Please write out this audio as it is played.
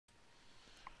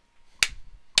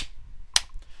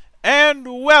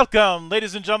And welcome,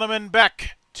 ladies and gentlemen,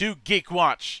 back to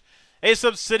GeekWatch, a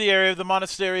subsidiary of the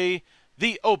monastery,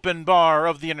 the open bar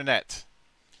of the internet.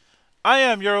 I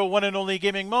am your one and only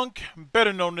gaming monk,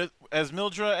 better known as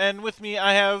Mildra, and with me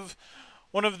I have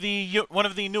one of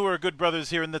the newer good brothers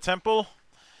here in the temple,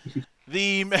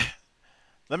 the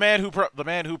man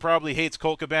who probably hates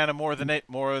Colt Cabana more than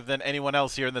anyone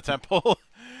else here in the temple.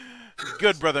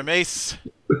 Good brother Mase.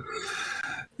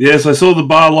 Yes, I saw the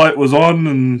bar light was on,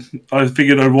 and I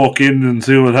figured I'd walk in and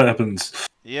see what happens.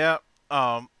 Yeah,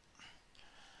 I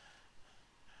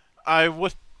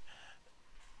would.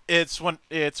 It's one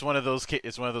of those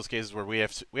cases where we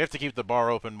have to keep the bar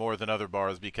open more than other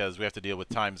bars because we have to deal with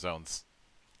time zones.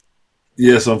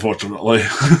 Yes, unfortunately.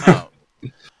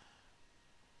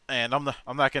 And I'm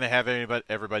not going to have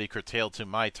everybody curtailed to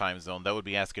my time zone. That would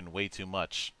be asking way too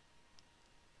much.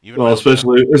 Well,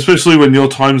 especially when your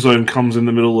time zone comes in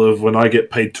the middle of when I get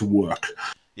paid to work.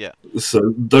 Yeah.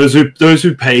 So those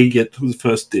who pay get the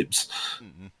first dibs.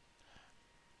 Mm-hmm.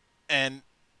 And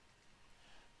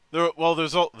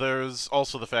there's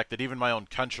also the fact that even my own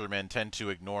countrymen tend to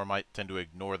ignore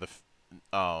the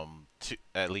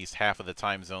at least half of the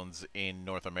time zones in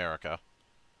North America.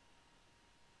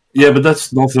 Yeah, but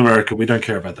that's North America. We don't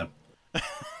care about them.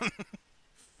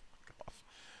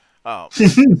 I'll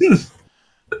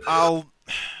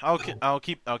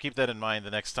keep that in mind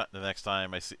the next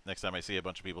time I see a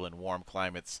bunch of people in warm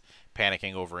climates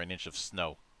panicking over an inch of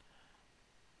snow.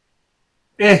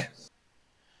 Yeah.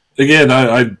 Again,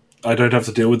 I don't have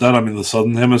to deal with that. I'm in the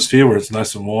southern hemisphere where it's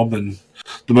nice and warm, and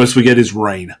the most we get is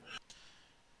rain.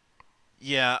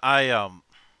 Yeah, I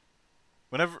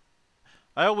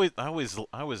always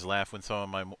laugh when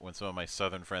some of my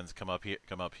southern friends come up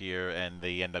here and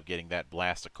they end up getting that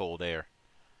blast of cold air.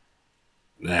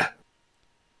 Nah.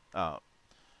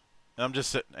 I'm just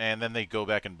sitting, and then they go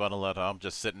back and bundle up. I'm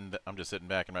just sitting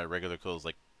back in my regular clothes.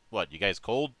 Like, what? You guys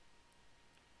cold?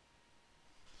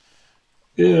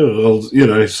 Yeah, well,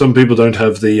 some people don't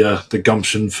have the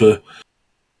gumption for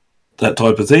that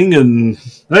type of thing, and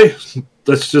hey,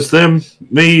 that's just them.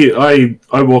 Me, I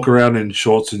walk around in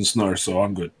shorts in snow, so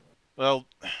I'm good. Well,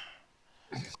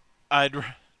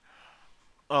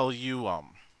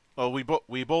 we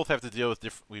both have to deal with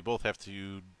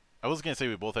I was gonna say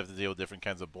we both have to deal with different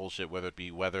kinds of bullshit, whether it be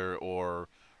weather or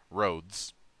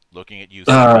roads. Looking at you.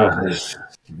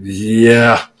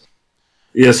 Yeah.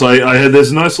 Yes, I had.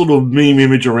 There's a nice little meme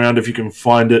image around if you can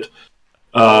find it.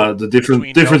 The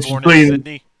difference between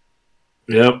Sydney.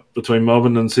 Yep, between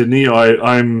Melbourne and Sydney.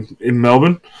 I'm in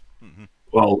Melbourne. Mm-hmm.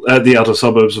 Well, at the outer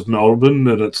suburbs of Melbourne,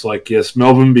 and it's like, yes,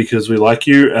 Melbourne because we like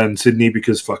you, and Sydney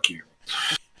because fuck you.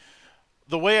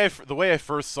 The way I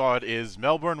first saw it is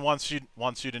Melbourne wants you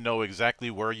to know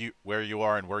exactly where you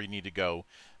are and where you need to go.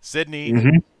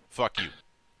 Sydney, fuck you.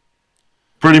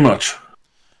 Pretty much.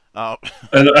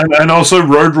 And also,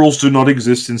 road rules do not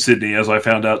exist in Sydney, as I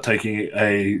found out taking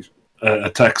a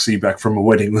taxi back from a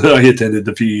wedding that I attended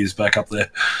a few years back up there.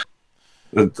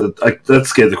 That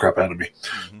scared the crap out of me.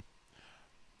 Mm-hmm.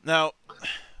 Now,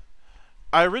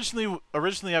 I originally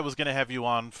I was going to have you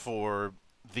on for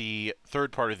the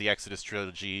third part of the Exodus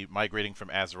trilogy, migrating from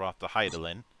Azeroth to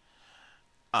Hydaelyn.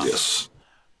 Yes.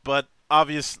 But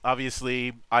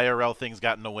obviously, IRL things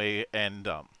got in the way, and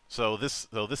so this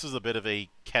is a bit of a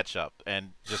catch-up,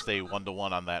 and just a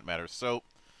one-to-one on that matter. So,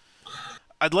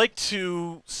 I'd like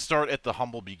to start at the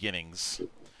humble beginnings.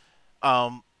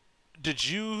 Did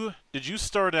you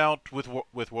start out with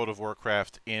World of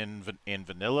Warcraft in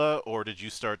vanilla, or did you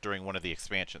start during one of the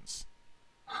expansions?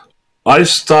 I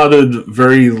started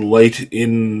very late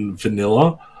in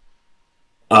vanilla.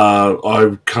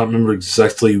 I can't remember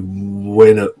exactly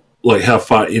when how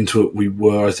far into it we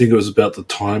were. I think it was about the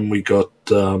time we got.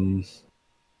 Now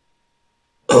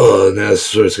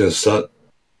it's going to start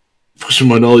pushing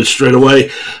my knowledge straight away.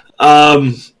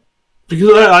 Because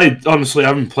I honestly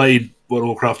haven't played World of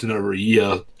Warcraft in over a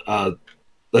year.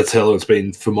 That's how long it's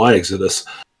been for my Exodus.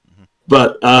 Mm-hmm.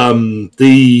 But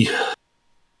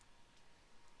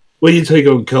where you take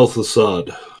on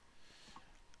Kel'Thuzad.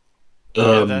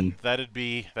 That'd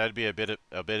be a bit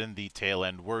in the tail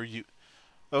end. Were you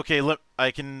okay? Look, I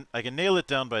can nail it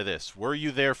down by this. Were you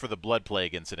there for the Blood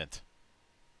Plague incident?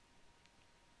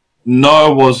 No, I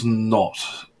was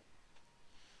not.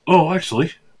 Oh,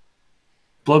 actually,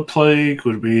 Blood Plague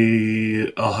would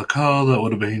be Al-Hakar. That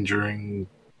would have been during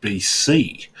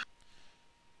BC.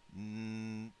 No.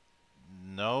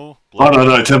 No.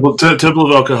 Temple of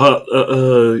Al-Kahar.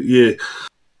 Yeah.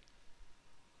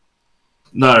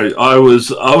 No, I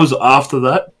was after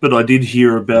that, but I did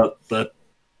hear about that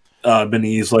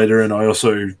many years later, and I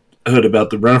also heard about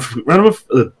the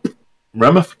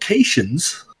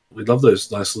ramifications. We love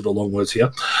those nice little long words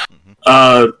here.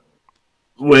 Mm-hmm.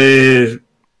 Where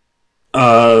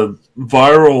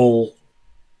viral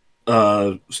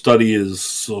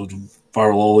studiers or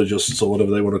virologists or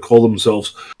whatever they want to call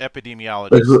themselves.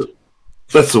 Epidemiologists.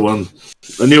 That's the one.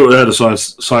 I knew it had a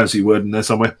sciencey word in there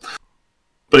somewhere.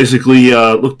 Basically,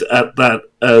 looked at that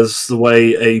as the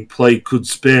way a plague could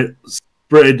spread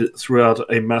throughout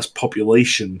a mass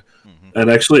population, and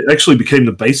actually became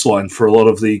the baseline for a lot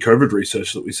of the COVID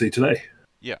research that we see today.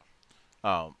 Yeah,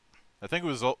 I think it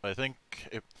was. Well,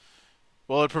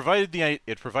 it provided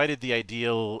the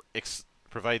ideal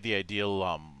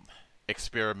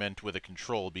experiment with a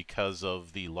control because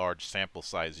of the large sample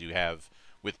size you have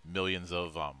with millions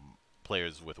of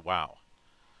players with WoW.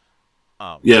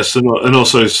 Yes, and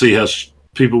also see how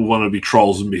people want to be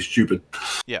trolls and be stupid.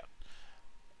 Yeah.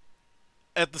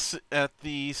 During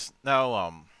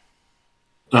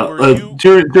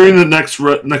the next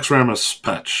Ramus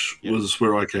patch was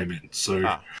where I came in.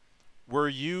 So, were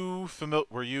you familiar?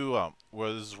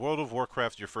 Was World of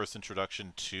Warcraft your first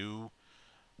introduction to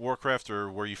Warcraft, or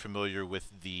were you familiar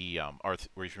with the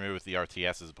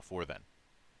RTSs before then?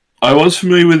 I was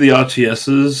familiar with the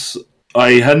RTSs.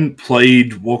 I hadn't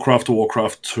played Warcraft or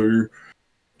Warcraft 2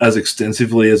 as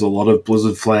extensively as a lot of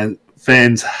Blizzard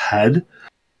fans had.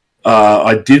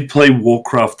 I did play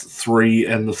Warcraft 3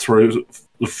 and the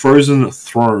Frozen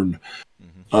Throne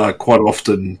quite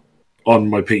often on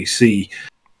my PC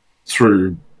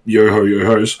through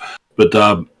Yohos, but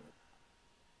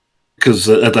because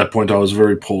at that point I was a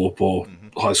very poor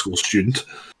high school student,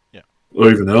 or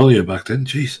even earlier back then.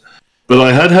 Jeez. But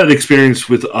I had experience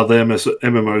with other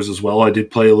MMOs as well. I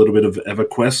did play a little bit of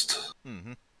EverQuest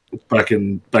back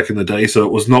in the day, so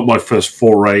it was not my first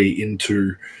foray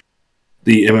into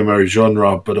the MMO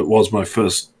genre, but it was my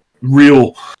first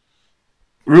real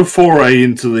foray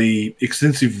into the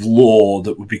extensive lore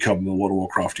that would become the World of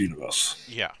Warcraft universe.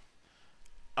 Yeah.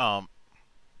 Now,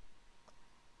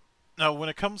 when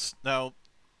it comes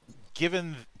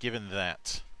given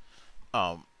that,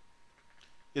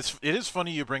 it is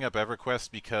funny you bring up EverQuest,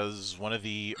 because one of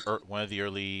the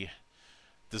early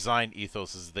design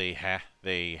ethoses they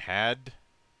had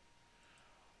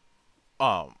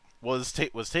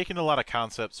was taking a lot of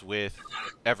concepts with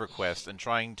EverQuest and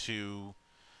trying to,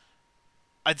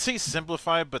 I'd say,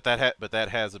 simplify, but that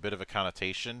has a bit of a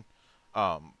connotation,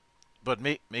 but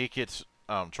make it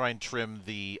try and trim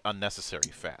the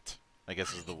unnecessary fat, I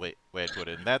guess is the way I put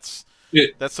it. And that's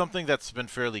something that's been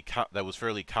fairly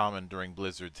common during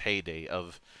Blizzard's heyday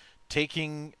of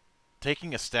taking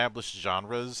established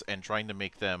genres and trying to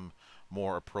make them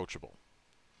more approachable.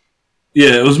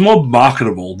 Yeah, it was more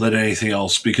marketable than anything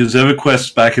else, because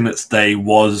EverQuest back in its day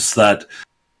was that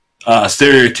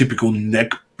stereotypical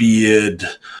neckbeard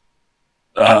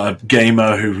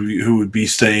gamer who would be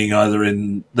staying either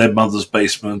in their mother's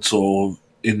basement, or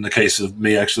in the case of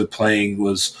me actually playing,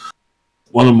 was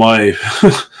one of my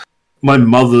my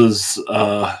mother's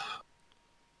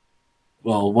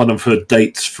one of her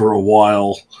dates for a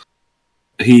while.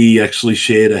 He actually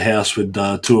shared a house with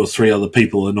 2 or 3 other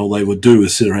people, and all they would do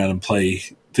is sit around and play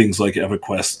things like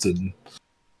EverQuest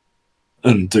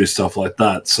and do stuff like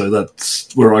that. So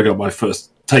that's where I got my first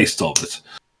taste of it.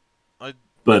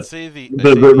 World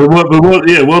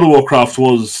of Warcraft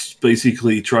was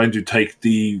basically trying to take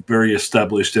the very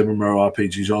established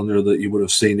MMORPG genre that you would have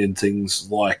seen in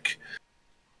things like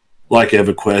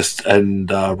EverQuest and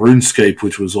RuneScape,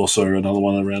 which was also another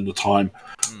one around the time,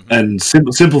 and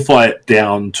simplify it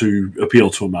down to appeal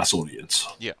to a mass audience.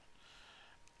 Yeah.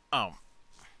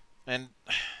 And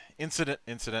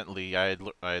incidentally, I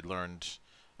had learned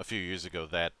a few years ago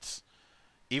that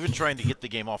even trying to get the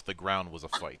game off the ground was a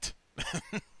fight.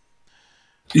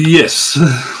 Yes,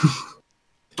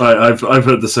 I've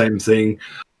heard the same thing,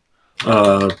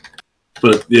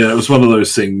 but yeah, it was one of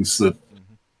those things that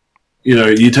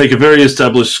you take a very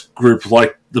established group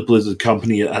like the Blizzard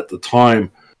company at the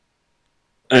time,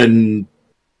 and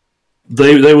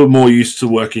they were more used to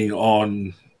working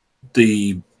on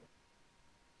the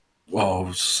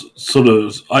sort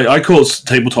of I call it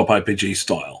tabletop RPG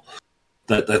style,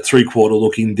 that 3-quarter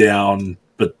looking down,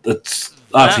 but that's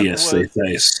RTS these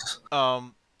days.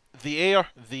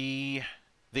 The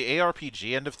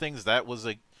ARPG end of things, that was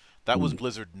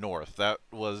Blizzard North. That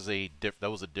was a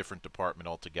different department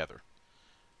altogether.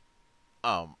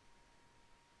 But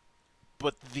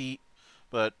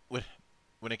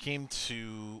when it came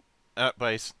to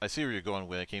I see where you're going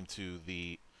when it came to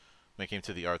the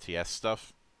RTS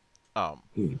stuff.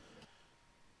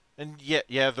 And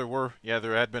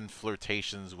there had been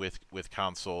flirtations with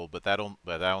console, but that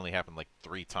only happened like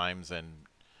 3 times, and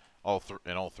all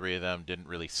three of them didn't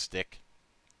really stick.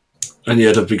 And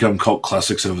yet have become cult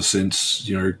classics ever since.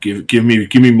 You know, give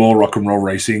me more rock and roll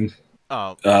racing.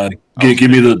 Give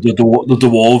me the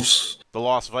dwarves. The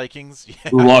Lost Vikings. Yeah.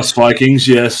 The Lost Vikings,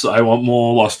 yes. I want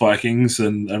more Lost Vikings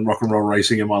and rock and roll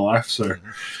racing in my life. So,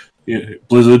 yeah,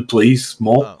 Blizzard, please,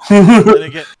 more.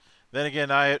 Then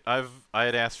again, I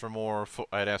had asked for more.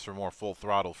 I had asked for more Full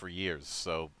Throttle for years.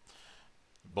 So,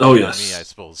 yes, me, I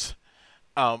suppose.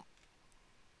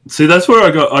 See, that's where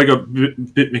I got a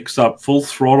bit mixed up. Full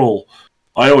Throttle,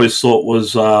 I always thought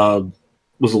was a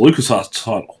LucasArts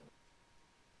title.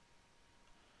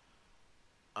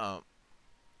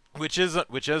 Which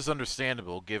is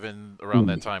understandable, given around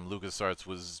that time LucasArts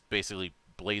was basically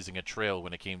blazing a trail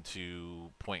when it came to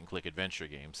point-and-click adventure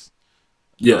games.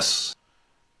 Yes.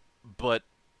 But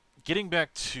getting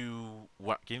back to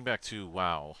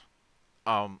WoW,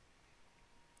 I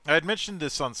had mentioned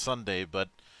this on Sunday, but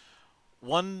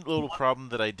one little problem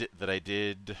that I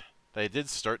did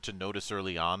start to notice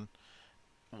early on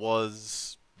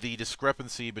was the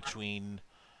discrepancy between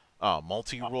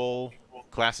multi-role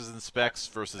classes and specs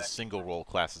versus single-role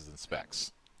classes and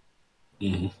specs.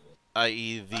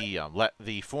 I.e.,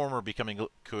 the former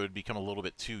could become a little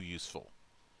bit too useful.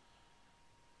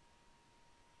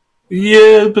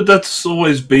 Yeah, but that's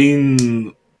always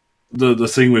been the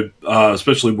thing with,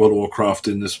 especially World of Warcraft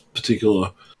in this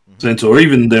particular sense, or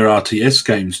even their RTS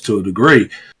games to a degree,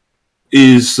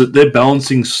 is that they're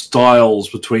balancing styles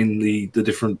between the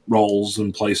different roles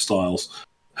and play styles.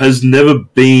 Has never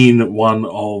been one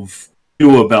of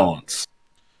pure balance.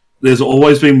 There's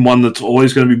always been one that's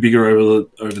always going to be bigger over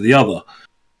the other.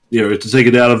 You know, to take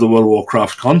it out of the World of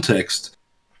Warcraft context,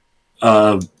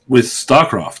 with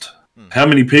StarCraft, how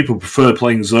many people prefer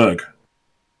playing Zerg?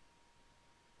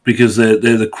 Because they're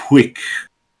the quick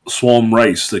swarm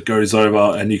race that goes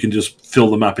over and you can just fill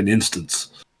the map in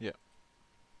instants. Yeah.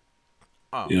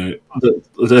 You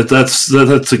know,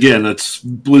 that's again, that's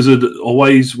Blizzard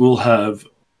always will have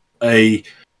a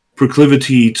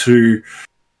proclivity to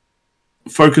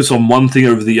focus on one thing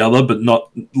over the other, but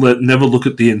never look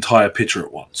at the entire picture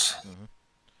at once.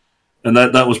 And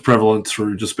that was prevalent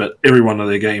through just about every one of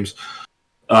their games.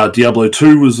 Diablo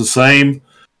 2 was the same.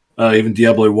 Even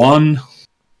Diablo 1.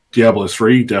 Diablo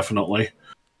 3, definitely.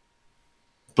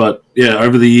 But, yeah,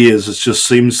 over the years, it just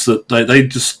seems that they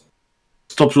just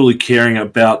stopped really caring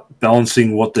about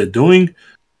balancing what they're doing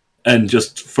and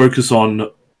just focus on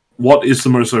what is the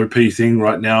most OP thing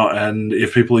right now, and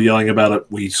if people are yelling about it,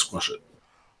 we squash it.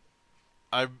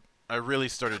 I really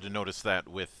started to notice that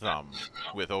with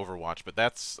Overwatch, but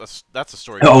that's a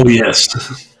story. Oh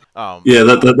yes, yeah,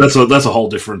 that's a whole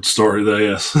different story there.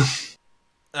 Yes.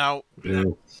 Now, yeah.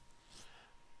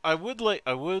 I would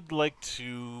like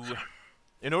to,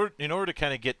 in order to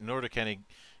kind of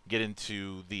get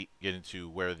into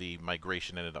where the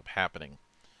migration ended up happening,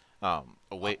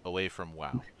 away from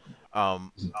WoW.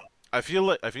 I feel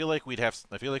like we'd have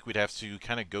to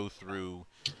kind of go through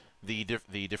the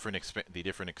different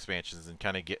expansions and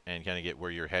kind of get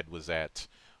where your head was at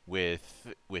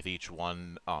with each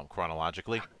one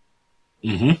chronologically.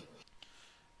 And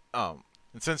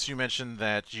since you mentioned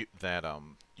that you had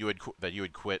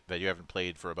quit, that you haven't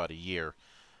played for about a year,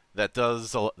 that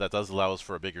does allow us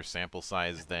for a bigger sample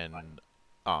size than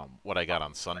what I got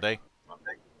on Sunday.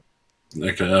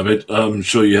 Okay, I'm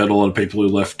sure you had a lot of people who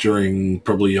left during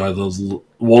probably either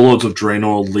Warlords of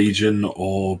Draenor, Legion,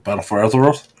 or Battle for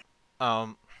Azeroth.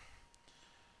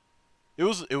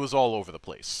 It was all over the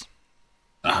place.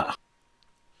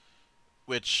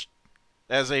 Which,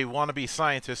 as a wannabe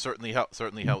scientist, certainly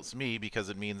helps me, because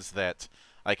it means that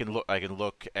I can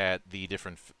look at the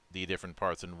different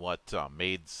parts and what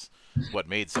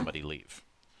made somebody leave.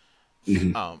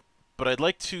 But I'd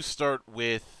like to start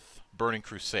with Burning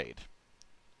Crusade.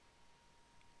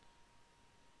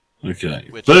 Okay,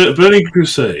 Burning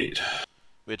Crusade,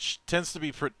 which tends to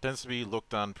be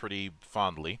looked on pretty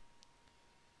fondly.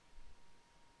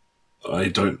 I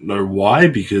don't know why,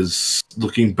 because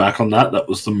looking back on that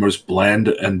was the most bland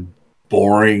and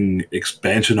boring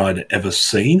expansion I'd ever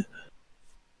seen.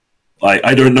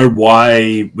 I don't know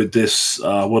why with this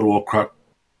World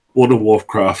of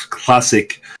Warcraft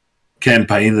Classic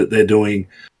campaign that they're doing,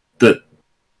 that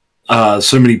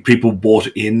so many people bought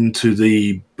into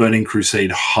the Burning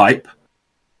Crusade hype,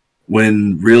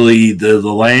 when really the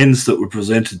lands that were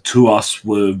presented to us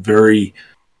were very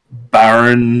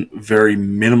barren, very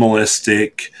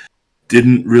minimalistic,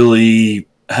 didn't really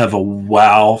have a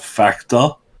wow factor.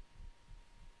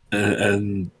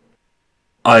 And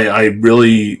I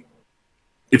really,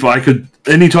 if I could,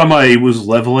 anytime I was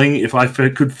leveling, if I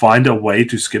could find a way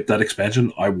to skip that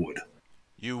expansion, I would.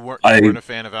 You weren't a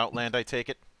fan of Outland, I take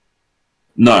it?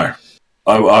 No,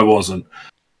 I wasn't.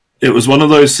 It was one of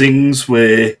those things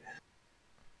where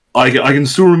I can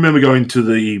still remember going to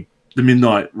the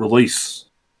midnight release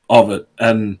of it,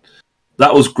 and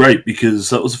that was great because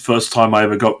that was the first time I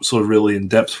ever got sort of really in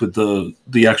depth with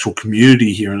the actual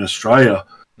community here in Australia.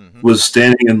 Was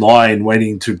standing in line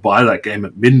waiting to buy that game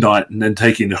at midnight and then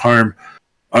taking it home,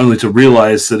 only to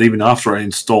realize that even after I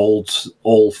installed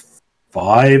all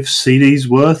 5 CDs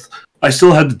worth, I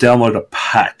still had to download a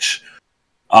patch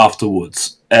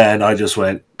afterwards. And I just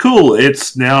went, cool,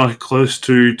 it's now close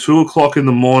to 2 o'clock in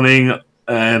the morning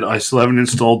and I still haven't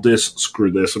installed this.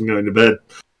 Screw this, I'm going to bed.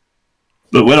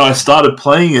 But when I started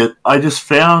playing it, I just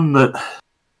found that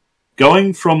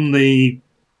going from the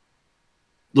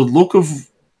look of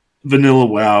vanilla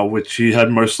WoW, which you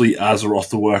had mostly Azeroth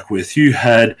to work with, you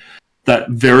had that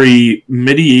very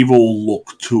medieval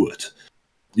look to it.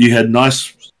 You had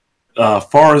nice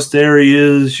forest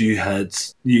areas. You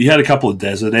had a couple of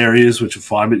desert areas, which are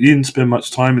fine, but you didn't spend much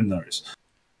time in those.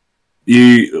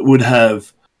 You would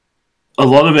have a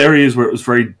lot of areas where it was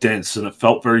very dense and it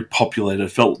felt very populated.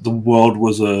 It felt the world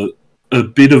was a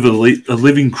bit of a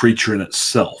living creature in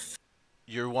itself.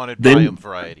 You wanted biome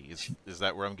variety. Is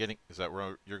that where I'm getting? Is that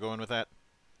where you're going with that?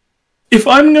 If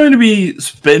I'm going to be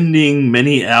spending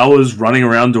many hours running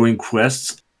around doing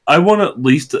quests, I want at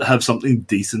least to have something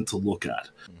decent to look at.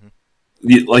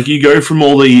 You go from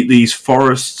all these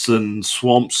forests and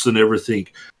swamps and everything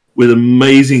with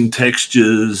amazing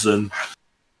textures and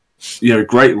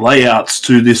great layouts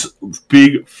to this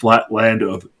big flat land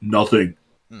of nothing.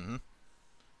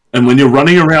 And when you're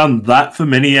running around that for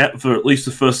at least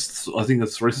the first, I think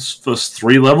the first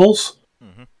 3 levels,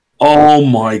 oh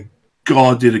my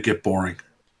god, did it get boring?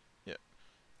 Yeah.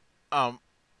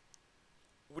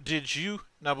 Did you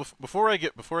now before I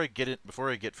get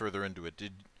further into it?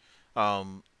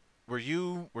 Were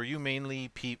you mainly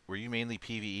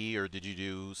PvE, or did you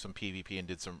do some PvP and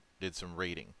did some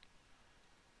raiding?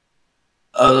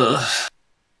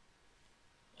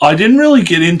 I didn't really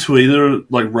get into either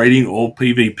raiding or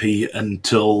PvP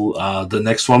until the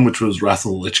next one, which was Wrath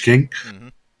of the Lich King.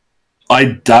 I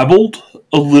dabbled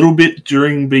a little bit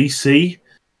during BC,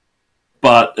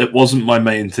 but it wasn't my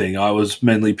main thing. I was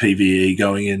mainly PvE,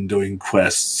 going in, doing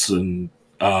quests, and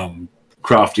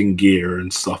crafting gear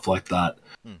and stuff like that.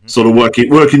 Sort of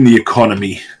working the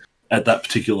economy at that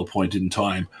particular point in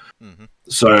time.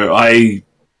 So I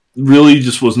really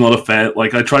just was not a fan.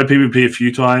 I tried PvP a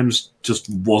few times, just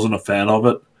wasn't a fan of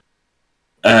it.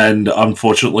 And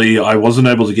unfortunately, I wasn't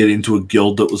able to get into a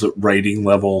guild that was at raiding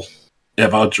level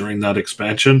ever during that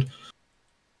expansion.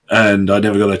 And I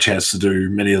never got a chance to do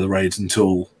many of the raids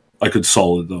until I could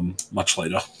solo them much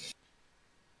later.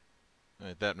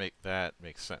 That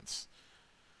makes sense.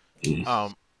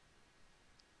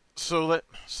 So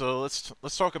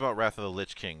let's talk about Wrath of the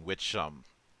Lich King, which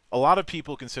a lot of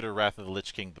people consider Wrath of the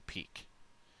Lich King the peak.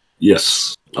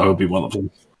 Yes, I would be one of them.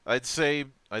 I'd say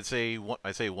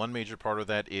one major part of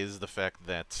that is the fact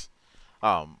that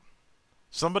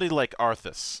somebody like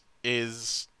Arthas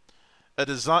is a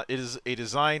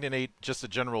design and just a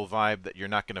general vibe that you're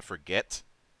not going to forget.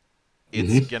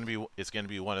 It's gonna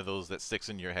be one of those that sticks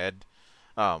in your head.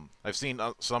 I've seen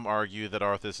some argue that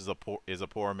Arthas is a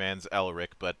poor man's Elric,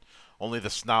 but only the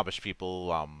snobbish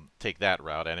people take that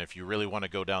route. And if you really want to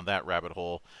go down that rabbit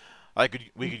hole,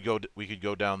 we could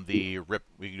go down the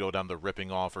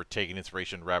ripping off or taking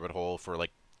inspiration rabbit hole for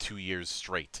like 2 years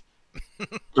straight.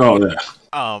 Oh yeah.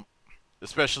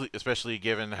 Especially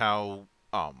given how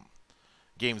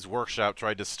Games Workshop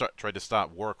tried to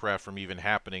stop Warcraft from even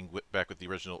happening back with the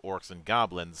original Orcs and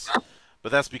Goblins,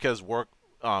 but that's because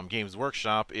Games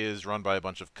Workshop is run by a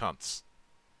bunch of cunts.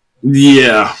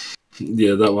 Yeah,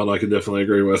 that one I can definitely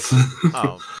agree with.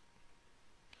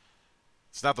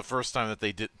 It's not the first time that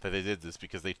they did this,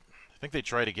 because I think they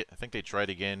tried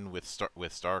again with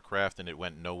StarCraft and it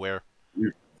went nowhere.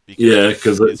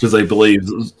 Because they believed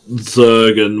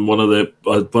Zerg and one of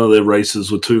their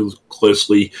races were too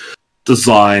closely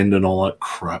designed and all that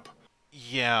crap.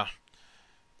 Yeah.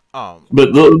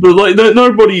 But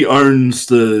nobody owns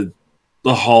the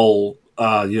whole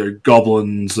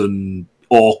goblins and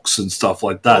orcs and stuff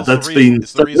like that. That's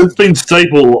been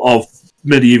staple of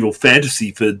medieval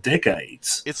fantasy for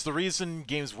decades. It's the reason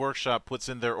Games Workshop puts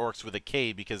in their orcs with a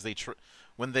K, because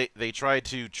when they tried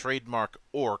to trademark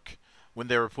orc when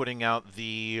they were putting out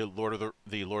the Lord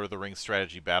of the Rings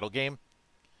strategy battle game.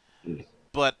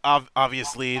 But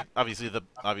obviously the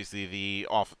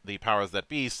powers that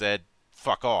be said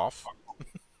fuck off.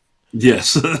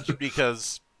 Yes.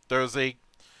 Because there's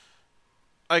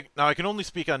now I can only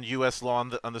speak on U.S. law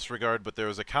on this regard, but there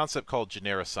is a concept called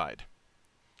genericide.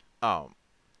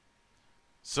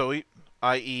 So,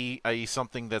 i.e., a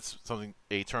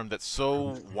term that's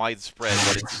so widespread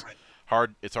that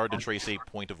it's hard to trace a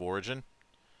point of origin.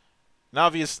 Now,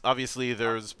 obviously,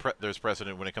 there's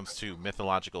precedent when it comes to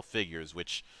mythological figures,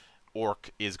 which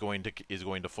orc is going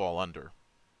to fall under.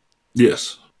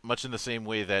 Yes. Much in the same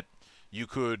way that you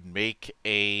could make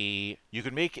a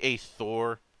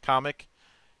Thor comic,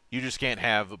 you just can't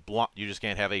have a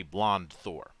blonde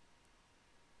Thor.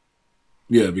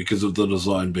 Yeah, because of the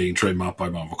design being trademarked by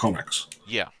Marvel Comics.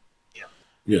 Yeah.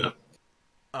 Yeah.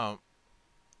 And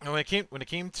when it came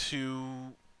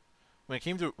to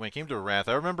Wrath,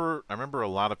 I remember a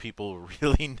lot of people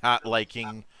really not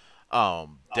liking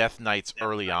Death Knights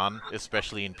early on,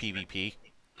 especially in PvP.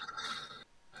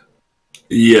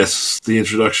 Yes, the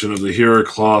introduction of the hero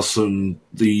class and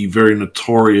the very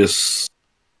notorious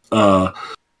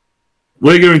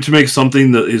we're going to make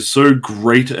something that is so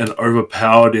great and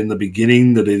overpowered in the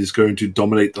beginning that it is going to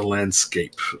dominate the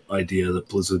landscape idea that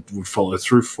Blizzard would follow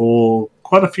through for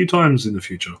quite a few times in the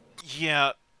future.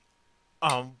 Yeah.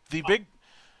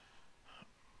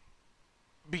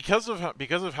 Because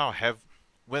of how heavy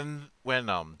when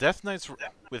Death Knights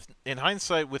in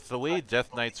hindsight, with the way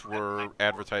Death Knights were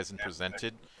advertised and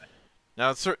presented, now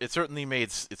it certainly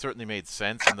made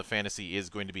sense, and the fantasy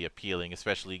is going to be appealing,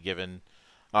 especially given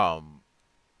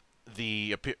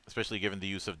the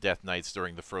use of Death Knights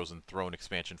during the Frozen Throne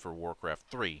expansion for Warcraft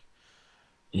 3.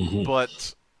 Mm-hmm.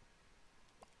 But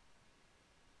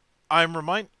I'm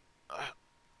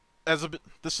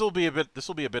this will be a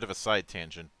bit of a side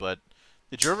tangent, but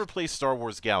did you ever play Star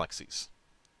Wars Galaxies?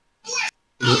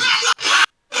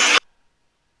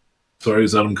 Sorry,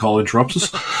 is Adam Cole interrupts us?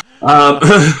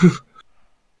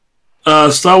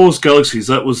 Star Wars Galaxies,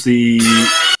 that was the...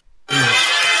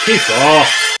 Piss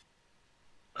off!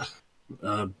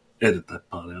 Edit that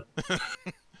part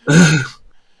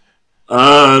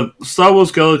out. Star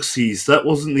Wars Galaxies, that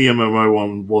wasn't the MMO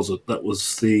one, was it? That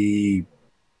was the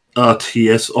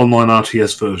online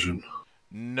RTS version.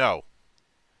 No.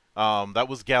 That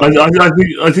was Galaxy.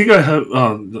 I think I have...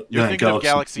 You're thinking of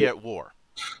Galaxy at War.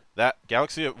 That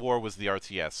Galaxy at War was the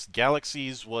RTS.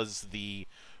 Galaxies was the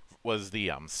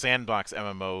sandbox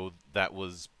MMO that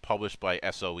was published by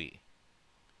SOE.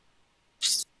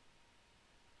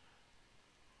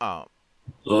 Oh,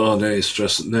 now you're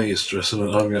stressing it. I'm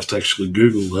going to have to actually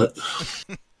Google that.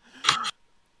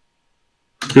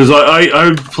 Because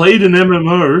I played an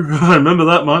MMO. I remember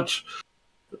that much.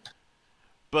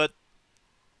 But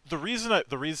the reason I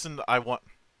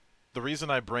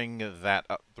bring that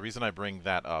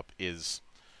up is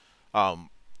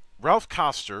Ralph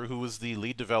Koster, who was the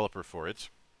lead developer for it,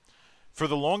 for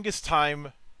the longest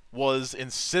time was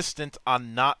insistent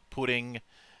on not putting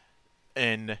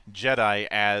in Jedi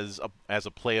as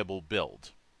a playable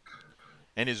build.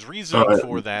 And his reasoning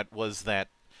for that was that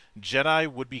Jedi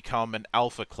would become an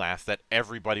alpha class that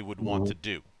everybody would want to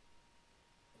do.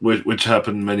 Which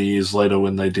happened many years later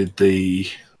when they did the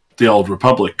Old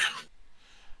Republic.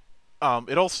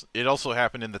 It also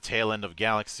happened in the tail end of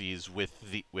Galaxies with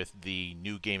the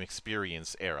New Game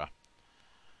Experience era.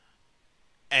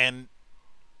 And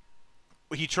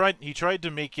he tried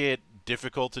to make it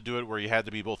difficult to do it, where you had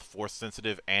to be both force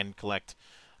sensitive and collect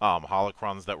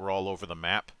holocrons that were all over the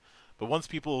map. But once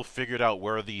people figured out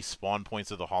where the spawn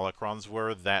points of the holocrons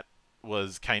were, that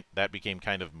became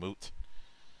kind of moot.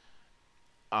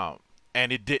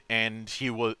 And it did, and he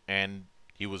was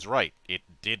right. It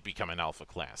did become an alpha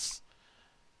class.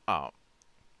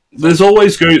 There's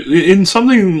always in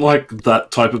something like that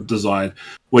type of design,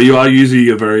 where you are using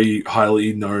a very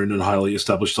highly known and highly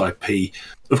established IP.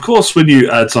 Of course, when you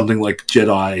add something like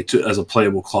Jedi as a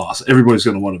playable class, everybody's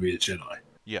going to want to be a Jedi.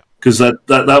 Yeah, because that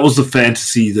was the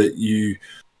fantasy that you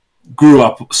grew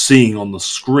up seeing on the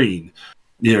screen.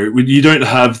 You know, you don't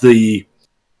have the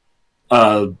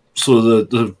sort of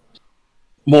the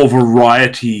more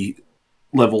variety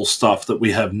level stuff that we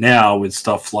have now with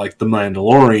stuff like The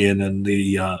Mandalorian and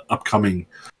the upcoming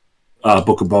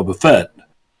Book of Boba Fett,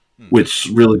 which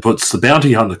really puts the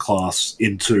bounty hunter class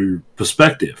into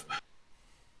perspective.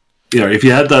 You know, if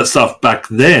you had that stuff back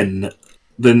then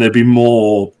there'd be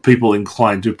more people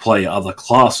inclined to play other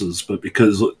classes, but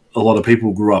because a lot of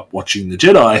people grew up watching the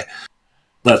Jedi,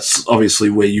 that's obviously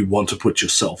where you want to put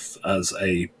yourself as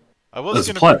a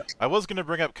player. I was gonna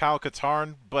bring up Kyle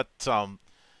Katarn, but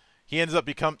he ends up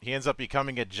becoming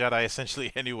a Jedi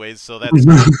essentially anyways, so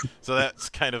that's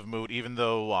kind of moot, even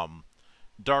though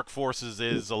Dark Forces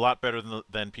is a lot better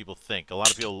than people think. A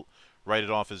lot of people write it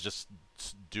off as just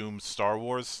doomed Star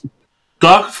Wars.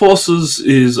 Dark Forces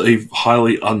is a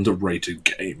highly underrated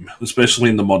game, especially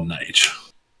in the modern age.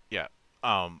 Yeah.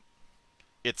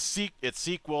 Its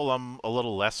sequel I'm a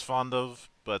little less fond of,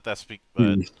 but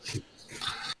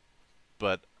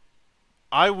but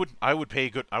I would pay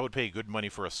good money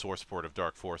for a source port of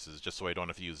Dark Forces just so I don't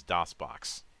have to use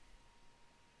DOSBox.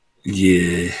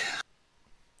 Yeah.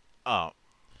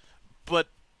 But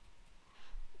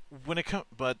when it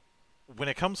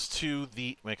comes to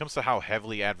how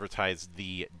heavily advertised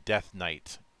the Death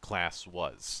Knight class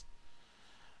was,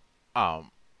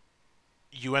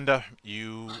 you end up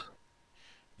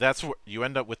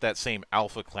with that same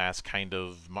alpha class kind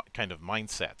of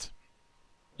mindset,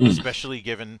 especially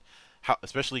given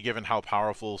how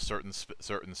powerful certain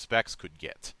specs could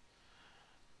get.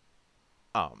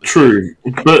 True,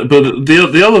 but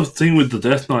the other thing with the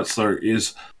Death Knights though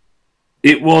is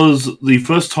it was the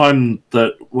first time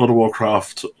that World of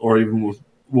Warcraft, or even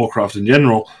Warcraft in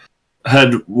general,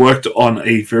 had worked on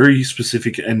a very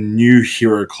specific and new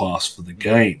hero class for the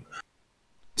game.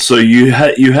 So you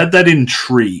had that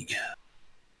intrigue.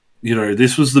 You know,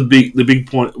 this was the big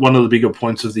point. One of the bigger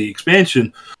points of the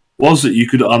expansion was that you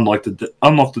could unlock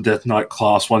the Death Knight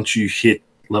class once you hit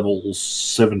level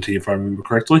 70, if I remember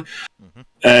correctly,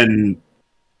 and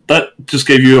that just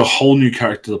gave you a whole new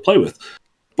character to play with.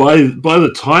 By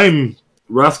the time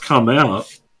Wrath come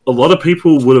out, a lot of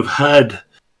people would have had,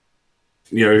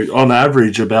 you know, on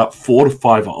average about 4 to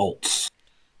 5 alts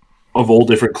of all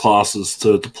different classes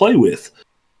to play with.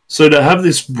 So to have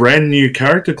this brand new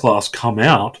character class come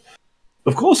out,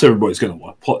 of course everybody's going to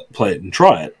want to play it and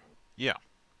try it. Yeah.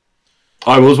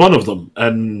 I was one of them,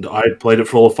 and I played it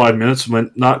for all of 5 minutes and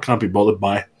went, nah, can't be bothered,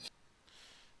 bye.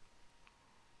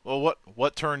 Well,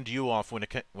 what turned you off when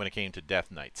it came to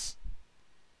Death Knights?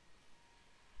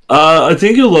 I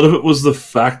think a lot of it was the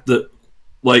fact that,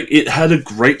 like, it had a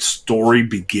great story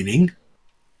beginning.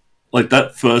 Like,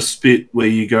 that first bit where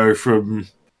you go from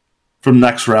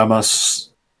Naxxramas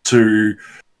to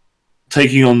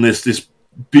taking on this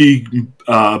big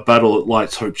battle at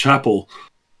Light's Hope Chapel.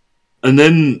 And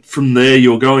then from there,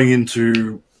 you're going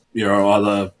into, you know,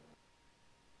 either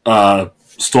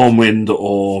Stormwind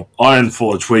or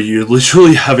Ironforge, where you're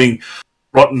literally having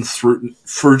rotten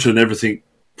fruit and everything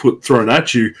thrown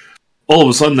at you. All of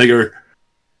a sudden, they go,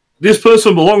 this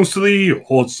person belongs to the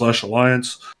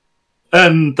Horde/Alliance,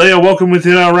 and they are welcome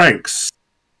within our ranks.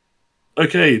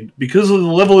 Okay, because of the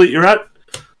level that you're at,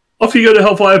 off you go to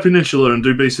Hellfire Peninsula and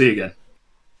do BC again.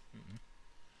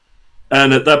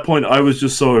 And at that point, I was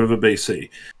just so over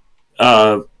BC.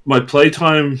 My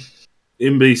playtime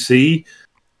in BC,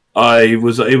 I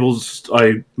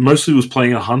mostly was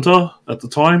playing a hunter at the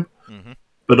time,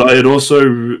 but I had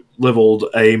also leveled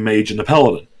a mage and a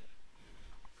paladin.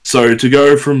 So to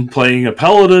go from playing a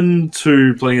paladin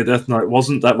to playing a Death Knight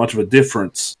wasn't that much of a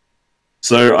difference.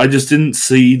 So I just didn't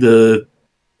see the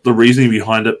reasoning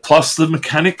behind it. Plus the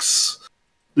mechanics,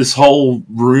 this whole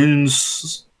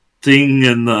runes thing,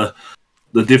 and the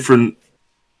different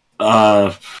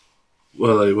what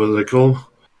are they called?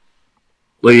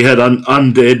 Like you had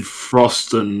undead,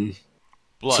 frost, and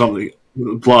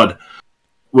blood,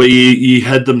 where you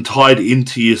had them tied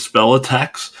into your spell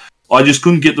attacks. I just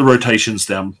couldn't get the rotations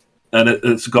down, and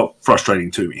it's got frustrating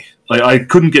to me. Like I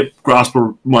couldn't grasp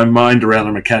my mind around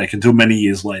the mechanic until many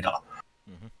years later.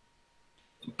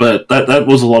 But that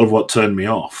was a lot of what turned me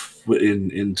off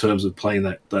in terms of playing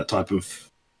that type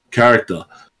of character.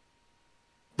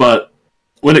 But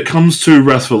when it comes to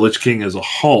Wrath of the Lich King as a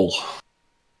whole,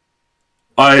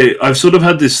 I've sort of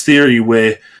had this theory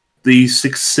where the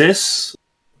success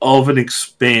of an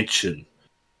expansion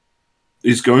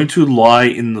is going to lie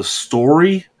in the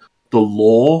story, the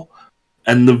lore,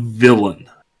 and the villain.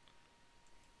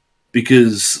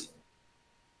 Because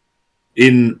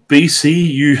in BC,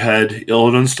 you had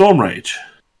Illidan Stormrage.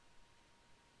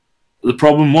 The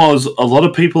problem was, a lot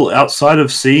of people outside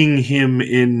of seeing him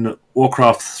in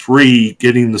Warcraft 3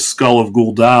 getting the Skull of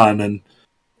Gul'dan and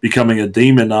becoming a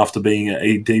demon after being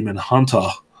a demon hunter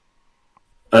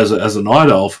as a night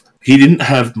elf, he didn't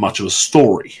have much of a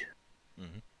story.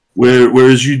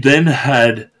 Whereas you then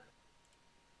had,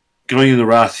 going in the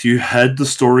Wrath, you had the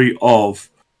story of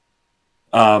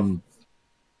the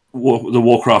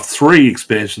Warcraft 3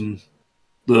 expansion,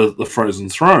 the Frozen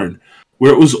Throne,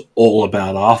 where it was all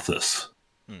about Arthas.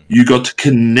 You got to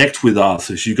connect with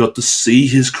Arthas. You got to see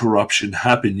his corruption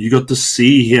happen. You got to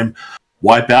see him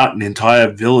wipe out an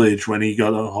entire village when he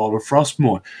got a hold of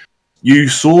Frostmourne. You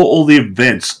saw all the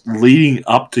events leading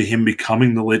up to him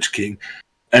becoming the Lich King,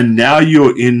 and now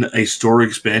you're in a story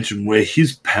expansion where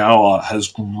his power has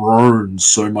grown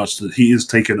so much that he has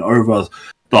taken over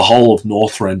the whole of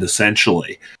Northrend,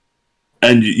 essentially.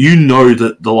 And you know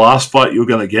that the last fight you're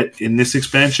going to get in this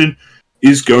expansion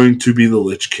is going to be the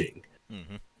Lich King.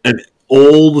 Mm-hmm. And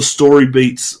all the story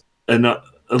beats, and a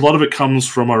lot of it comes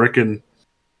from, I reckon,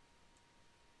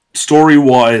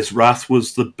 story-wise, Wrath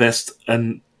was the best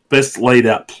laid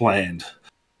out planned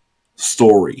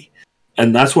story.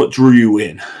 And that's what drew you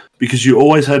in. Because you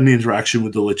always had an interaction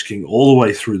with the Lich King all the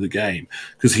way through the game.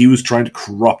 Because he was trying to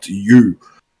corrupt you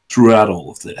throughout all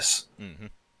of this. Mm-hmm.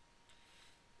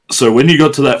 So when you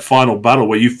got to that final battle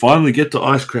where you finally get to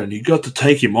Icecrown, you got to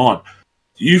take him on,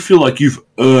 you feel like you've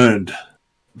earned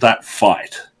that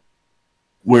fight.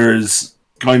 Whereas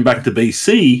going back to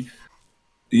BC,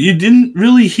 you didn't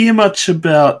really hear much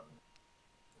about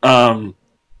Illidan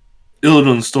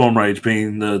Stormrage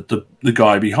being the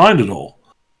guy behind it all.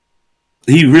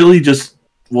 He really just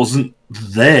wasn't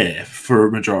there for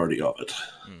a majority of it.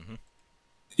 Mm-hmm.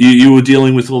 You were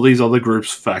dealing with all these other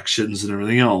groups, factions, and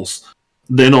everything else.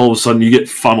 Then all of a sudden you get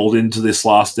funneled into this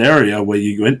last area where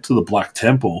you went to the Black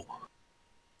Temple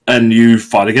and you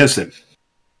fight against him.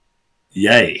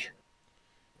 Yay.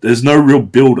 There's no real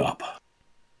build-up.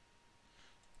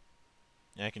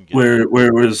 Yeah, I can get that.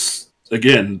 Whereas,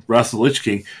 again, Wrath of the Lich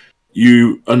King,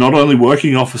 you are not only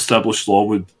working off established lore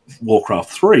with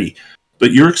Warcraft 3,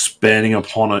 but you're expanding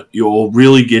upon it. You're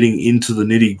really getting into the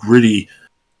nitty-gritty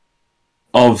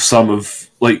of some of,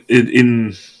 like,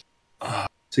 I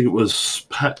think it was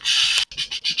patch.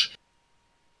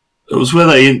 It was where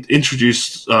they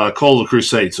introduced Call of the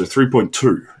Crusade, so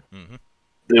 3.2. Mm-hmm.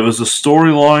 There was a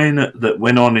storyline that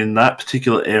went on in that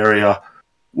particular area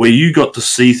where you got to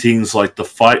see things like the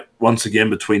fight once again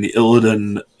between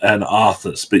Illidan and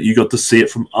Arthas, but you got to see it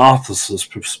from Arthas's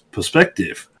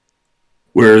perspective.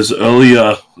 Whereas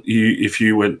earlier, if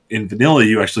you went in vanilla,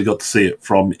 you actually got to see it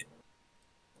from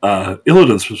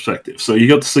Illidan's perspective. So you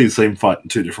got to see the same fight in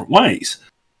two different ways.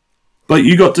 But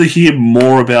you got to hear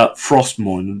more about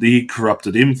Frostmourne and the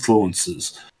corrupted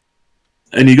influences.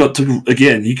 And you got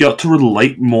to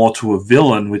relate more to a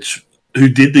villain who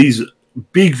did these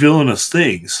big villainous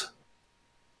things.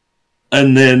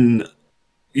 And then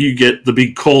you get the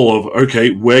big call of,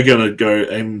 okay, we're going to go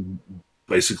and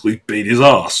basically beat his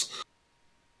ass.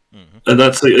 Mm-hmm. And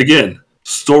that's, again,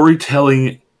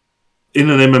 storytelling in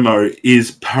an MMO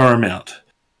is paramount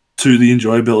to the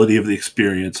enjoyability of the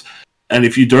experience. And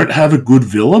if you don't have a good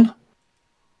villain,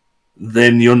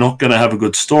 then you're not going to have a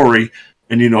good story,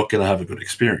 and you're not going to have a good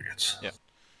experience. Yeah.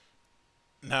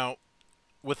 Now,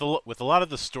 with a lot of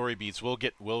the story beats, we'll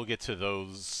get to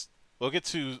those. We'll get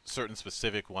to certain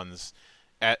specific ones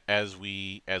as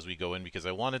we go in, because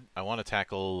I want to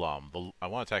tackle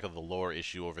the lore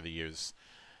issue over the years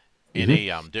in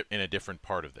a different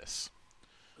part of this.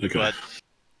 Okay. But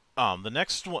the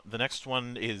next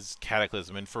one is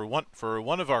Cataclysm, and for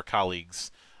one of our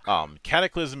colleagues,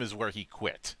 Cataclysm is where he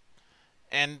quit.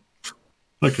 And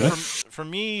okay, for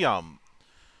me,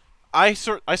 I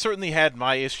certainly had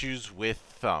my issues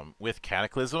with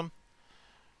Cataclysm,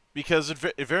 because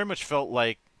it very much felt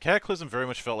like Cataclysm very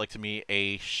much felt like to me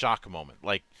a shock moment.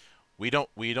 Like we don't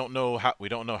know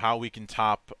how we can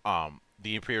top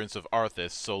the appearance of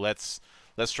Arthas, so let's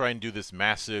try and do this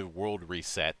massive world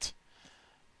reset.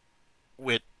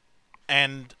 But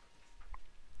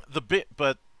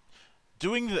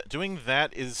doing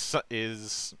that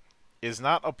is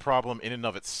not a problem in and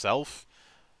of itself.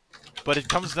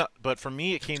 But for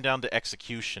me, it came down to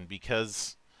execution,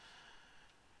 because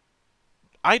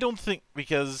up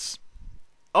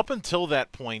until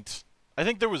that point, I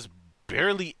think there was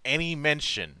barely any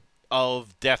mention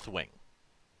of Deathwing.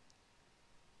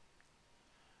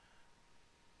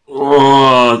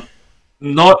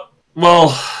 Not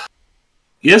well.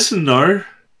 Yes and no.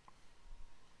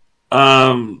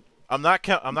 I'm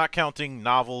not counting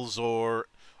novels or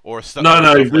stuff.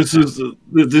 No.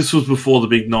 This was before the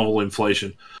big novel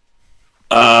inflation.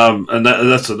 And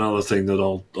that's another thing that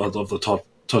I'll love to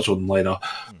touch on later.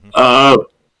 Mm-hmm.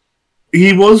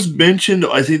 He was mentioned.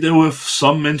 I think there were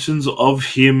some mentions of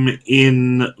him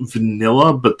in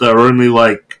vanilla, but they're only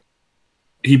like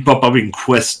he'd pop up in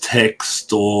quest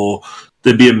text, or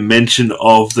there'd be a mention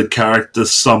of the character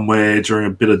somewhere during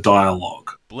a bit of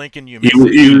dialogue. Blink and you miss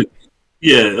it.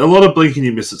 Yeah, a lot of blink and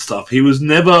you miss it stuff. He was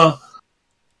never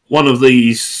one of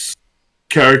these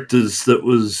characters that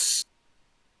was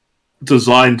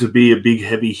designed to be a big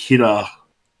heavy hitter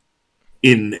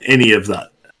in any of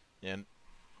that. And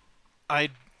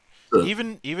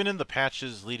even in the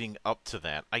patches leading up to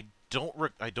that, I don't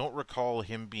recall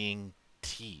him being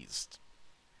teased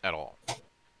at all.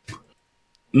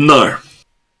 No.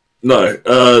 There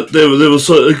was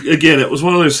again. It was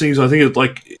one of those things. I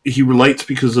think he relates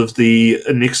because of the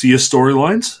Onyxia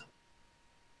storylines,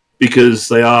 because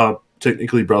they are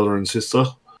technically brother and sister.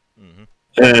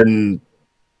 And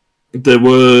there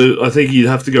were, I think you'd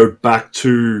have to go back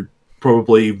to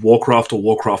probably Warcraft or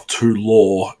Warcraft 2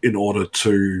 lore in order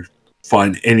to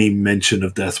find any mention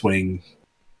of Deathwing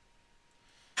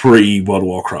pre-World of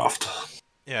Warcraft.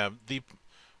 Yeah, the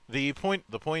point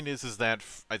is that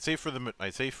I'd say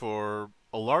for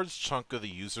a large chunk of the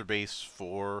user base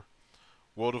for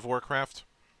World of Warcraft,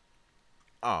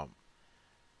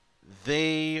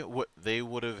 they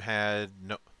would have had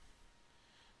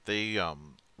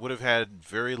would have had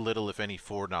very little, if any,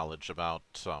 foreknowledge about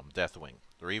Deathwing,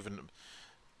 or even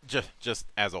just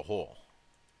as a whole.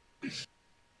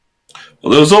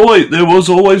 Well, there was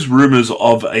always rumors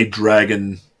of a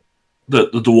dragon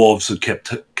that the dwarves had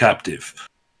kept captive,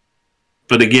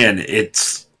 but again,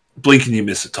 it's blink and you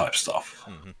miss it type stuff.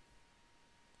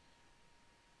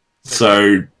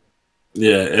 So,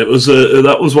 yeah, it was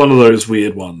that was one of those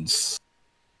weird ones.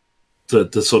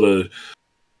 To sort of,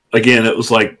 again, it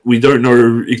was like, we don't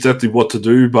know exactly what to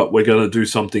do, but we're going to do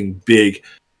something big.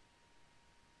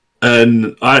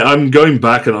 And I'm going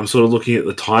back and I'm sort of looking at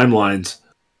the timelines.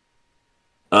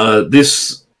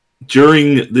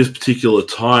 During this particular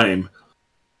time,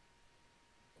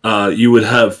 you would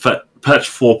have patch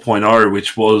 4.0,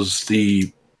 which was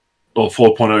or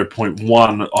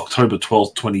 4.0.1, October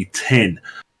 12th, 2010,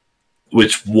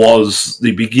 which was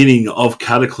the beginning of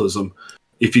Cataclysm.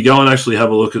 If you go and actually have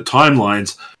a look at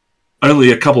timelines,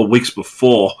 only a couple of weeks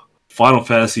before, Final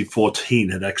Fantasy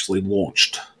XIV had actually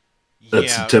launched.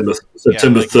 That's September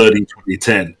 30,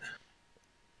 2010.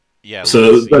 Yeah,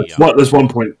 so that's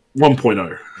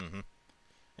 1.0.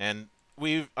 And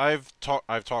I've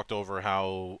talked over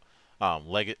how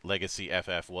Legacy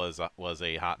FF was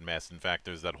a hot mess. In fact,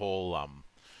 there's that whole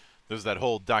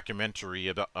documentary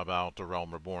about The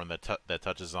Realm Reborn that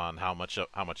touches on how much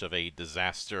of a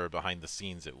disaster behind the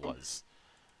scenes it was.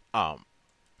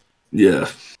 Yeah,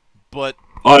 but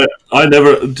I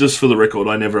never, just for the record,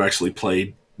 I never actually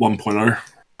played 1.0.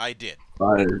 I did.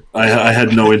 I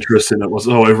had no interest in it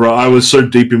whatsoever. I was so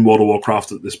deep in World of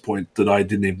Warcraft at this point that I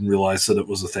didn't even realize that it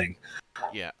was a thing.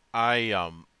 Yeah,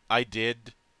 I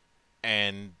did,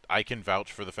 and I can vouch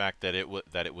for the fact that it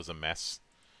was a mess.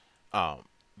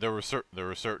 There were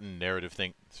certain narrative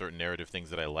things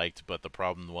that I liked, but the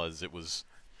problem was it was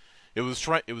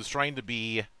trying to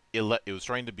be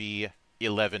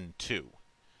 11.2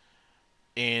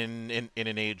 in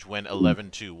an age when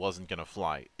 11.2 wasn't gonna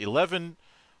fly. 11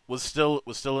 was still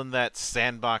in that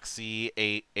sandboxy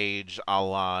age a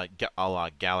la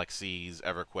Galaxies,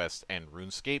 EverQuest, and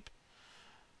RuneScape.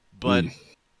 But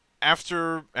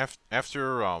after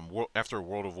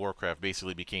World of Warcraft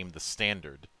basically became the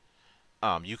standard,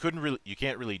 you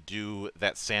can't really do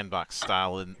that sandbox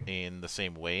style in the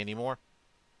same way anymore.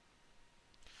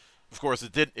 Of course,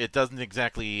 it doesn't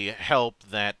exactly help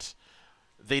that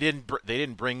they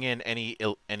didn't bring in any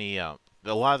a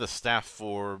lot of the staff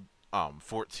for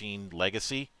 14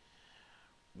 Legacy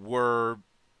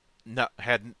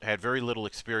had very little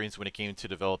experience when it came to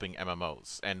developing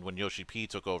MMOs, and when Yoshi P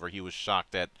took over, he was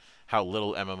shocked at how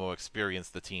little MMO experience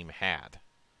the team had.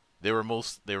 They were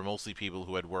mostly people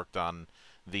who had worked on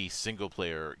the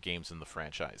single-player games in the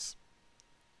franchise.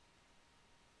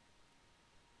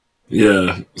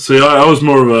 Yeah, see, I was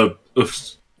more of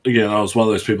again, I was one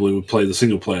of those people who would play the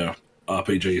single-player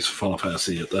RPGs for Final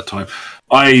Fantasy at that time.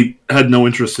 I had no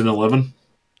interest in 11.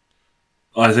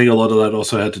 I think a lot of that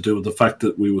also had to do with the fact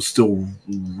that we were still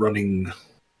running...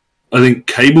 I think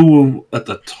cable at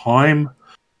the time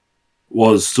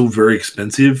was still very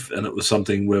expensive, and it was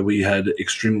something where we had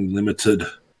extremely limited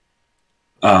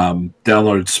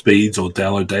download speeds or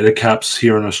download data caps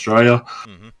here in Australia.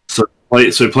 So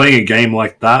playing a game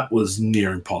like that was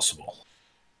near impossible.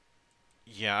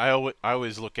 Yeah, I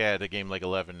always look at a game like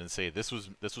 11 and say this was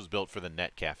built for the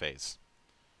net cafes.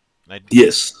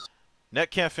 Yes.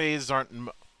 Net cafes aren't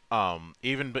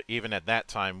even at that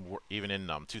time, even in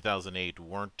 2008,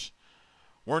 weren't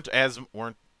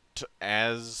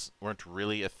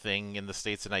really a thing in the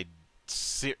States, and I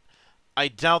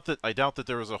doubt that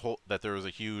there was a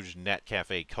huge net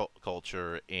cafe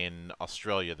culture in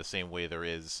Australia the same way there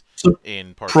is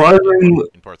in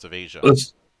parts of Asia.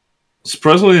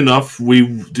 Surprisingly enough,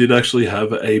 we did actually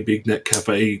have a big net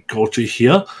cafe culture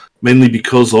here, mainly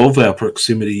because of our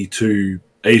proximity to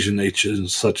Asian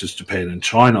nations such as Japan and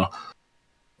China.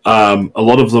 A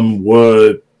lot of them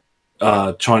were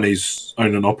Chinese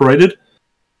owned and operated,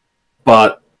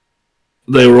 but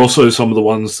they were also some of the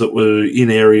ones that were in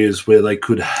areas where they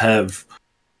could have,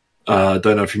 I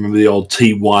don't know if you remember the old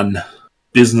T1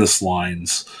 business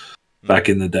lines back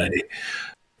in the day.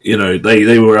 you know,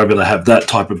 they were able to have that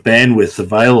type of bandwidth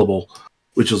available,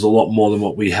 which was a lot more than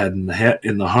what we had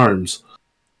in the homes.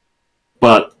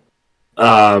 But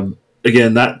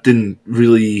again, that didn't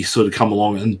really sort of come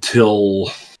along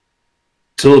until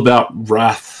about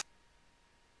Wrath.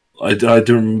 I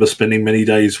do remember spending many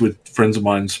days with friends of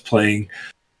mine playing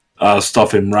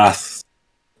stuff in Wrath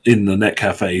in the net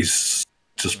cafes,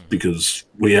 just because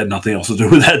we had nothing else to do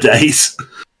with our days.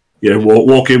 You know,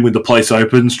 walk in with the place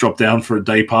opens, drop down for a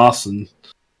day pass, and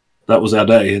that was our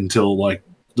day until like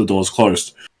the doors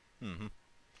closed. Mm-hmm.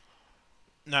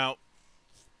 Now,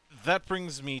 that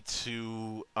brings me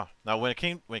to now when it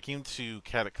came to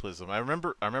Cataclysm, I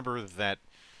remember that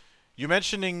you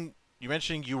mentioning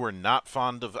you were not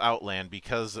fond of Outland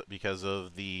because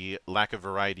of the lack of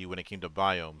variety when it came to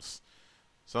biomes.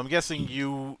 So I'm guessing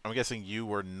you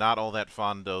were not all that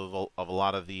fond of a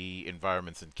lot of the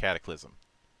environments in Cataclysm.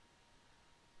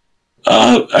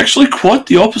 Actually, quite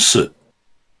the opposite.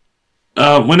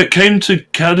 When it came to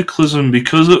Cataclysm,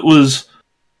 because it was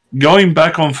going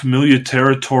back on familiar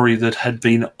territory that had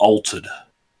been altered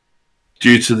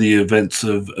due to the events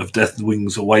of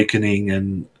Deathwing's awakening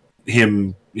and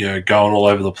him, you know, going all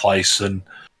over the place and,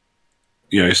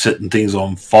 you know, setting things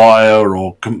on fire,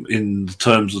 or in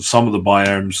terms of some of the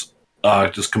biomes,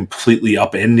 just completely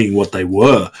upending what they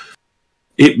were.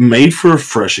 It made for a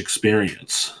fresh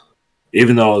experience.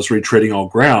 Even though I was retreading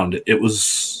old ground, it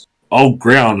was old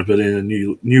ground, but in a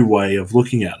new way of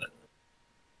looking at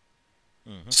it.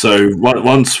 Mm-hmm. So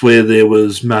once where there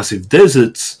was massive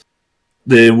deserts,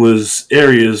 there was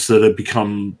areas that had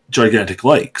become gigantic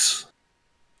lakes.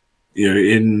 You know,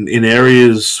 in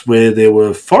areas where there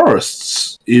were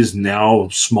forests is now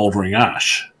smouldering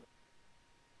ash.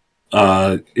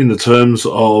 In the terms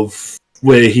of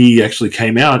where he actually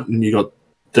came out and you got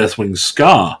Deathwing's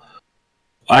Scar,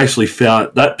 I actually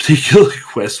found that particular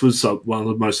quest was one of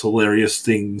the most hilarious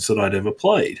things that I'd ever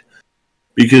played.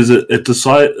 Because it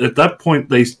decided, at that point,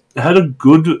 they had a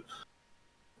good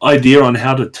idea on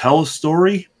how to tell a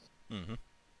story,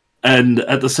 and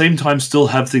at the same time still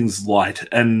have things light.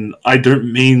 And I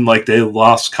don't mean like their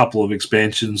last couple of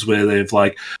expansions where they've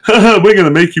like, we're going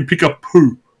to make you pick up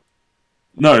poo.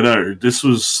 No, this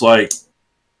was like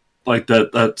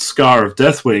that Scar of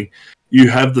Deathwing. You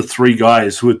have the three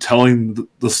guys who are telling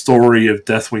the story of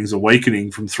Deathwing's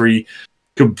awakening from three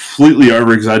completely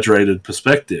over-exaggerated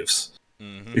perspectives,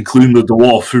 including the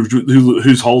dwarf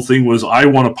whose whole thing was, I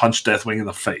want to punch Deathwing in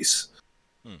the face.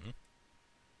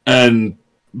 And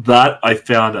that I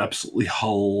found absolutely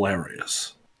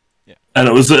hilarious. Yeah. And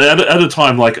it was at a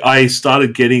time, like, I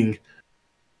started getting...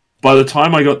 By the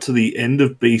time I got to the end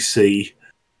of BC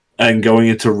and going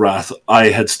into Wrath, I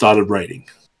had started raiding.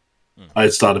 I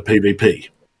had started PvP.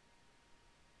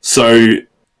 So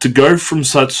to go from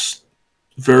such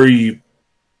very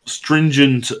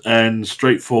stringent and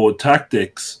straightforward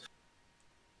tactics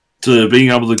to being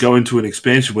able to go into an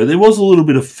expansion where there was a little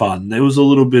bit of fun, there was a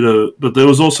little bit of... But there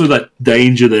was also that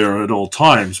danger there at all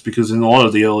times, because in a lot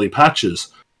of the early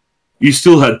patches, you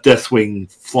still had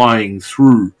Deathwing flying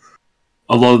through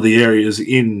a lot of the areas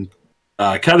in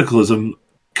Cataclysm,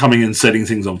 coming and setting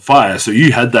things on fire. So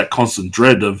you had that constant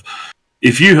dread of,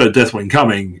 if you heard Deathwing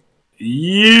coming,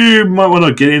 you might want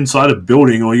to get inside a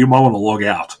building, or you might want to log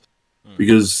out,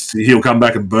 because he'll come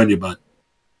back and burn your butt.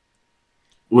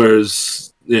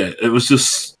 Whereas, yeah, it was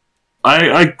just...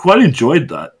 I quite enjoyed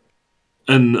that.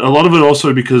 And a lot of it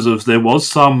also because of there was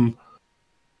some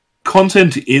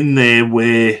content in there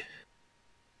where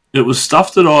it was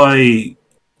stuff that I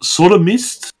sort of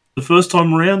missed the first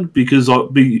time around, because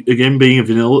again, being a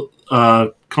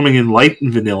vanilla, coming in late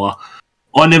in vanilla,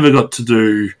 I never got to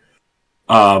do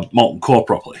Molten Core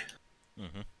properly.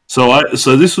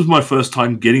 So this was my first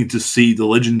time getting to see the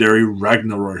legendary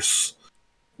Ragnaros,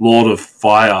 Lord of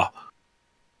Fire,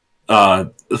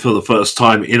 for the first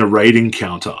time in a raid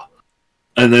encounter.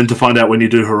 And then to find out when you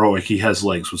do Heroic, he has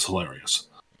legs, was hilarious.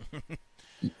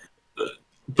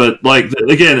 But, like,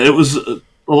 again, it was...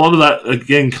 A lot of that,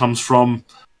 again, comes from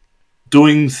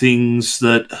doing things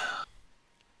that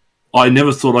I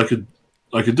never thought I could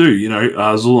do. You know,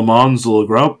 Zulaman,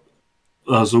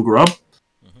 Zul'Gurub,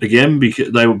 again,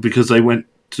 because they went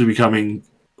to becoming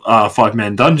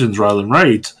 5-man dungeons rather than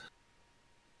raids,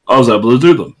 I was able to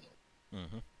do them.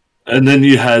 And then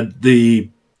you had the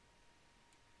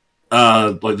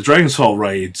like the Dragon Soul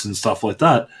raids and stuff like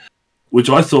that, which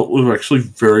I thought were actually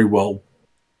very well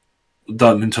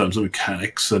done in terms of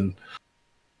mechanics, and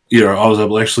you know, I was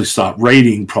able to actually start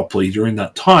raiding properly during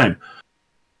that time.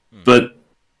 But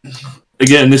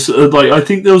again, this like, I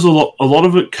think there was a lot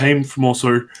of it came from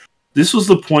also, this was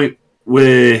the point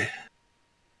where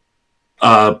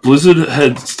Blizzard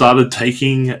had started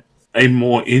taking a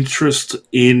more interest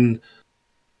in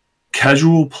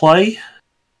casual play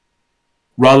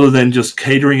rather than just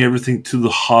catering everything to the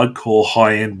hardcore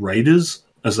high-end raiders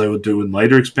as they would do in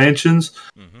later expansions.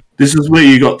 Mm-hmm. This is where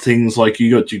you got things like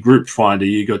you got your group finder,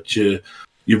 you got your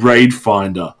raid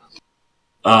finder.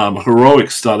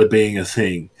 Heroics started being a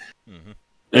thing. Mm-hmm.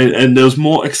 And there was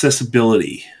more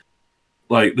accessibility.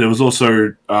 Like, there was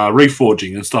also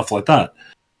reforging and stuff like that.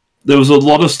 There was a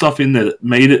lot of stuff in there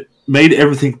that made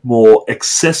everything more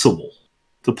accessible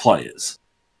to players.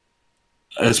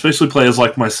 Especially players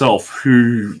like myself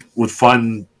who would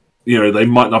find, they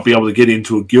might not be able to get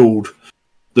into a guild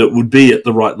that would be at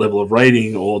the right level of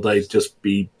rating, or they'd just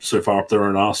be so far up their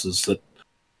own asses that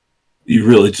you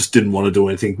really just didn't want to do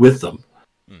anything with them.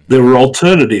 Mm-hmm. There were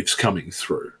alternatives coming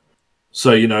through.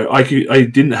 So, I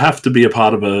didn't have to be a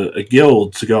part of a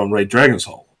guild to go and raid Dragon's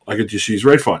Hole. I could just use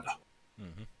Raid Finder.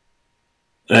 Mm-hmm.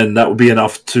 And that would be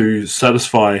enough to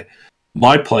satisfy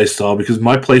my playstyle, because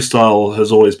my playstyle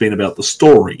has always been about the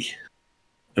story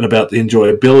and about the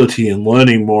enjoyability and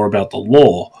learning more about the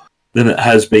lore than it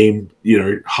has been,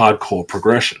 hardcore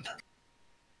progression.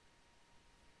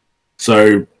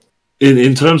 So,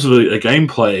 in terms of a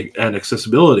gameplay and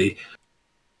accessibility,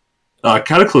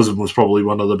 Cataclysm was probably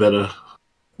one of the better.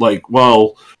 Like,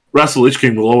 while Wrath of the Lich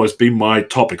King will always be my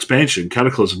top expansion,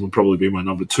 Cataclysm would probably be my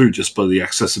number 2 just by the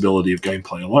accessibility of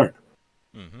gameplay alone.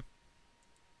 Mm-hmm.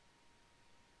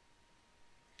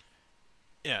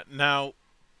 Yeah. Now,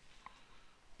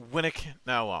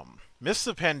 Mists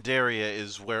of Pandaria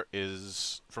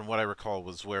is from what I recall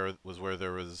was where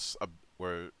there was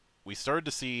where we started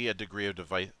to see a degree of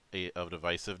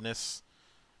divisiveness,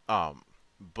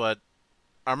 but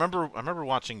I remember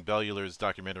watching Bellular's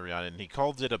documentary on it, and he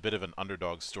called it a bit of an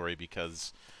underdog story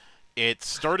because it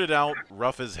started out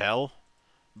rough as hell,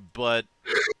 but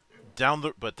down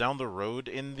the road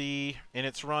in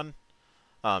its run,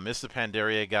 Mists of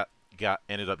Pandaria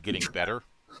ended up getting better.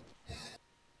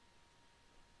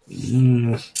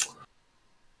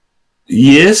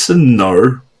 Yes and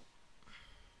no.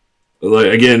 Like,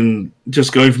 again,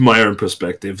 just going from my own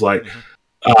perspective, like,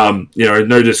 no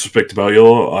disrespect to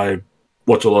Bellular, I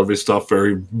watch a lot of his stuff.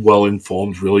 Very well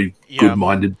informed, really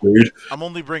good-minded dude. I'm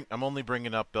only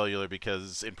bringing up Bellular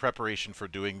because in preparation for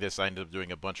doing this, I ended up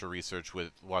doing a bunch of research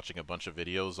with watching a bunch of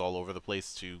videos all over the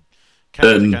place to.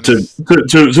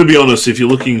 To be honest, if you're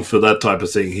looking for that type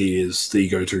of thing, he is the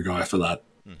go-to guy for that.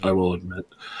 Mm-hmm. I will admit.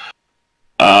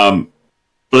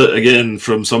 But again,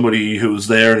 from somebody who was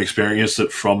there and experienced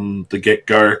it from the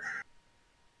get-go,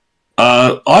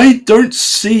 I don't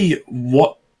see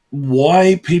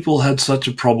why people had such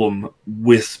a problem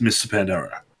with Mists of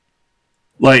Pandaria.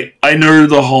 Like, I know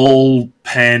the whole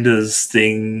pandas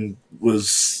thing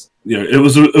was, it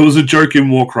was a joke in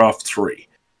Warcraft 3.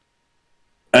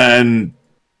 And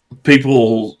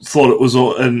people thought it was,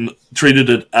 and treated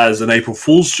it as an April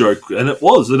Fool's joke, and it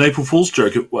was an April Fool's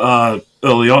joke.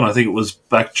 Early on, I think it was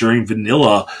back during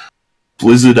Vanilla,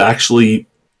 Blizzard actually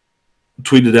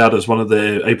tweeted out as one of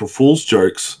their April Fool's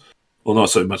jokes, well, not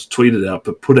so much tweeted out,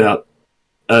 but put out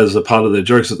as a part of their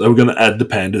jokes that they were going to add the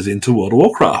pandas into World of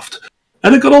Warcraft.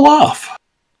 And it got a laugh.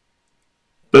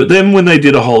 But then when they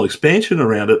did a whole expansion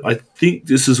around it, I think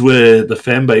this is where the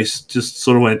fan base just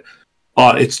sort of went,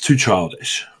 it's too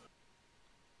childish.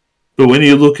 But when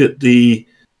you look at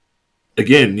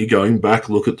you're going back,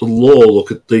 look at the lore,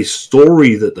 look at the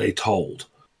story that they told,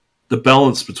 the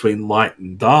balance between light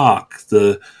and dark,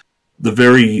 the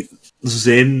very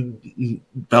zen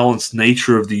balanced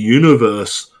nature of the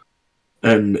universe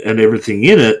and everything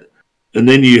in it, and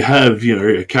then you have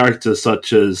a character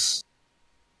such as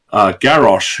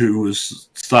Garrosh, who was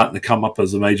starting to come up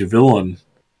as a major villain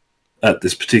at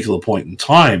this particular point in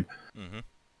time. Mm-hmm.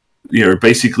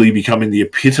 Basically becoming the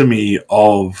epitome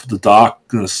of the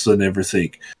darkness and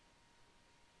everything.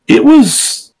 It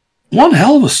was one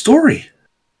hell of a story.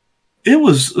 It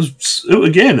was,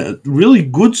 again, a really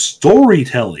good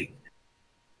storytelling.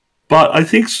 But I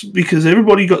think because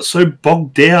everybody got so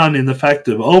bogged down in the fact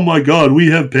of, oh my god, we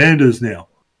have pandas now.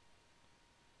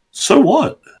 So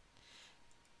what?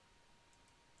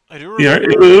 I do remember.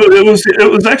 It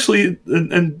was actually,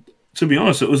 and to be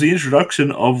honest, it was the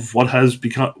introduction of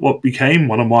what became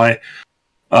one of my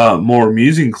more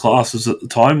amusing classes at the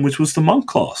time, which was the monk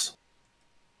class.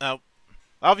 Now,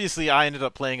 obviously, I ended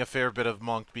up playing a fair bit of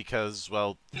monk because,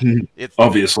 well, it's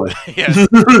obviously, yes, you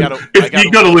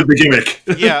gotta live the gimmick.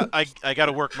 Yeah, I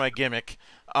gotta work my gimmick.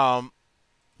 But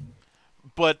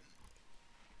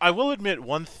I will admit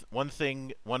one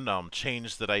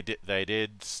change that I did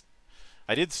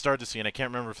I did start to see, and I can't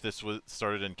remember if this was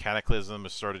started in Cataclysm or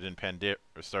started in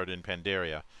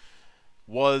Pandaria,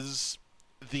 was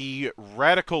the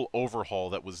radical overhaul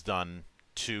that was done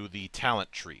to the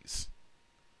talent trees.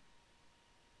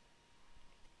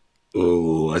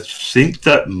 Oh, I think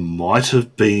that might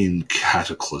have been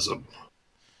Cataclysm.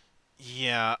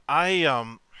 Yeah,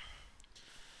 I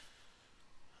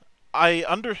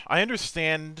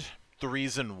understand the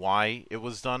reason why it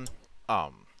was done.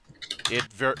 It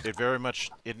very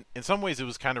much in some ways it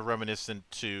was kind of reminiscent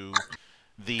to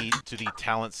the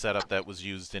talent setup that was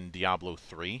used in Diablo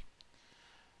 3.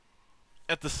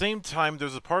 At the same time,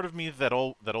 there's a part of me that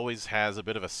always has a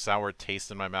bit of a sour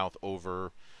taste in my mouth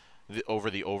over the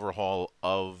overhaul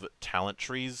of talent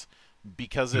trees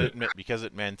because it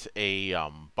meant a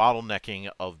bottlenecking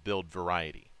of build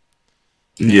variety.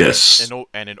 Yes,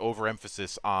 and an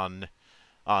overemphasis on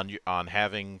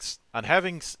having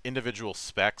individual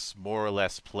specs more or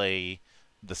less play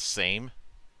the same,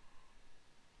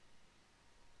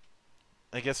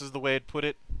 I guess is the way I'd put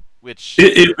it. Which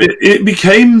it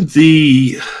became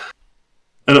the,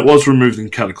 and it was removed in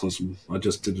Cataclysm. I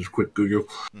just did a quick Google.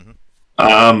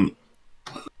 Mm-hmm.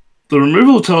 The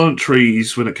removal of talent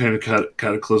trees when it came to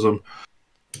Cataclysm,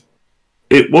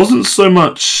 it wasn't so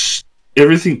much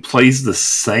everything plays the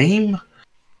same.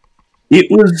 It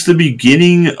was the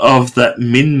beginning of that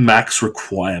min-max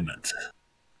requirement.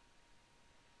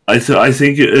 I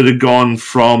think it had gone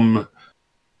from,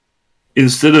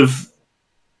 instead of,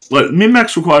 like,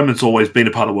 min-max requirement's always been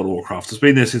a part of World of Warcraft. It's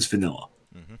been there since vanilla.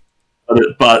 Mm-hmm.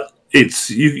 But it's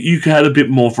you had a bit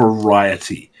more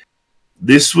variety.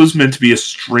 This was meant to be a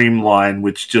streamline,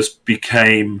 which just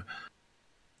became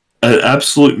an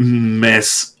absolute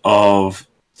mess of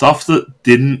stuff that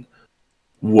didn't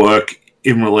work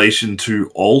in relation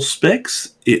to all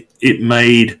specs. It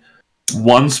made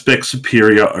one spec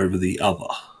superior over the other.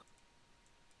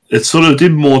 It sort of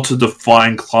did more to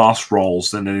define class roles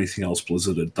than anything else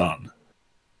Blizzard had done.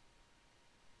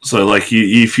 So, like,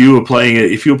 if you were playing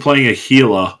a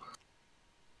healer,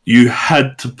 you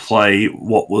had to play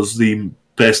what was the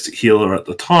best healer at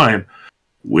the time,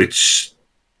 which,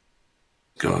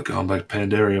 going back to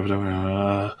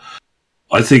Pandaria,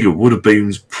 I think it would have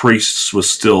been priests were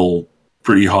still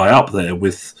pretty high up there,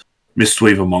 with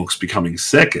Mistweaver monks becoming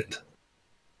second.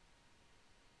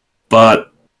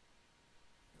 But,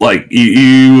 like,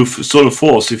 you were sort of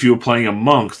forced, if you were playing a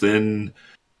monk, then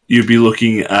you'd be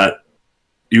looking at,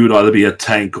 you would either be a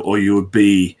tank or you would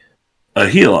be a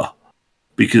healer,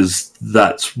 because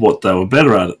that's what they were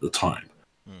better at the time.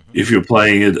 Mm-hmm. If you're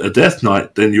playing a Death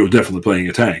Knight, then you're definitely playing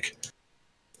a tank.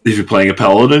 If you're playing a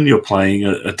Paladin, you're playing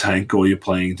a tank or you're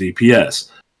playing DPS.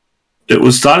 It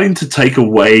was starting to take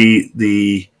away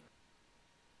the...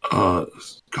 God,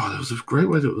 it was a great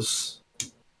way that it was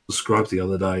described the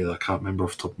other day that I can't remember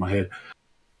off the top of my head.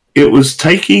 It was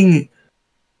taking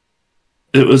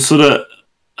the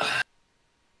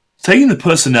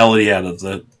personality out of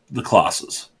the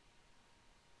classes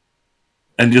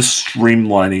and just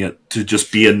streamlining it to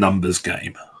just be a numbers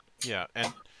game. Yeah,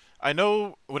 and I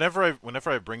know whenever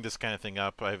I bring this kind of thing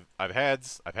up, I've had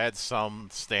some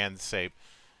stands say,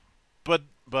 but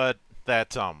that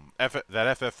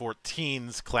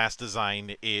FF14's class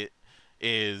design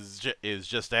is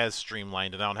just as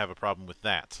streamlined, and I don't have a problem with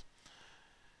that.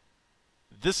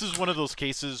 This is one of those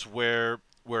cases where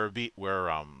being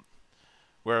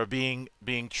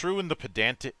true in the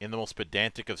most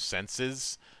pedantic of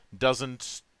senses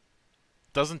doesn't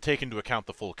take into account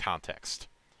the full context.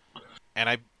 And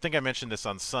I think I mentioned this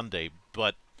on Sunday,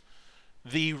 but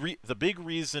the big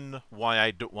reason why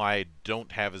I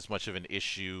don't have as much of an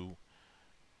issue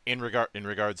in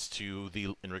regards to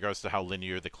how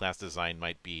linear the class design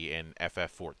might be in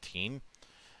FF14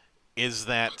 is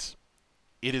that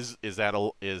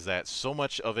so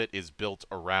much of it is built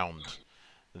around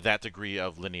that degree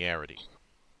of linearity,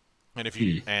 and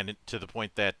and to the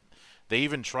point that they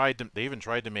even tried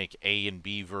to make A and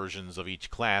B versions of each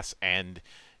class, and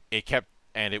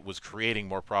it was creating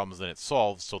more problems than it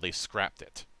solved, so they scrapped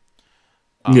it.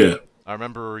 Yeah. I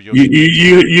remember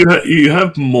you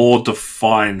have more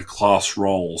defined class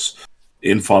roles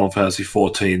in Final Fantasy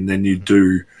XIV than you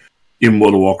do in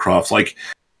World of Warcraft. Like,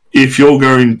 if you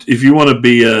want to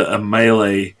be a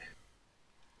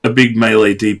big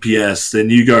melee DPS, then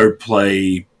you go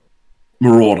play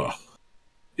Marauder.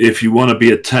 If you want to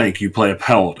be a tank, you play a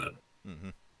Paladin. Mm-hmm.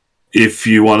 If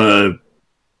you want to,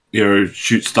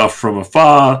 shoot stuff from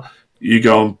afar, you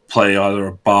go and play either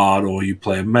a Bard or you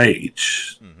play a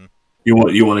Mage. Mm-hmm. You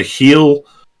want to heal,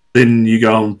 then you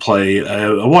go and play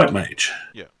a White Mage.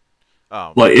 Yeah,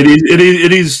 like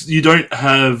it is. You don't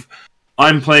have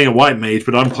I'm playing a white mage,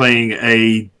 but I'm playing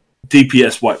a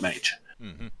DPS white mage.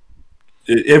 Mm-hmm.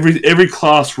 Every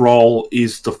class role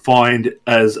is defined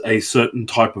as a certain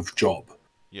type of job.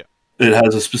 Yeah. It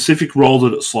has a specific role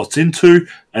that it slots into,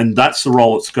 and that's the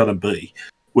role it's going to be.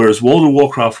 Whereas World of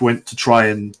Warcraft went to try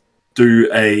and do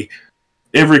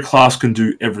every class can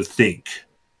do everything,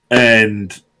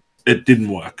 and it didn't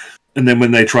work. And then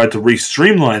when they tried to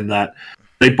re-streamline that,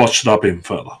 they botched it up even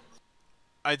further.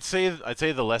 I'd say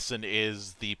the lesson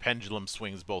is the pendulum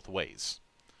swings both ways.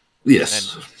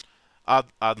 Yes. And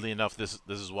oddly enough, this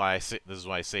is why I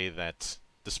say that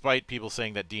despite people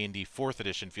saying that D&D 4th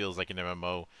edition feels like an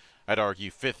MMO, I'd argue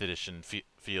 5th edition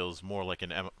feels more like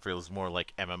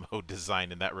MMO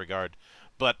design in that regard.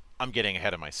 But I'm getting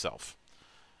ahead of myself.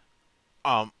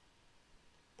 But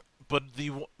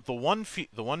the one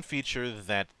feature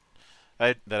that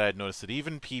I'd noticed that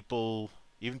even people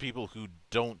who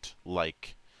don't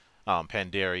like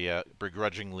Pandaria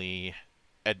begrudgingly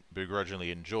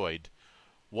enjoyed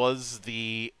was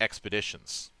the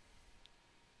expeditions.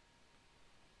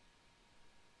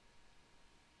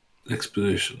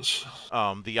 Expeditions.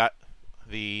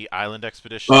 The island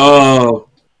expedition. Oh,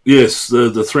 yes,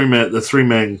 the three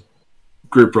man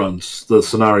group runs, the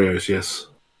scenarios. Yes.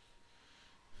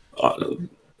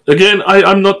 Again,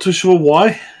 I'm not too sure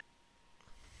why.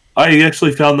 I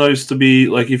actually found those to be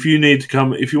like if you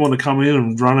want to come in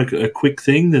and run a quick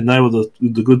thing, then they were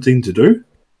the good thing to do.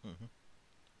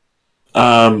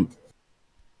 Mm-hmm.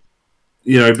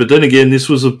 But then again, this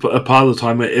was a part of the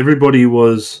time where everybody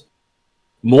was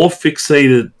more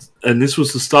fixated, and this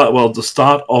was the start. Well, the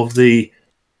start of the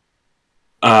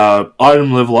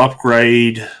item level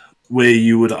upgrade, where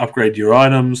you would upgrade your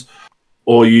items,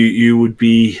 or you would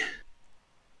be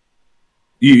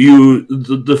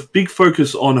the big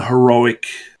focus on heroic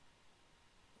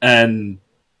and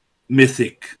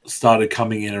mythic started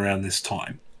coming in around this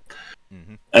time.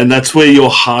 Mm-hmm. And that's where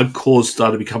your hardcores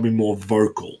started becoming more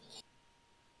vocal.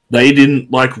 They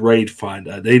didn't like Raid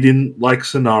Finder. They didn't like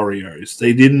scenarios.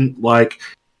 They didn't like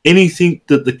anything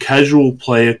that the casual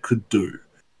player could do.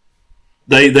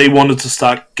 They wanted to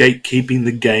start gatekeeping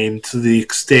the game to the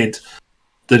extent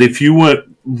that if you weren't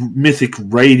mythic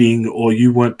raiding or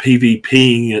you weren't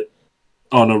PvPing it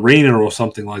on Arena or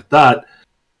something like that,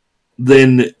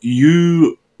 then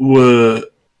you were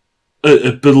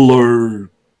a below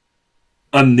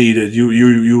unneeded.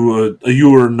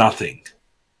 You were nothing.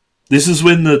 This is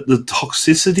when the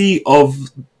toxicity of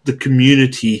the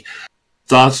community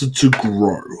started to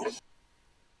grow.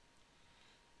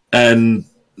 And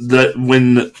that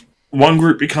when one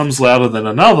group becomes louder than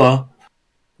another,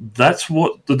 that's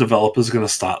what the developer's going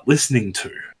to start listening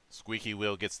to. Squeaky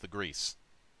wheel gets the grease.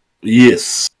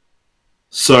 Yes.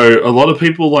 So a lot of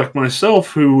people like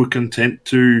myself who were content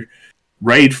to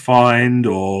raid find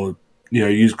or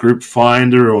use group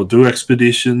finder or do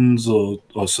expeditions or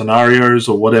scenarios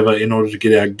or whatever in order to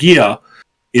get our gear,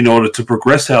 in order to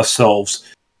progress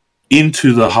ourselves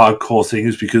into the hardcore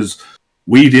things, because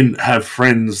we didn't have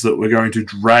friends that were going to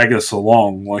drag us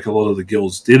along like a lot of the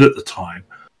guilds did at the time.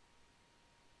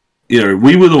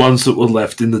 We were the ones that were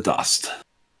left in the dust.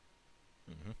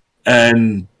 Mm-hmm.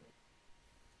 And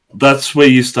that's where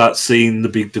you start seeing the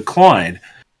big decline,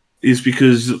 is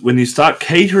because when you start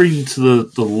catering to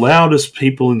the loudest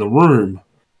people in the room,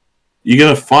 you're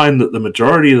going to find that the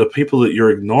majority of the people that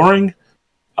you're ignoring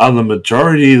are the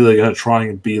majority that are going to try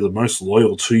and be the most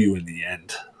loyal to you in the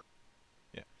end.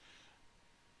 Yeah.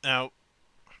 Now,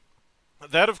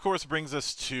 that of course brings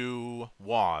us to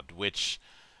WoD, which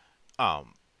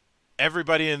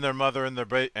everybody and their mother and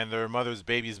their mother's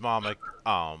baby's mama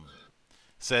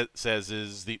says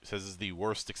is the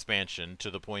worst expansion, to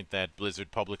the point that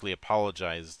Blizzard publicly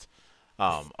apologized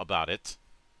about it.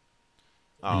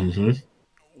 Mm-hmm.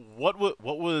 What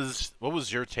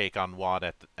was your take on WoD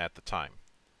at the time?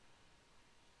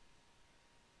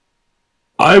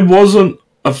 I wasn't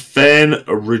a fan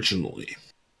originally.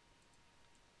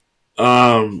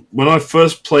 When I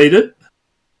first played it,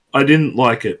 I didn't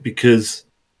like it because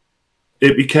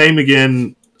it became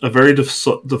again a very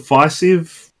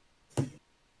divisive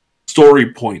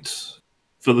story point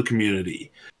for the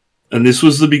community. And this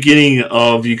was the beginning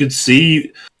of, you could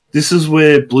see, this is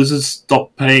where Blizzard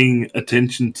stopped paying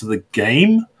attention to the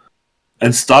game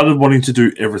and started wanting to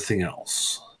do everything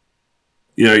else.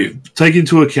 Take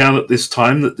into account at this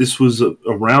time that this was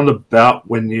around about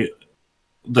when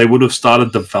they would have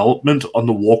started development on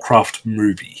the Warcraft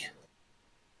movie.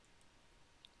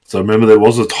 So remember, there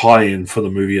was a tie-in for the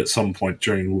movie at some point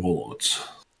during Warlords.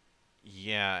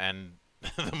 Yeah, and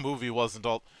the movie wasn't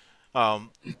all.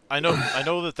 I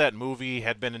know that movie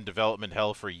had been in development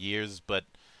hell for years, but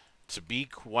to be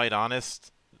quite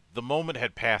honest, the moment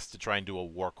had passed to try and do a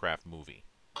Warcraft movie.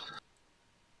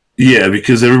 Yeah,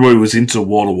 because everybody was into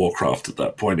World of Warcraft at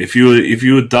that point. If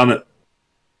you had done it,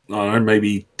 I don't know,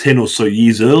 maybe 10 or so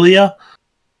years earlier,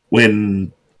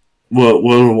 when World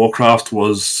of Warcraft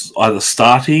was either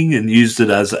starting and used it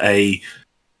as a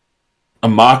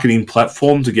marketing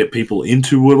platform to get people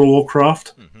into World of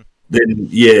Warcraft, then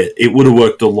yeah, it would have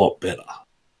worked a lot better.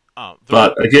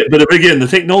 But again, the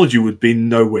technology would be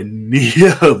nowhere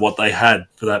near what they had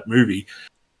for that movie.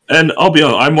 And I'll be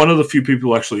honest, I'm one of the few people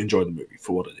who actually enjoy the movie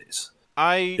for what it is.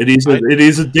 It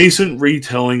is a decent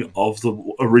retelling of the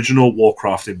original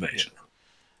Warcraft invasion.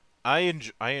 I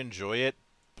enjoy it,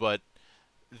 but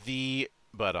the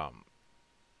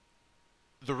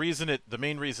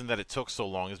main reason that it took so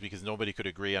long is because nobody could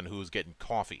agree on who was getting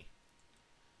coffee.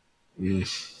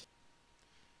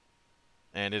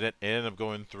 And it ended up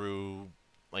going through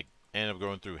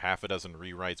half a dozen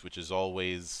rewrites, which is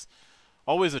always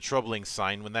a troubling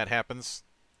sign when that happens.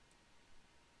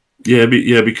 Yeah,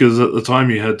 because at the time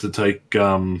you had to take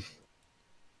who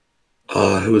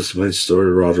was the main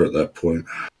story writer at that point?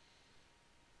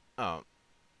 I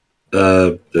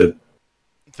know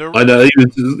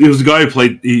he was the guy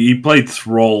who played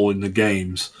Thrall in the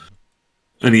games,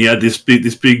 and he had this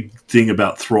big thing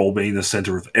about Thrall being the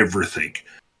center of everything,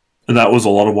 and that was a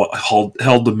lot of what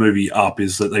held the movie up,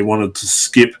 is that they wanted to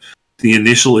skip the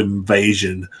initial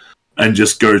invasion and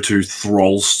just go to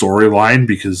Thrall's storyline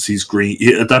because he's green.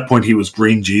 At that point, he was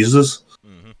Green Jesus.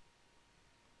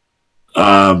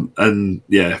 And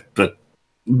yeah, but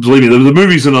believe me, the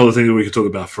movie's another thing that we could talk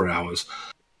about for hours.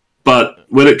 But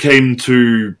when it came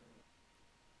to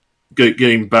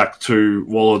getting back to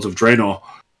Warlords of Draenor,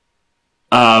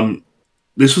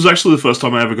 this was actually the first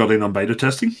time I ever got in on beta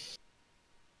testing.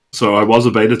 So I was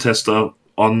a beta tester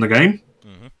on the game.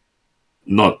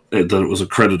 Not that it was a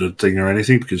credited thing or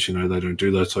anything, because, you know, they don't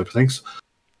do those type of things.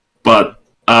 But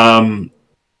I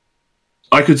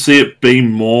could see it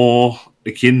being more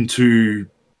akin to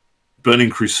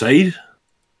Burning Crusade.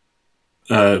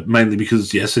 Mainly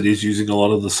because, yes, it is using a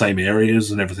lot of the same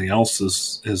areas and everything else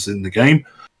as in the game.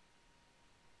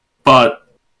 But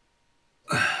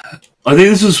I think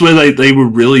this is where they were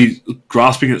really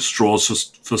grasping at straws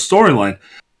for storyline.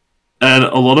 And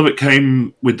a lot of it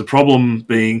came with the problem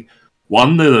being,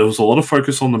 one, there was a lot of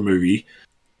focus on the movie,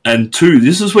 and two,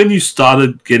 this is when you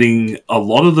started getting a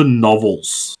lot of the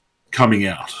novels coming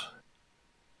out.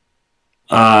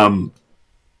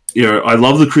 You know, I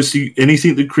love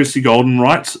anything that Christy Golden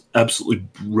writes, absolutely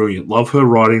brilliant. Love her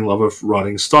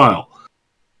writing style.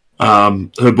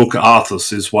 Her book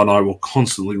Arthas is one I will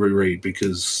constantly reread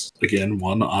because, again,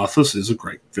 Arthas is a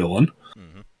great villain,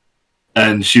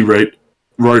 and she wrote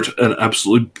an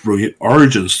absolutely brilliant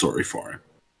origin story for him.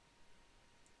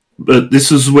 But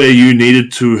this is where you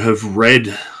needed to have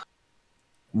read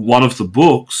one of the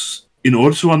books in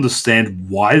order to understand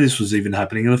why this was even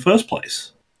happening in the first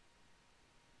place.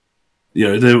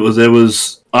 You know, there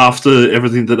was after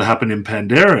everything that happened in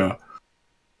Pandaria,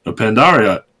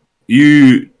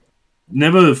 you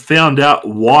never found out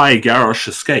why Garrosh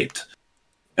escaped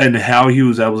and how he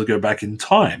was able to go back in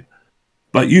time.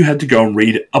 But you had to go and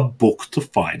read a book to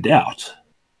find out.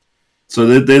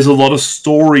 So there's a lot of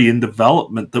story and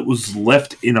development that was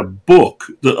left in a book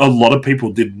that a lot of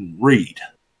people didn't read.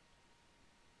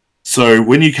 So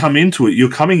when you come into it,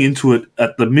 you're coming into it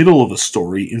at the middle of a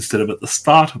story instead of at the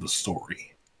start of a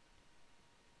story.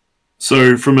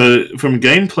 So from a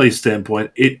gameplay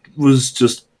standpoint, it was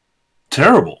just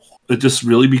terrible. It just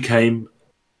really became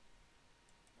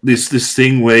this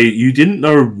thing where you didn't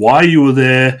know why you were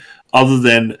there other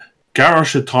than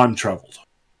Garrosh had time traveled.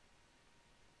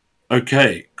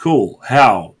 Okay, cool.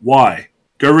 How? Why?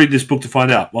 Go read this book to find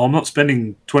out. Well, I'm not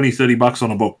spending $20-$30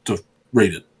 on a book to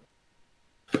read it.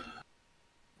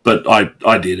 But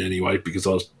I did anyway, because I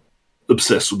was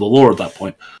obsessed with the lore at that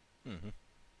point.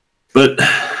 But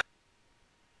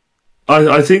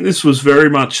I think this was very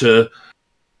much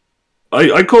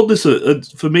I called this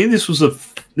for me, this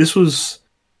was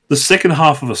the second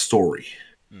half of a story.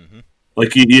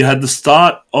 Like, you had the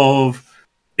start of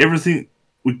everything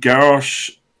with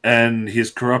Garrosh and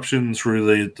his corruption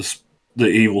through the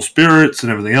evil spirits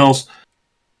and everything else.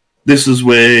 This is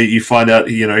where you find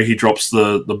out, you know, he drops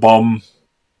the bomb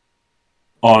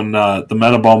on the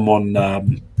mana bomb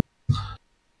on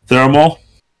Theramore,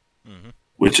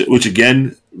 which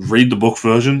again, read the book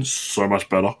version, so much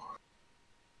better.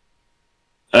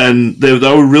 And they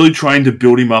were really trying to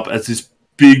build him up as this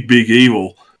big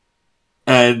evil,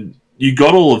 and you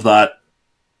got all of that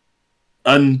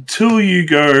until you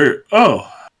go, oh,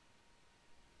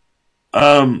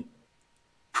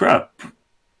 crap.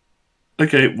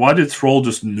 okay, why did Thrall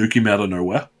just nuke him out of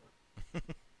nowhere?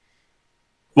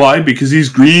 Why? Because he's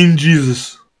green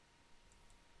Jesus.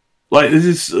 Like, this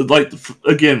is, like,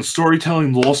 again,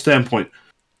 storytelling, lore standpoint,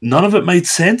 none of it made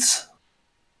sense.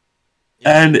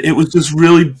 Yeah. And it was just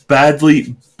really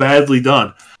badly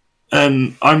done.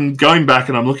 And I'm going back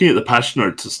and I'm looking at the patch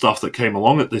notes and stuff that came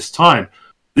along at this time.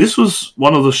 This was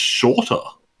one of the shorter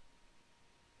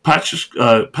patch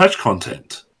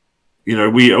content. You know,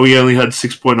 we only had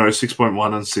 6.0,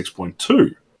 6.1, and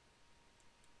 6.2.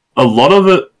 A lot of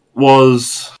it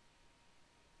was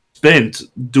spent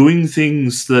doing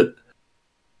things that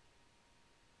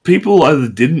people either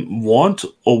didn't want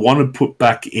or wanted put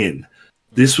back in.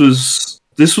 This was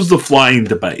the flying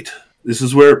debate. This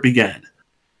is where it began.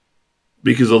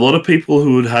 Because a lot of people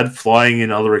who had flying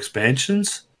in other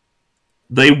expansions,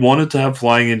 they wanted to have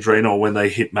flying in Draenor when they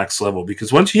hit max level.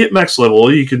 Because once you hit max level,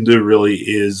 all you can do really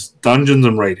is dungeons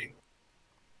and raiding.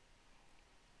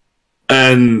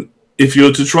 And if you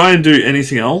were to try and do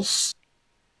anything else,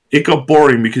 it got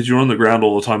boring because you're on the ground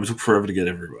all the time. It took forever to get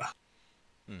everywhere.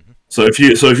 Mm-hmm. So if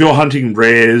you're hunting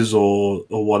rares or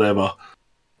whatever,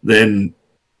 then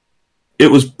it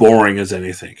was boring as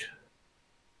anything.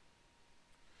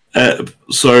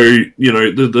 So, you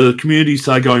know, the community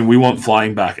started going, we want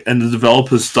flying back. And the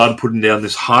developers started putting down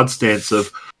this hard stance of,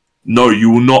 no, you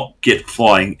will not get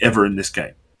flying ever in this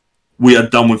game. We are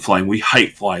done with flying. We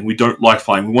hate flying. We don't like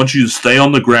flying. We want you to stay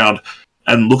on the ground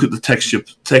and look at the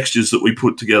textures that we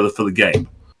put together for the game.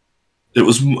 It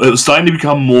was starting to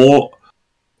become more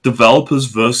developers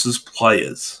versus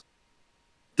players.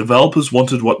 Developers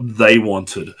wanted what they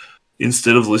wanted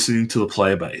instead of listening to the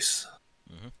player base.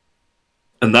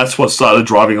 And that's what started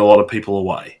driving a lot of people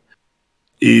away.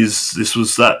 This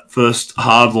was that first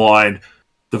hard line.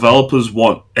 Developers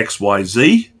want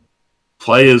XYZ,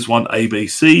 players want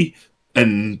ABC,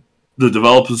 and the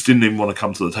developers didn't even want to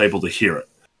come to the table to hear it.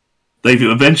 They've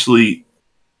eventually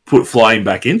put flying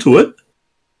back into it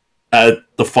at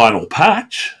the final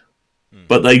patch,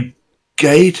 but they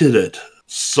gated it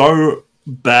so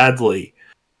badly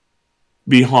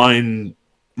behind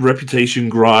reputation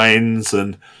grinds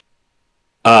and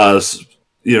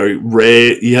you know,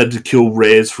 rare. You had to kill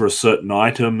rares for a certain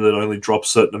item that only drops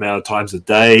a certain amount of times a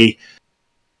day,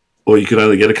 or you could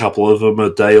only get a couple of them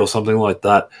a day or something like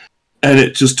that. And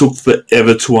it just took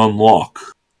forever to unlock.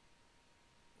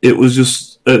 It was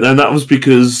just, and that was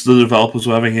because the developers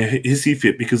were having a hissy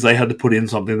fit because they had to put in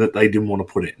something that they didn't want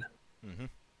to put in. Mm-hmm.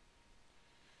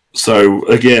 So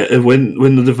again,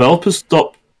 when the developers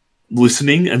stopped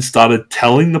listening and started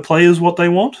telling the players what they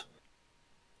want,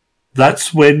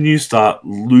 that's when you start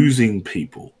losing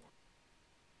people.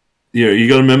 You know, you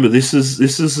got to remember this is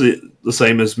the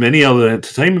same as many other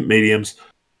entertainment mediums.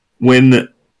 When,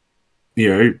 you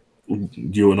know,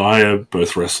 you and I are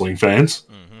both wrestling fans.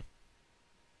 Mm-hmm.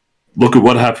 Look at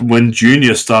what happened when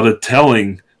Junior started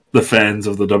telling the fans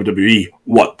of the WWE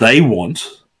what they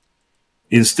want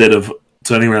instead of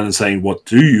turning around and saying, "What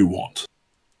do you want?"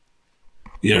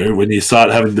 You know, when you start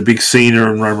having the big Cena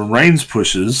and Roman Reigns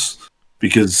pushes.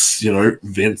 Because, you know,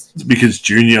 because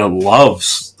Junior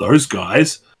loves those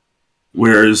guys,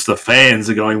 whereas the fans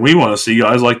are going, we want to see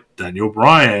guys like Daniel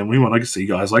Bryan, we want to see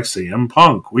guys like CM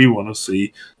Punk, we want to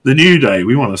see the New Day,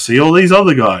 we want to see all these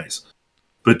other guys.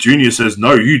 But Junior says,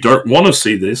 no, you don't want to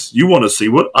see this, you want to see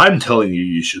what I'm telling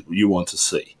you you want to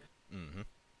see. Mm-hmm.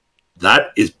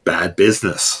 That is bad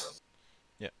business.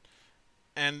 Yeah,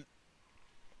 and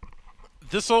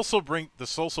this also brings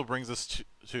us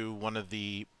to one of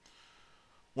the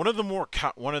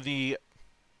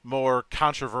more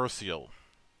controversial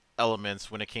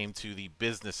elements when it came to the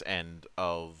business end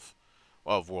of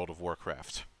World of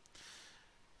Warcraft.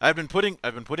 I've been putting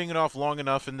it off long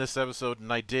enough in this episode,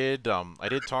 and I did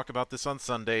talk about this on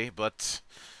Sunday, but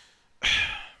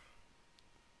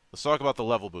let's talk about the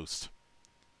level boost.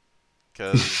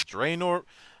 Because Draenor,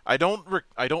 I don't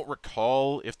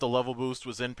recall if the level boost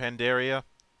was in Pandaria.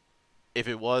 If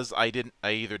it was, I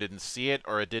either didn't see it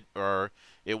or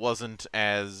it wasn't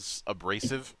as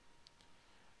abrasive,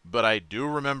 but I do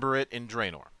remember it in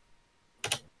Draenor.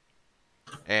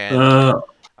 And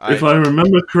if I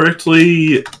remember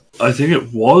correctly, I think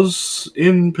it was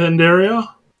in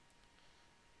Pandaria,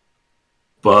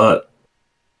 but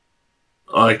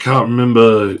I can't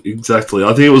remember exactly.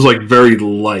 I think it was like very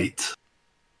late.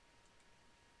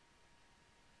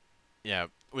 Yeah,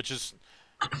 which is,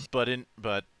 but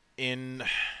in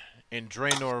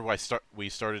Draenor, we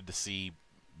started to see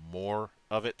more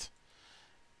of it,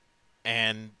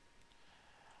 and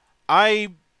I,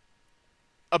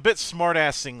 a bit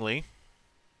smartassingly,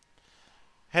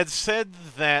 had said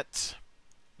that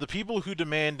the people who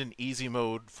demand an easy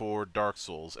mode for Dark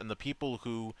Souls and the people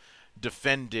who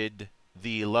defended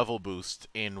the level boost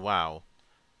in WoW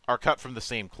are cut from the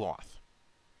same cloth.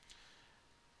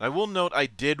 I will note I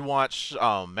did watch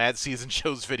Mad Season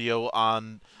Show's video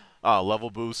on level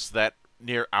boosts, that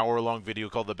near hour-long video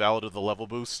called The Ballad of the Level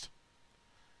Boost,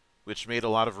 which made a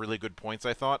lot of really good points,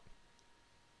 I thought.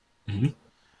 Mm-hmm.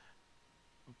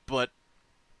 But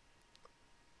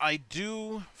I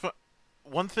do...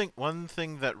 One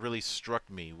thing that really struck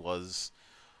me was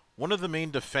one of the main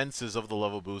defenses of the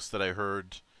level boost that I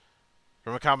heard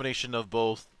from a combination of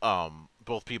both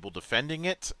people defending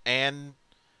it and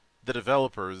the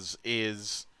developers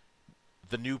is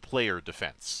the new player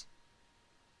defense.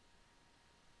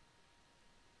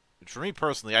 Which for me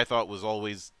personally, I thought was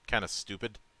always kind of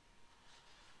stupid.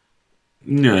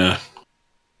 Yeah.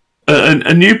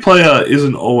 A new player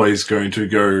isn't always going to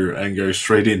go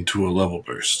straight into a level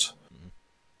boost. Mm-hmm.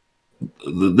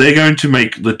 They're going to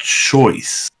make the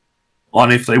choice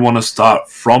on if they want to start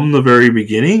from the very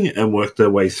beginning and work their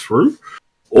way through,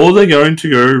 or they're going to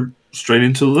go straight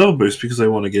into the level boost because they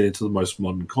want to get into the most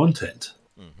modern content.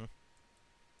 Mm-hmm.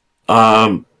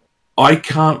 I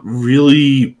can't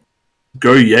really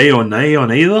go yay or nay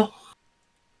on either,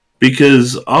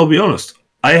 because I'll be honest,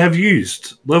 I have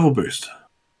used level boost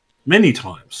many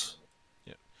times.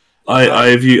 Yeah.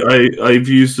 I've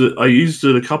used it. I used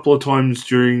it a couple of times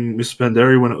during Mr.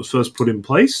 Pandaria when it was first put in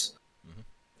place.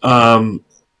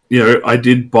 Mm-hmm. I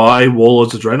did buy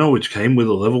Warlords of Draenor, which came with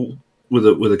a level with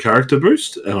a character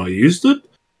boost, and I used it.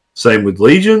 Same with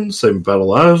Legion, same with Battle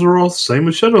Azeroth, same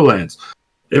with Shadowlands.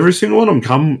 Every single one of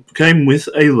them came with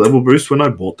a level boost when I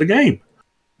bought the game,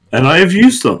 and I have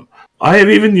used them. I have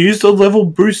even used a level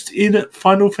boost in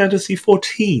Final Fantasy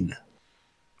XIV.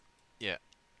 Yeah,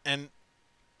 and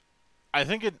I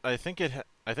think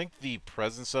the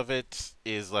presence of it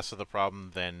is less of the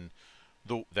problem than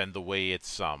the way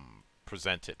it's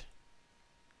presented.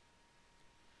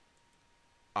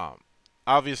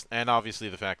 Obviously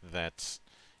the fact that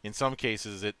in some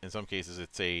cases it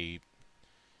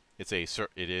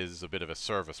is a bit of a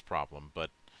service problem, but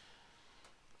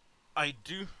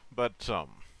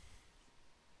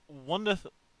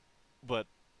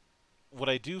what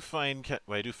I do find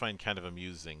kind of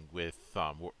amusing with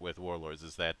Warlords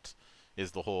is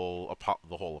the whole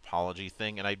apology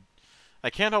thing, and I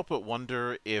can't help but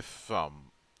wonder if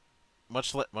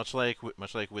much like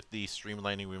with the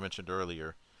streamlining we mentioned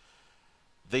earlier,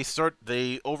 they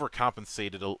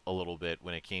overcompensated a little bit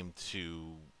when it came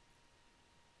to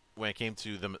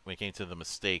the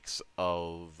mistakes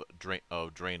of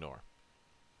Draenor.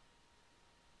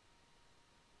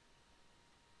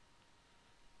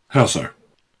 How so?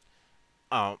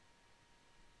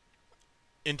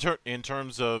 In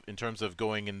terms of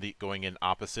going in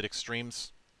opposite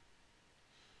extremes.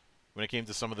 When it came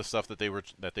to some of the stuff that they were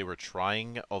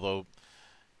trying,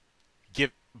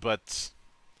 but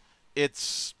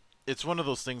it's one of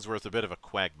those things where it's a bit of a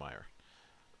quagmire.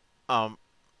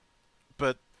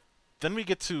 But then we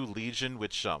get to Legion,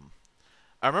 which I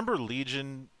remember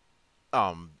Legion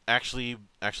actually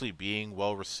being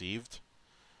well received.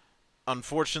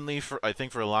 Unfortunately, I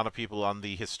think for a lot of people on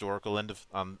the historical end of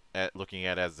looking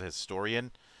at it as a historian,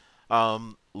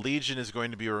 Legion is going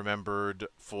to be remembered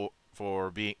for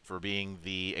being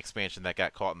the expansion that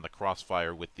got caught in the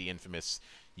crossfire with the infamous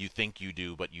 "you think you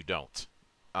do but you don't"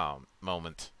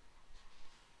 moment.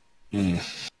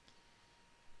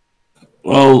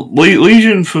 Well,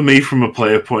 Legion for me, from a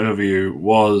player point of view,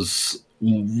 was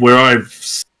where I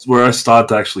started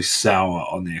to actually sour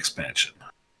on the expansion.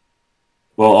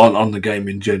 Well, on the game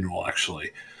in general,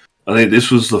 actually. I think this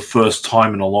was the first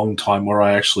time in a long time where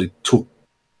I actually took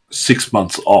 6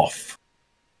 months off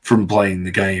from playing the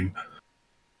game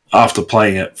after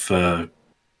playing it for,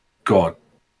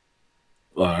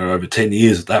 over 10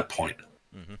 years at that point.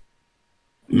 Mm-hmm.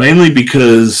 Mainly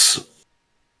because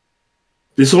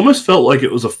this almost felt like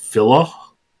it was a filler,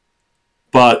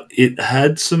 but it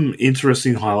had some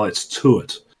interesting highlights to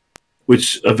it,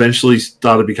 which eventually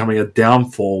started becoming a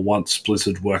downfall once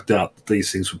Blizzard worked out that these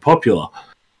things were popular.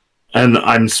 And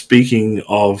I'm speaking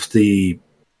of the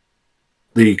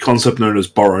concept known as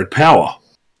borrowed power.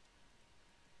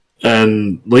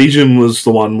 And Legion was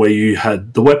the one where you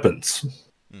had the weapons.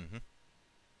 Mm-hmm.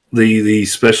 The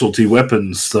specialty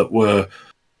weapons that were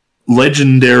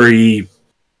legendary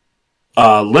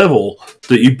level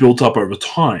that you built up over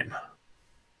time.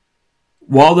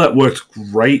 While that worked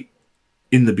great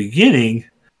in the beginning,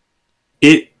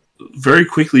 it very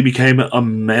quickly became a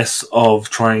mess of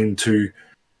trying to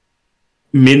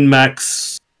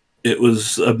min-max. It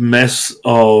was a mess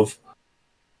of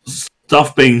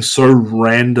stuff being so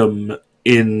random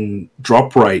in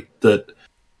drop rate that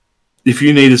if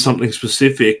you needed something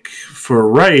specific for a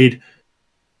raid,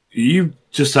 you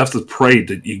just have to pray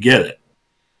that you get it.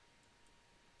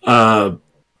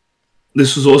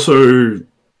 This was also,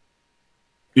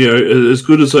 as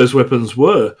good as those weapons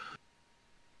were,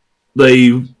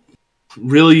 they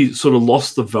really sort of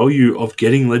lost the value of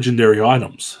getting legendary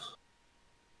items.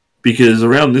 Because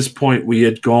around this point we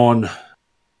had gone, I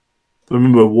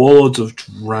remember Warlords of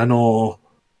Draenor,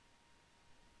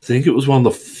 I think it was one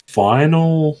of the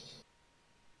final...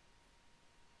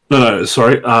 No,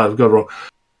 sorry, I've got it wrong.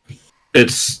 It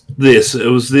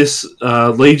was this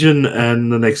Legion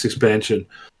and the next expansion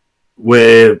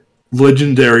where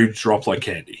legendary dropped like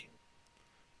candy.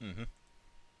 Mm-hmm.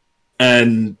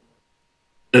 And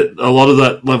a lot of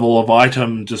that level of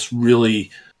item just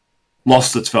really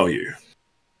lost its value.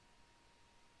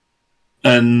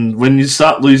 And when you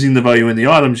start losing the value in the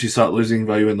items, you start losing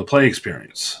value in the play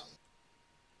experience.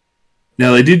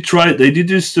 Now they did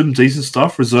do some decent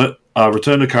stuff.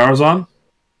 Return to Karazhan.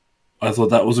 I thought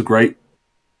that was a great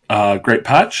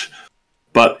patch,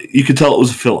 but you could tell it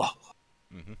was a filler.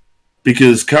 Mm-hmm.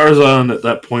 Because Karazhan at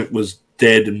that point was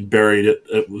dead and buried.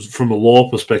 It was, from a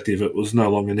lore perspective, it was no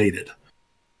longer needed.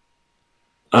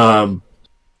 Tomb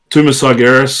of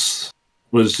Sargeras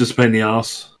was just a pain in the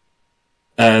ass.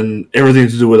 And everything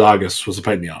to do with Argus was a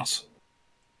pain in the ass.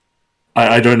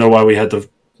 I don't know why we had to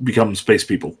become space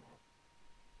people.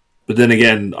 But then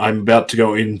again, I'm about to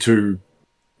go into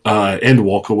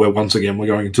Endwalker, where once again we're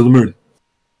going into the moon.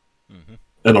 Mm-hmm.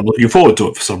 And I'm looking forward to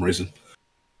it for some reason.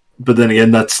 But then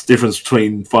again, that's the difference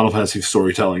between Final Fantasy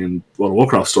storytelling and World of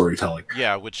Warcraft storytelling.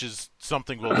 Yeah, which is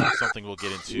something we'll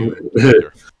get into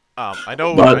later. I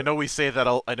know we say that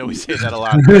a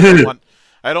lot.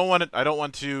 I don't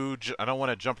want to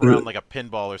jump around like a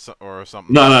pinball or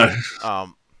something. No.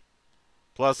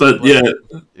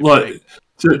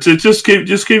 Just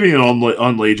keeping it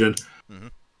on Legion. Mm-hmm.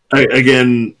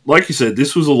 Again, like you said,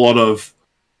 this was a lot of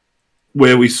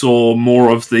where we saw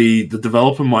more of the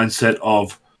developer mindset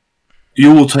of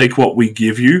you will take what we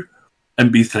give you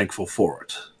and be thankful for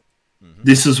it. Mm-hmm.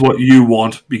 This is what you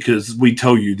want because we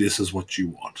tell you this is what you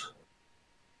want.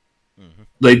 Mm-hmm.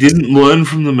 They didn't learn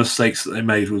from the mistakes that they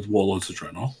made with Warlords of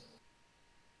Draenor.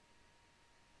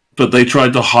 But they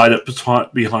tried to hide it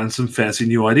behind some fancy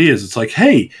new ideas. It's like,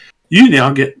 hey, you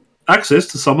now get access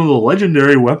to some of the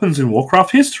legendary weapons in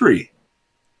Warcraft history.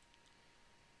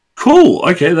 Cool.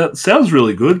 Okay, that sounds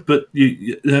really good, but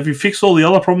have you fixed all the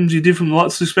other problems you did from the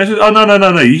last expansion? Oh,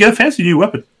 no. You get a fancy new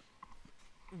weapon.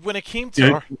 When it came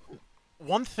to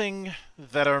one thing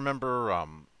that I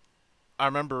remember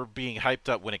being hyped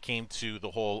up when it came to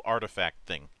the whole artifact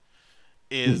thing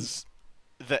is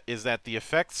that the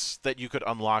effects that you could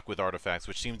unlock with artifacts,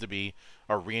 which seemed to be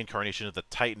a reincarnation of the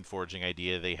Titan forging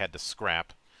idea they had to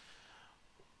scrap,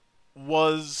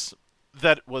 was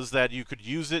that you could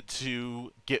use it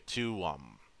to get to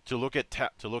look at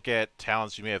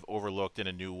talents you may have overlooked in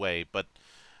a new way. But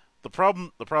the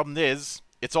problem is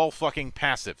it's all fucking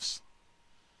passives.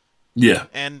 Yeah.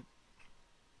 And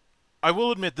I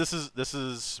will admit this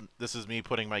is me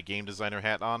putting my game designer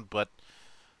hat on, but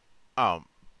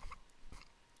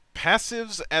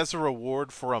passives as a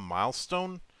reward for a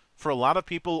milestone for a lot of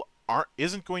people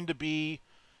isn't going to be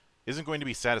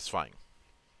satisfying.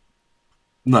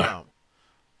 No.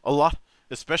 A lot,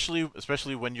 especially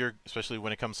when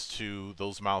it comes to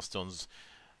those milestones,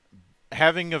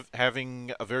 having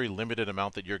a very limited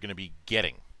amount that you're going to be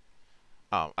getting.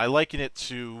 I liken it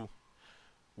to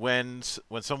when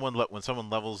someone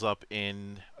levels up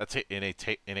in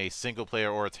a single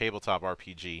player or a tabletop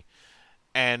RPG,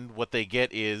 and what they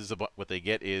get is a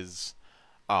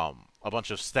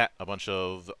bunch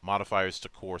of modifiers to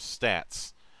core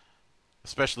stats,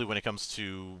 especially when it comes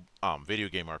to video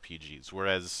game RPGs.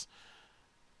 Whereas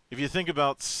if you think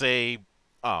about, say,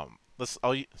 I'll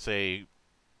say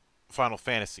Final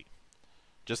Fantasy,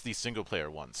 just these single player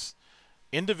ones.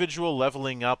 Individual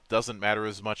leveling up doesn't matter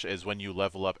as much as when you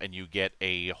level up and you get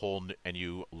and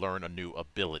you learn a new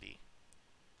ability.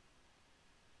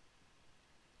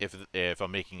 If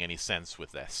I'm making any sense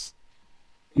with this.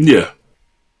 Yeah.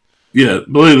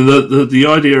 Believe me, the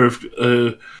idea of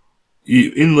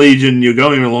in Legion, you're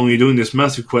going along, you're doing this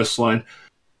massive quest line,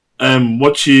 and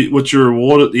what's your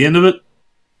reward at the end of it?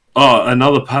 Oh,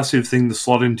 another passive thing to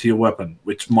slot into your weapon,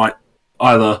 which might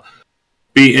either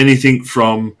be anything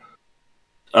from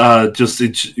just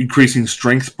increasing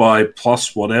strength by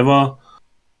plus whatever,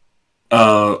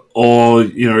 or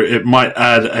it might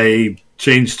add a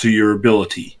change to your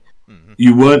ability. Mm-hmm.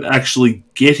 You weren't actually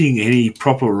getting any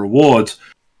proper rewards.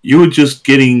 You were just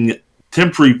getting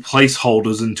temporary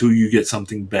placeholders until you get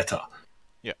something better.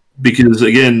 because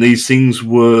again, these things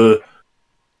were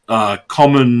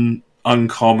common,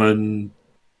 uncommon,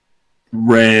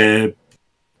 rare,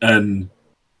 and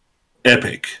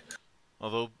epic.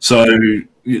 So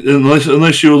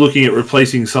unless you were looking at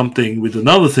replacing something with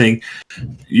another thing,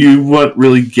 you weren't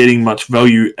really getting much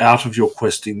value out of your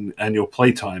questing and your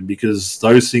playtime, because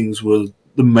those things were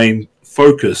the main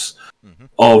focus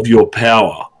of your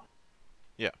power.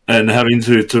 Yeah. And having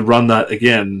to run that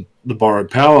again, the borrowed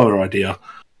power idea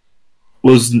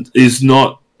is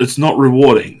not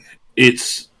rewarding.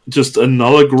 It's just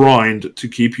another grind to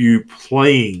keep you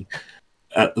playing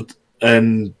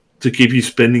and to keep you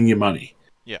spending your money.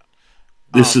 Yeah.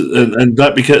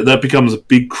 That becomes a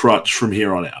big crutch from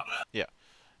here on out. Yeah.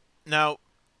 Now,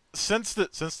 since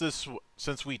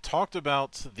we talked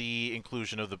about the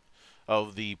inclusion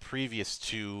of the previous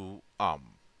two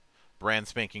brand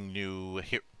spanking new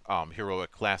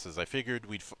heroic classes, I figured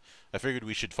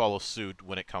we should follow suit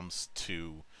when it comes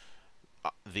to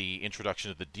the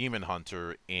introduction of the Demon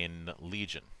Hunter in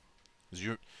Legion.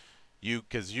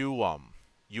 Because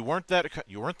you weren't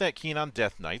that keen on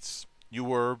Death Knights. You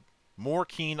were more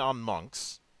keen on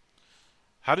monks.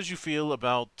 How did you feel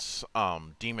about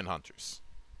Demon Hunters?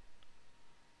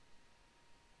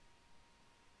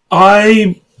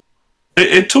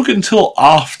 It took until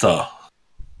after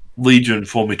Legion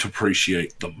for me to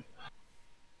appreciate them.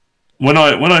 When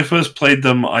I first played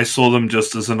them, I saw them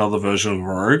just as another version of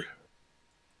Rogue.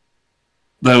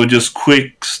 They were just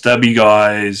quick, stabby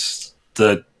guys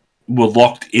that were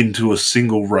locked into a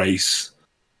single race.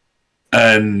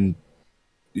 And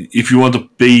if you want to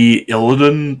be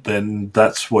Illidan, then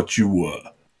that's what you were.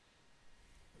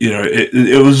 You know,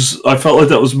 it was. I felt like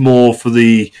that was more for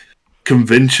the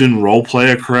convention role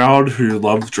player crowd who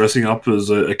loved dressing up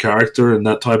as a character and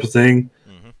that type of thing.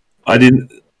 I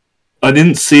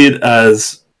didn't see it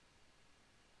as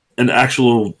an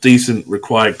actual decent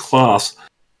required class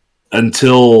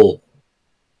until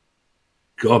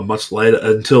much later,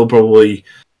 until probably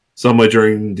somewhere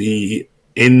during the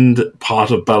end part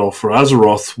of Battle for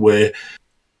Azeroth, where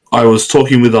I was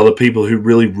talking with other people who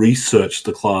really researched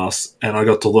the class, and I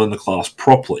got to learn the class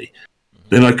properly.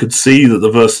 Then I could see that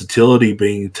the versatility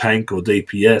being tank or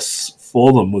DPS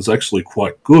for them was actually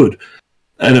quite good,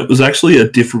 and it was actually a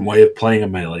different way of playing a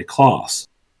melee class.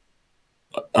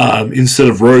 Instead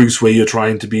of rogues, where you're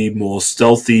trying to be more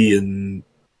stealthy and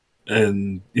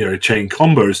chain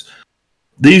combos,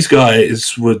 these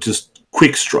guys were just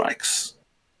quick strikes.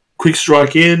 Quick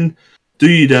strike in, do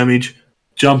your damage,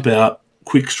 jump out,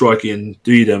 quick strike in,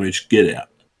 do your damage, get out.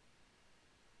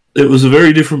 It was a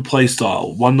very different play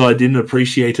style, one that I didn't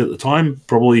appreciate at the time.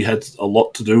 Probably had a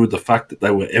lot to do with the fact that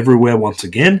they were everywhere once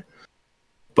again.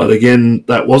 But again,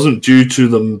 that wasn't due to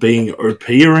them being OP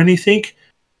or anything.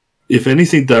 If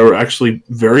anything, they were actually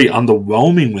very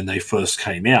underwhelming when they first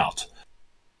came out.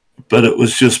 But it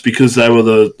was just because they were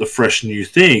the fresh new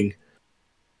thing,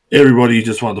 everybody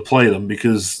just wanted to play them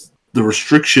because the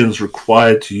restrictions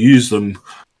required to use them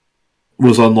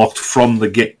was unlocked from the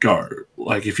get-go.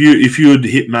 Like, if you had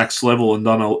hit max level and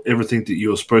done everything that you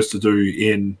were supposed to do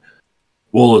in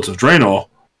Warlords of Draenor,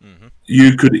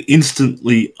 you could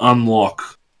instantly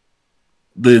unlock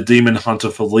the Demon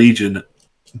Hunter for Legion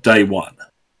day one.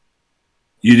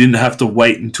 You didn't have to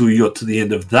wait until you got to the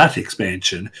end of that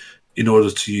expansion in order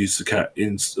to use the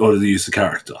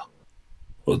character,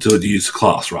 or to use the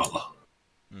class rather.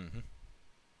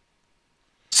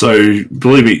 So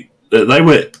believe me, they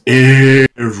were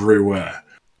everywhere,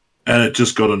 and it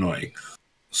just got annoying.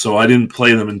 So I didn't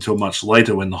play them until much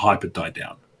later when the hype had died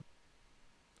down.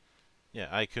 Yeah,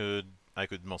 I could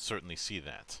most certainly see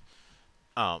that.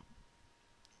 And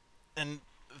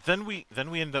then we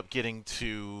end up getting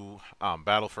to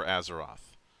Battle for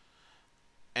Azeroth,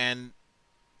 and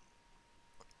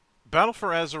Battle for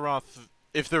Azeroth.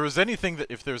 If there was anything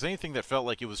that felt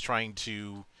like it was trying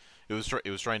to,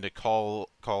 trying to call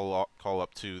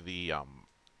up to the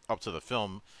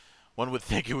film, one would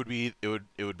think it would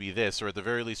be this, or at the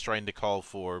very least trying to call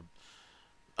for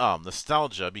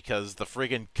nostalgia, because the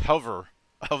friggin' cover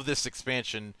of this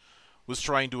expansion was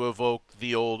trying to evoke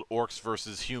the old orcs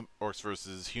versus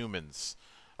humans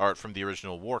art from the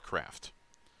original Warcraft.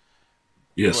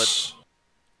 Yes.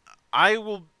 But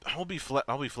I'll be flat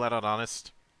out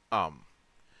honest. I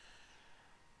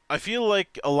feel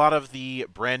like a lot of the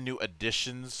brand new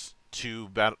additions to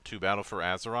Battle for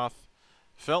Azeroth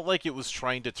felt like it was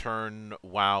trying to turn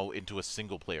WoW into a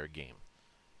single player game.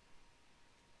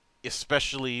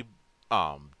 Especially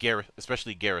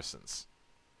garrisons.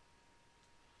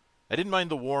 I didn't mind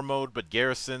the war mode, but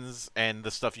garrisons and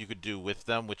the stuff you could do with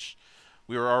them, which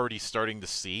we were already starting to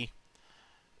see,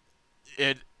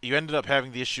 you ended up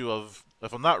having the issue of,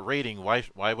 if I'm not raiding, why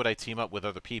would I team up with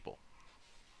other people?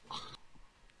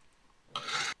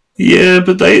 Yeah,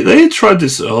 but they had tried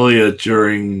this earlier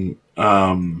during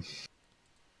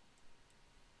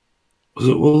was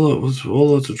it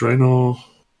Warlords of Draenor?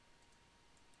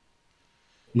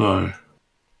 No.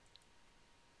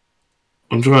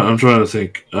 I'm trying to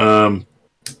think. Yeah,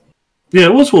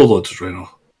 it was Warlords of Draenor.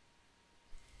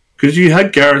 Because you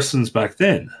had garrisons back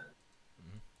then.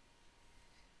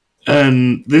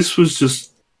 And this was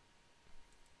just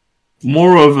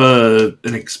more of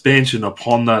an expansion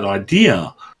upon that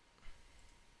idea.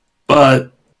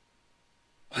 But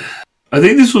I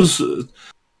think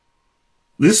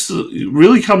this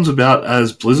really comes about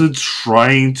as Blizzard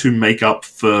trying to make up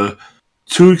for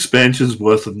 2 expansions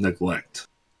worth of neglect.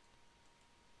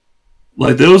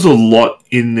 Like, there was a lot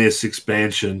in this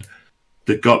expansion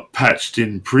that got patched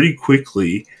in pretty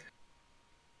quickly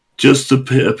just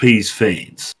to appease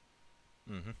fans.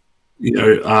 Mm-hmm. You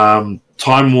know,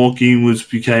 time walking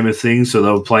became a thing, so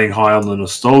they were playing high on the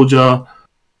nostalgia.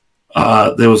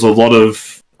 There was a lot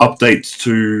of updates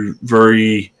to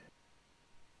very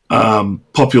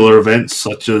popular events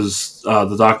such as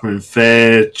the Darkmoon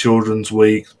Fair, Children's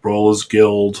Week, Brawlers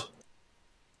Guild.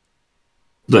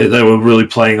 They were really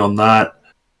playing on that.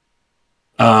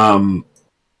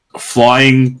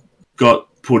 Flying got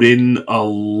put in a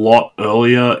lot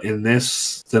earlier in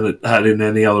this than it had in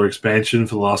any other expansion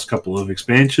for the last couple of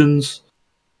expansions.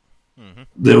 Mm-hmm.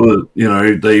 There were,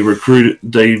 they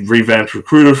revamped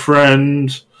Recruiter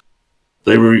Friend.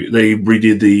 They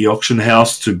redid the auction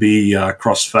house to be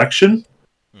cross-faction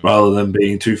rather than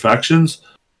being 2 factions.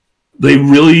 They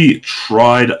really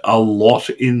tried a lot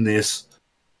in this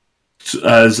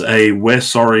as we're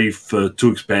sorry for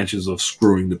 2 expansions of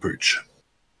screwing the pooch.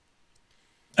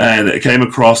 And it came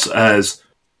across as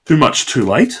too much too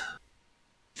late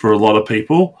for a lot of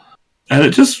people. And it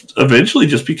just eventually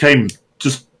just became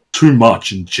just too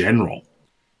much in general.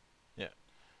 Yeah.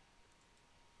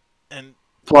 And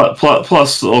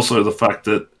plus also the fact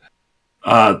that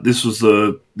this was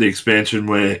the expansion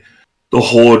where the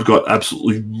Horde got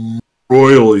absolutely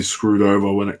royally screwed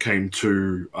over when it came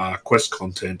to quest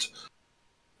content.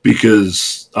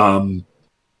 Because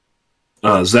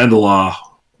Zandalar,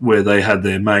 where they had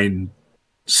their main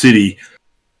city,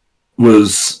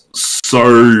 was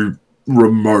so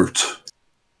remote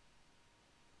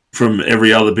from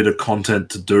every other bit of content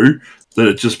to do that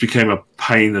it just became a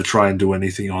pain to try and do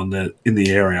anything in the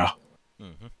area.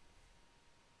 Mm-hmm.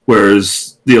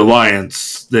 Whereas the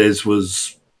Alliance, theirs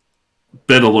was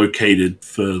better located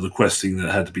for the questing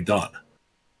that had to be done.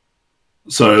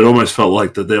 So it almost felt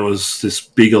like that there was this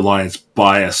big Alliance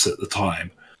bias at the time.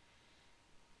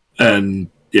 And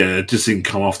yeah, it just didn't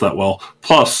come off that well.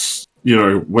 Plus,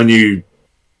 when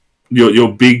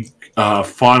your big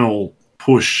final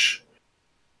push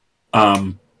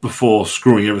before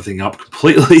screwing everything up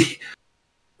completely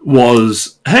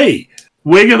was, hey,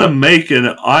 we're going to make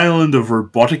an island of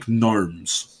robotic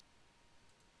gnomes.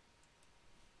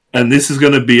 And this is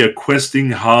going to be a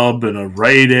questing hub and a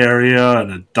raid area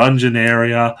and a dungeon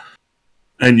area.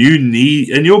 And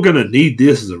you're going to need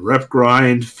this as a rep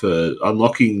grind for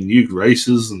unlocking new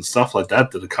races and stuff like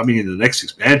that are coming in the next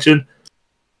expansion.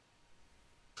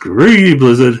 Screw you,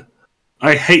 Blizzard.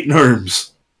 I hate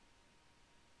gnomes.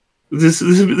 This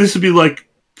would be like,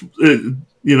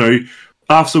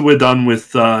 after we're done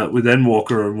with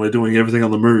Endwalker and we're doing everything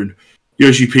on the moon,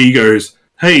 Yoshi P goes,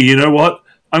 hey, you know what?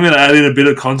 I'm going to add in a bit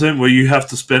of content where you have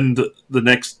to spend the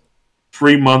next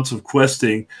 3 months of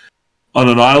questing on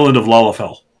an island of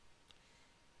Lalafell.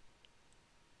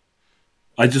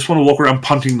 I just want to walk around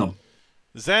punting them.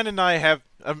 Zan and I have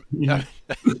a man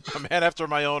after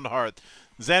my own heart.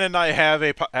 Zan and I have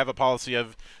a policy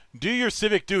of do your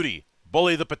civic duty,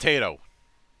 bully the potato.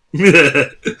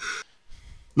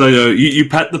 No, you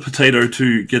pat the potato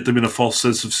to get them in a false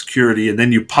sense of security, and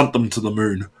then you punt them to the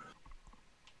moon.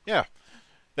 Yeah,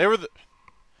 they were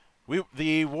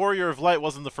the Warrior of Light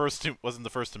wasn't the first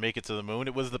to make it to the moon.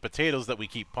 It was the potatoes that we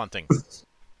keep punting.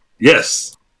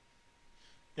 Yes.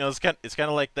 It's kind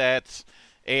of like that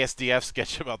ASDF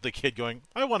sketch about the kid going,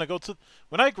 when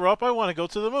I grow up, I want to go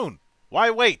to the moon. Why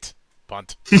wait?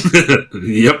 Punt.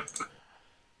 Yep.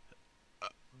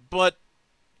 But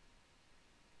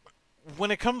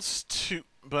when it comes to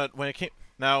when it came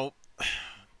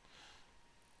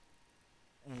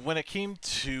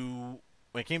to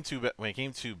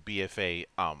BFA,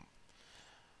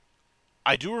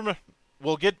 I do remember.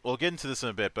 We'll get into this in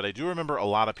a bit, but I do remember a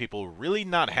lot of people really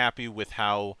not happy with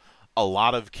how a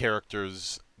lot of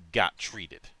characters got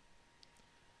treated.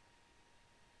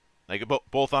 like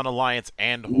both on Alliance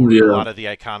and Horde. A lot of the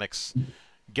iconics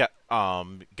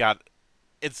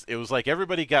it was like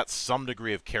everybody got some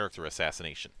degree of character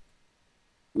assassination.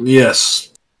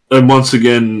 Yes. And once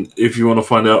again, if you want to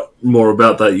find out more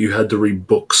about that, you had to read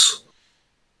books.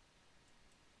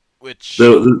 Which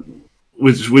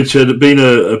had been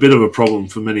a bit of a problem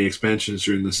for many expansions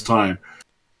during this time.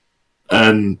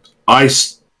 And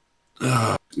was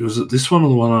it this one or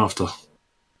the one after?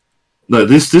 No,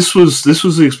 this was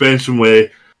the expansion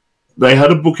where they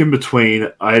had a book in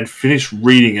between. I had finished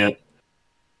reading it,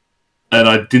 and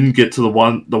I didn't get to the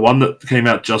one that came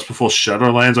out just before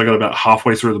Shadowlands. I got about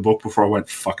halfway through the book before I went,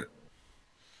 fuck it.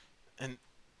 And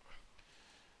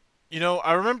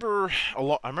I remember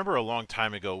a long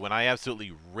time ago when I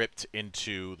absolutely ripped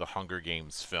into the Hunger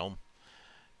Games film,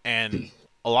 and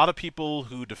a lot of people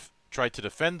who tried to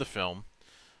defend the film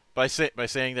by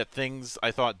saying that things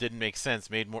I thought didn't make sense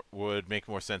would make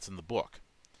more sense in the book.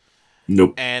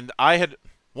 Nope. And I had,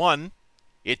 one,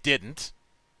 it didn't.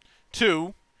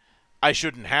 Two, I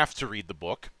shouldn't have to read the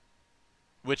book,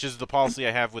 which is the policy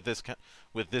I have with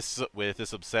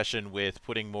this obsession with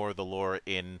putting more of the lore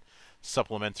in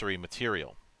supplementary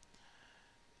material.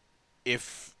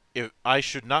 If I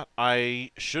should not,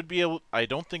 I should be able. I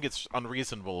don't think it's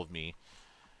unreasonable of me,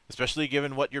 especially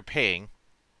given what you're paying,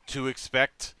 to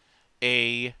expect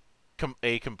a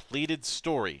completed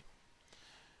story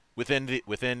within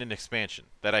an expansion.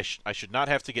 That I should not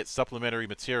have to get supplementary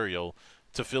material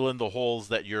to fill in the holes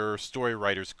that your story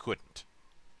writers couldn't.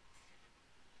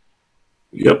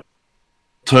 Yep,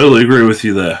 totally agree with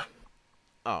you there.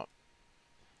 Oh,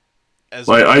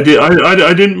 I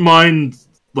didn't mind,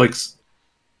 like,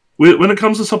 when it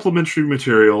comes to supplementary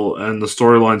material and the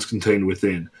storylines contained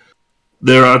within.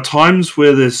 There are times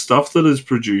where there's stuff that is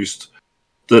produced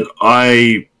that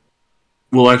I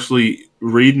will actually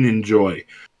read and enjoy.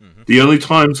 Mm-hmm. The only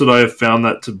times that I have found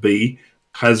that to be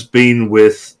has been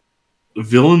with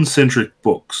villain-centric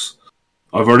books.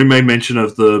 I've already made mention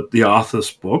of the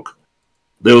Arthas book.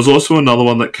 There was also another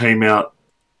one that came out,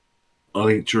 I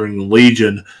think, during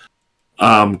Legion,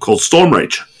 called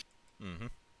Stormrage, mm-hmm.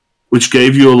 which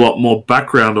gave you a lot more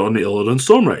background on Illidan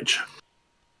Stormrage.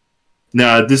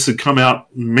 Now, this had come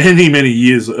out many, many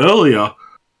years earlier,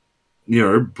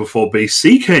 before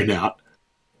BC came out.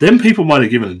 Then people might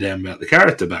have given a damn about the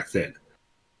character back then.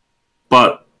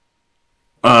 But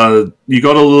you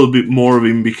got a little bit more of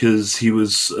him because he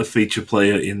was a feature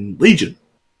player in Legion.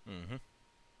 Mm-hmm.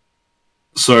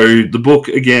 So the book,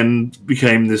 again,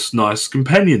 became this nice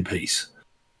companion piece.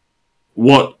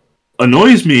 What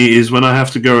annoys me is when I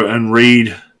have to go and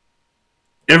read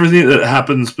everything that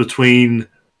happens between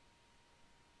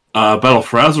Battle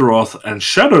for Azeroth and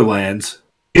Shadowlands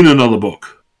in another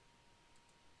book.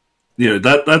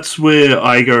 That's where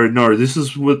I go, no, this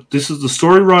is the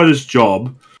story writer's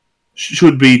job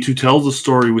should be to tell the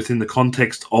story within the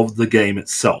context of the game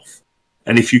itself.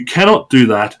 And if you cannot do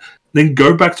that, then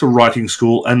go back to writing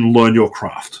school and learn your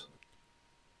craft.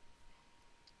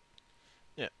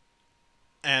 Yeah.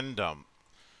 And of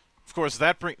course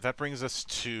that brings us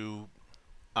to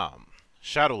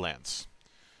Shadowlands.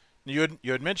 You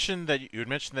had mentioned that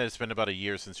it's been about a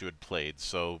year since you had played,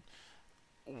 so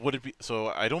would it be? So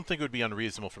I don't think it would be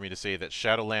unreasonable for me to say that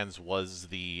Shadowlands was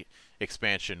the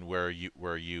expansion where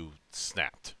you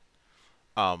snapped.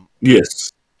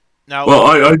 Yes. Now,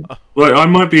 well, I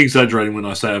might be exaggerating when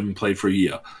I say I haven't played for a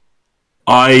year.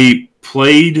 I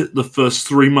played the first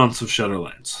 3 months of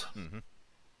Shadowlands. Mm-hmm.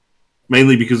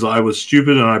 Mainly because I was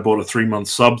stupid and I bought a 3-month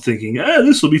sub thinking,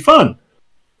 this will be fun.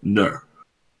 No.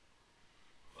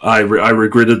 I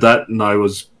regretted that, and I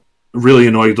was really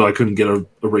annoyed that I couldn't get a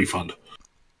refund.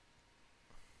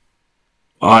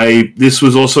 This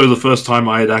was also the first time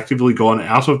I had actively gone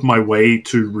out of my way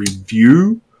to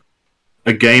review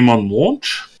a game on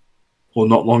launch, or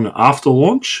not long after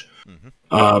launch.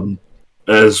 Mm-hmm.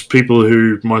 As people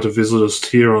who might have visited us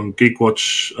here on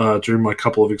GeekWatch during my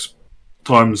couple of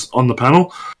times on the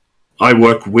panel, I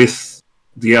work with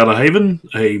The Outer Haven,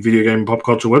 a video game pop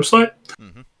culture website.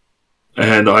 Mm-hmm.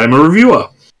 And I am a reviewer.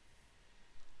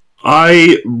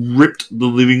 I ripped the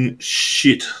living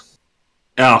shit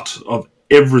out of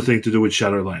everything to do with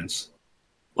Shadowlands.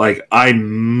 Like, I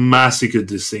massacred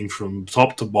this thing from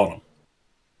top to bottom.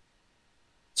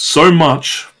 So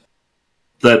much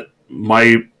that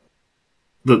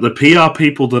the PR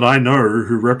people that I know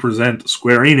who represent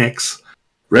Square Enix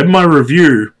read my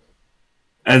review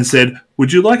and said,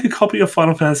 "Would you like a copy of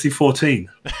Final Fantasy XIV?"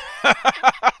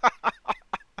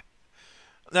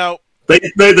 Now,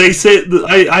 they said that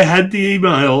I had the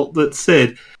email that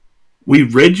said, "We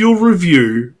read your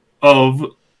review of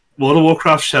World of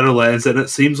Warcraft Shadowlands, and it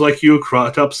seems like you were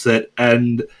quite upset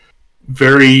and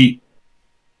very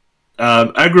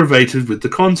aggravated with the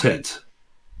content.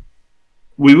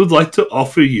 We would like to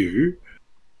offer you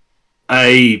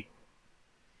a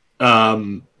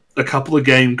couple of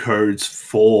game codes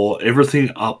for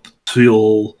everything up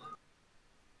to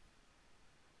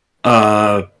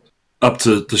the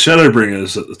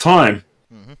Shadowbringers at the time.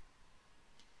 Mm-hmm.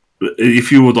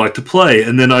 If you would like to play.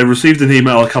 And then I received an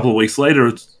email a couple of weeks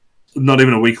later, not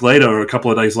even a week later, or a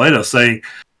couple of days later, saying,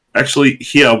 actually,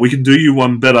 here, we can do you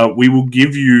one better. We will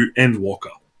give you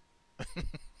Endwalker.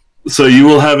 So you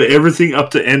will have everything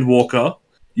up to Endwalker.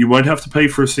 You won't have to pay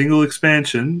for a single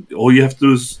expansion. All you have to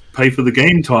do is pay for the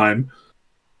game time.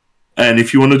 And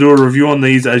if you want to do a review on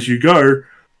these as you go,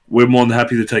 we're more than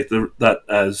happy to take that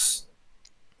as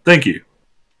thank you.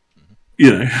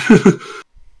 You know.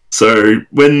 So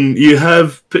when you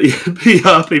have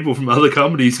PR people from other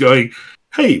companies going,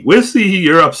 hey, we're seeing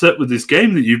you're upset with this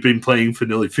game that you've been playing for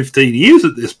nearly 15 years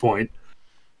at this point.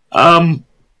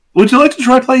 Would you like to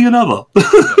try playing another?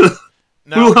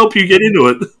 Now, we'll help you get into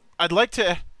it. I'd like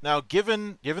to now,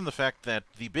 given the fact that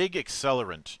the big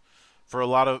accelerant for a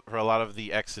lot of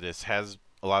the Exodus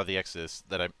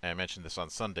that I mentioned this on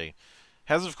Sunday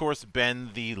has of course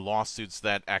been the lawsuits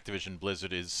that Activision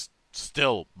Blizzard is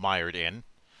still mired in.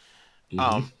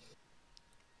 Mm-hmm.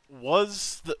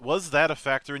 Was that a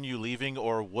factor in you leaving,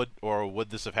 or would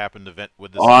this have happened?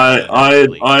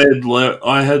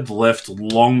 I had left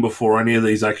long before any of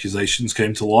these accusations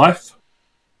came to life.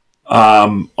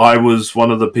 I was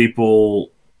one of the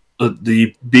people,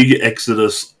 the big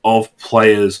exodus of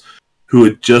players who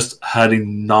had just had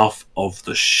enough of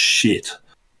the shit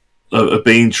of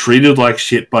being treated like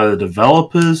shit by the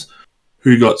developers,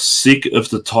 who got sick of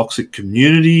the toxic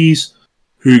communities,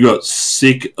 who got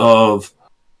sick of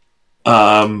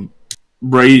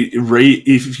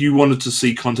if you wanted to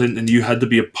see content and you had to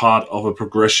be a part of a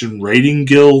progression rating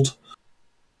guild.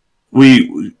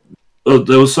 There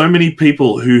were so many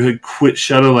people who had quit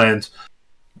Shadowlands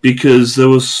because there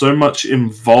was so much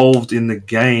involved in the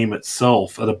game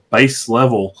itself at a base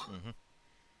level,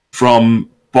 from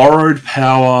borrowed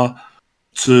power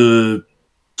to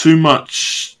too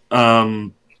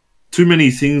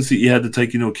many things that you had to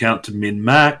take into account to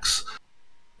min-max.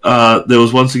 There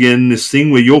was once again this thing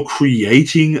where you're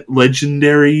creating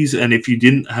legendaries, and if you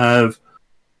didn't have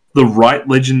the right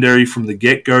legendary from the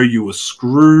get-go, you were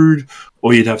screwed,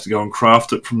 or you'd have to go and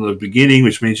craft it from the beginning,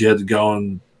 which means you had to go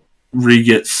and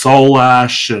re-get Soul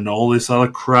Ash and all this other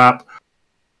crap.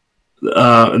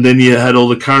 And then you had all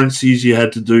the currencies you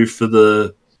had to do for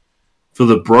the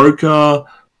broker.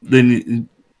 Then,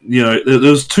 you know,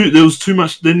 there was too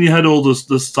much. Then you had all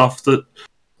the stuff that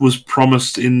was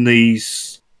promised in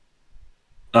these.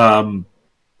 I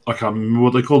can't remember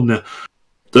what they're called now.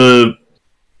 The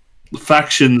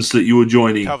factions that you were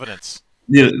joining. Covenants.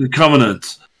 Yeah, the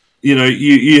Covenants. You know,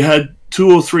 you had 2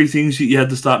 or 3 things that you had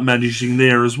to start managing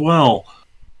there as well.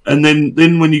 And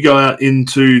then when you go out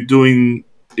into doing...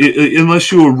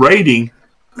 Unless you were raiding,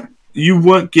 you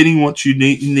weren't getting what you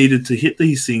needed to hit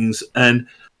these things. And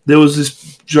there was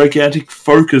this gigantic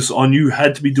focus on you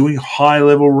had to be doing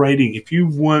high-level raiding. If you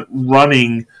weren't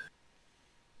running...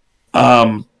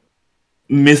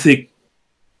 Mythic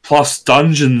plus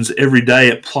dungeons every day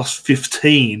at plus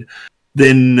 15,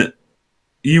 then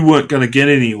you weren't going to get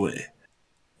anywhere.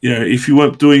 You know, if you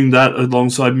weren't doing that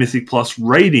alongside Mythic plus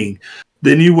raiding,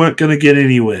 then you weren't going to get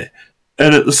anywhere.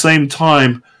 And at the same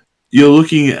time, you're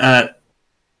looking at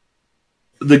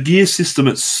the gear system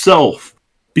itself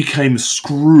became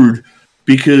screwed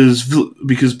because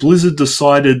Blizzard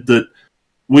decided that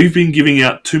we've been giving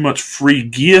out too much free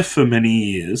gear for many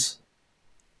years.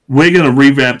 We're going to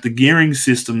revamp the gearing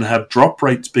system to have drop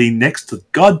rates be next to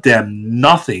goddamn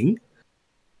nothing.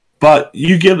 But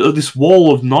you get this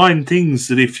wall of 9 things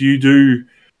that if you do,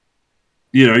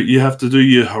 you know, you have to do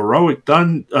your heroic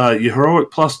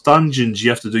plus dungeons. You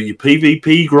have to do your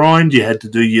PvP grind. You had to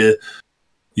do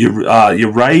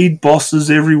your raid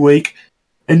bosses every week,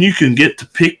 and you can get to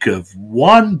pick of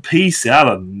 1 piece out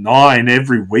of 9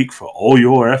 every week for all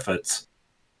your efforts.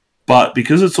 But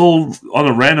because it's all on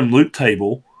a random loot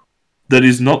table that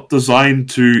is not designed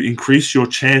to increase your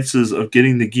chances of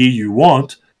getting the gear you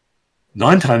want,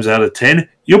 9 times out of 10,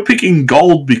 you're picking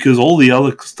gold because all the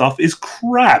other stuff is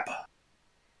crap.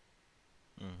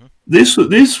 Mm-hmm. This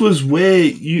is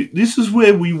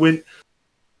where we went.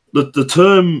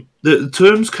 The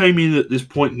terms came in at this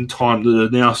point in time that are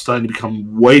now starting to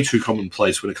become way too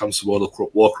commonplace when it comes to World of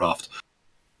Warcraft.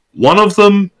 One of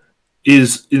them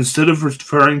is, instead of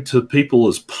referring to people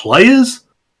as players,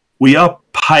 we are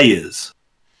payers.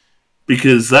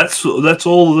 because that's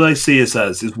all they see us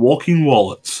as, is walking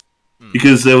wallets.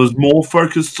 Because there was more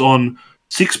focus on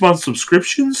 6-month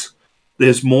subscriptions.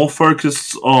 There's more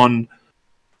focus on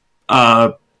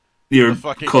cosmetic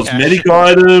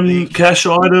cash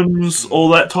items, all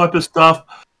that type of stuff.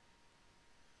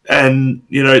 And,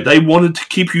 they wanted to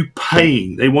keep you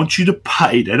paying. They want you to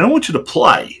pay. They don't want you to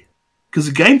play.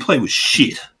 Because the gameplay was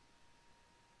shit.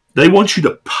 They want you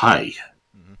to pay.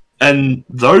 And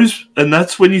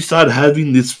that's when you start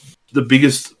having the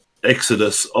biggest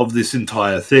exodus of this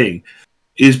entire thing,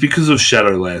 is because of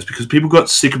Shadowlands. Because people got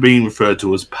sick of being referred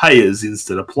to as payers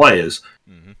instead of players.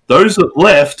 Those that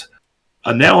left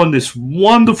are now on this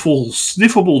wonderful,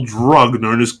 sniffable drug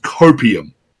known as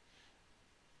copium.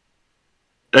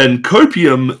 And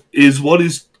copium is what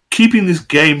is keeping this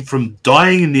game from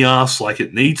dying in the arse like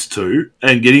it needs to,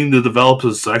 and getting the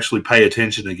developers to actually pay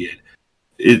attention again.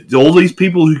 All these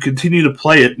people who continue to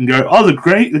play it and go, oh,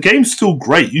 the game's still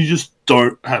great, you just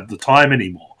don't have the time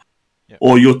anymore. Yep.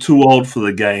 Or you're too old for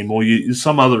the game, or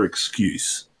some other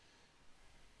excuse.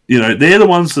 They're the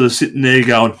ones that are sitting there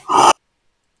going,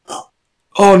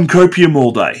 on copium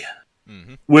all day.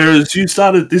 Whereas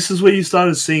this is where you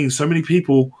started seeing so many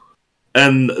people.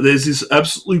 And there's this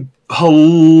absolutely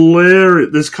hilarious...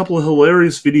 There's a couple of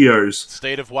hilarious videos.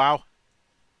 State of WoW?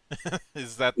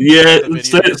 Is that... Yeah,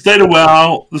 State of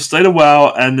WoW. The State of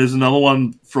WoW, and there's another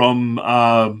one from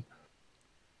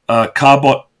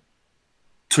Carbot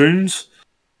Toons,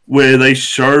 where they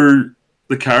show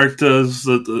the characters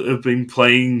that have been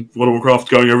playing World of Warcraft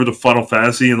going over to Final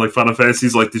Fantasy, and Final Fantasy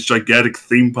is like this gigantic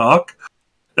theme park.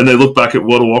 And they look back at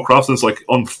World of Warcraft and it's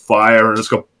on fire, and it's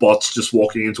got bots just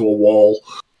walking into a wall.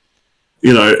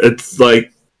 It's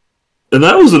like... And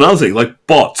that was another thing,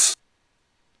 bots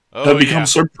have become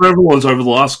so prevalent over the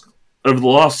last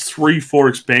 3-4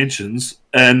 expansions,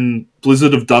 and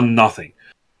Blizzard have done nothing.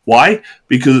 Why?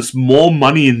 Because it's more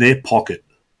money in their pocket.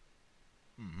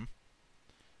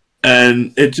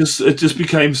 And it just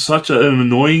became such an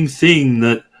annoying thing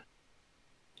that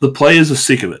the players are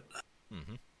sick of it.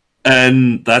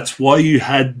 And that's why you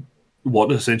had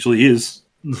what essentially is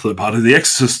the part of the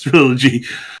Exodus trilogy.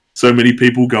 So many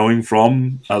people going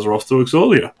from Azeroth to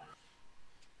Exodia.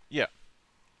 Yeah.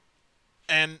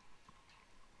 And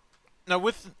now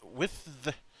we've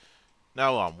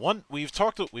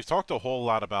talked a whole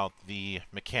lot about the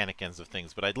mechanic ends of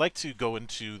things, but I'd like to go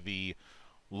into the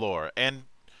lore. And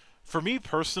for me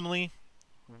personally,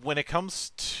 when it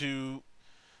comes to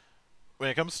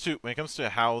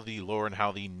how the lore and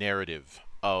how the narrative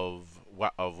of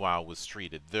WoW was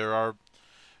treated, there are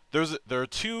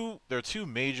two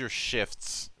major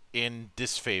shifts in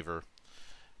disfavor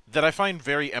that I find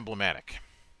very emblematic.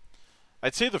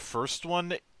 I'd say the first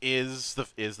one is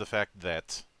the fact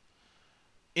that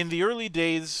in the early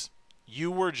days you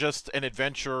were just an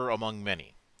adventurer among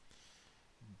many.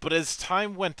 But as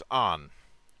time went on,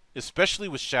 especially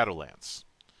with Shadowlands,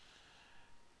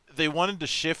 they wanted to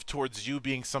shift towards you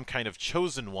being some kind of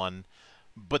chosen one,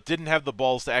 but didn't have the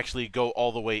balls to actually go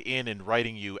all the way in and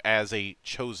writing you as a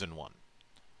chosen one.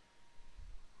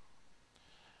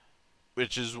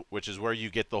 Which is where you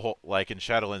get the whole, like in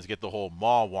Shadowlands, get the whole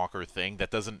Maw Walker thing that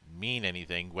doesn't mean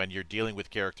anything when you're dealing with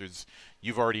characters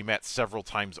you've already met several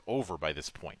times over by this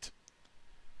point.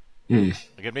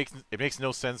 It makes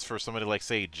no sense for somebody like,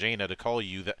 say, Jaina to call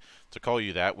you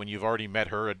that when you've already met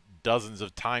her dozens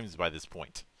of times by this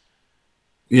point.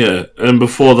 Yeah, and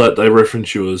before that they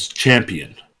reference you as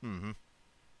champion.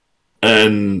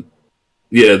 And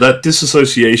yeah, that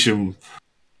disassociation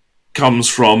comes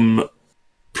from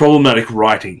problematic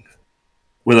writing,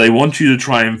 where they want you to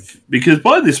try and... Because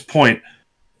by this point,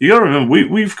 you gotta remember,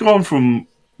 we've gone from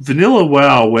vanilla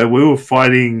WoW, where we were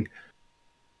fighting,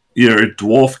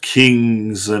 dwarf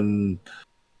kings and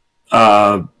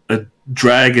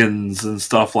dragons and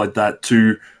stuff like that,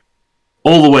 to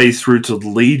all the way through to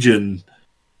Legion,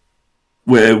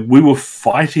 where we were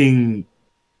fighting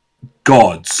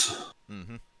gods,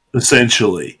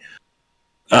 essentially.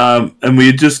 And we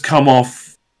had just come off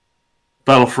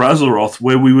Battle for Azeroth,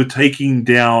 where we were taking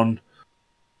down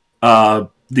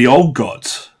the old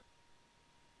gods.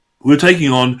 We were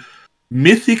taking on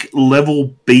mythic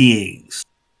level beings.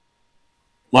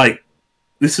 Like,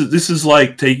 this is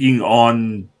like taking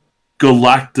on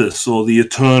Galactus or the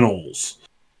Eternals,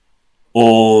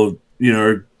 or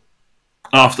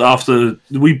after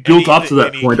we built up to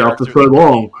that point after so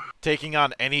long, taking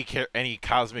on any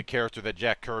cosmic character that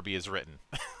Jack Kirby has written.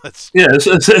 Yeah, it's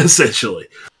essentially.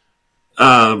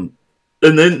 And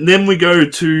then we go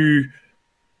to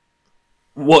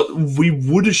what we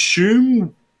would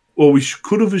assume, or we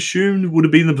could have assumed, would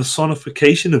have been the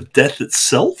personification of death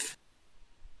itself.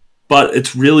 but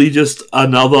it's really just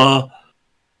another.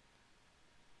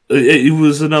 It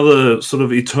was another sort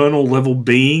of eternal level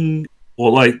being, or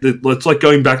like it's like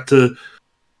going back to,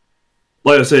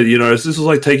 like I said, this is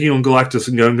like taking on Galactus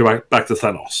and going back to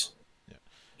Thanos. Yeah.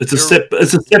 It's a step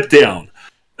down,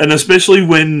 and especially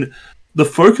when the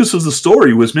focus of the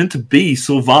story was meant to be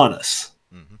Sylvanas.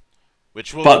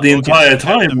 But the entire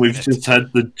time we've just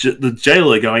had the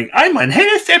jailer going, "I'm on here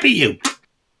to step at you."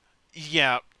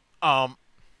 Yeah,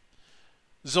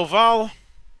 Zoval,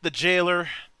 the jailer,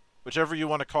 whichever you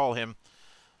want to call him.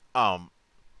 The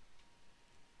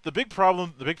big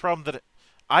problem that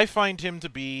I find him to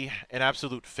be an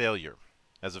absolute failure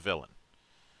as a villain,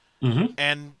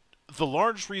 and the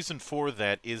large reason for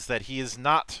that is that he is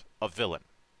not a villain;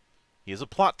 he is a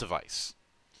plot device,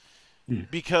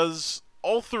 because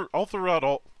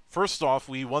first off,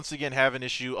 we once again have an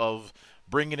issue of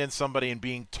bringing in somebody and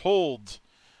being told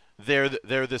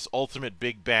they're this ultimate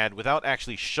big bad without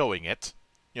actually showing it.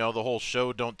 The whole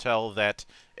show don't tell that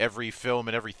every film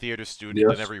and every theater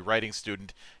student and every writing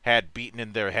student had beaten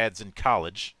in their heads in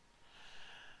college.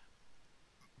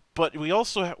 But we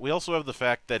also have the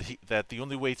fact that the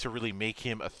only way to really make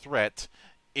him a threat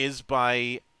is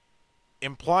by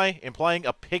implying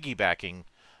a piggybacking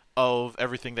of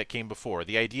everything that came before.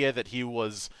 The idea that he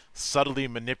was subtly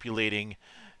manipulating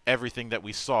everything that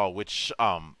we saw, which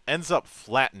ends up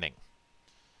flattening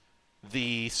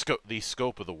the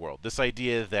scope of the world. This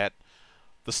idea that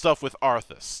the stuff with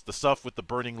Arthas, the stuff with the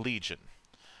Burning Legion,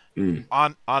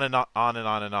 on and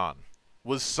on,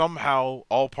 was somehow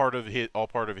all part of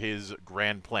his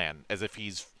grand plan, as if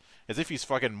he's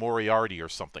fucking Moriarty or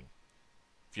something.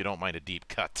 If you don't mind a deep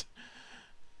cut.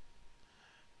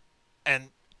 And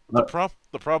the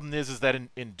problem is that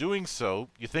in doing so,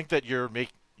 you think that you're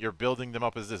building them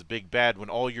up as this big bad when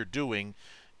all you're doing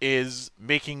is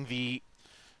making the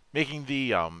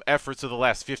efforts of the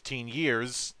last 15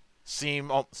 years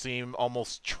seem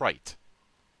almost trite.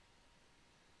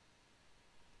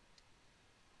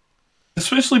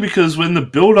 Especially because when the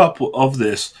build-up of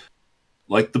this,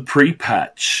 like the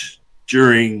pre-patch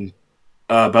during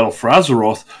Battle for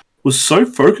Azeroth, was so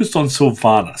focused on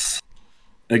Sylvanas.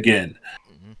 Again,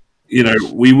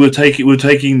 we were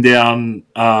taking down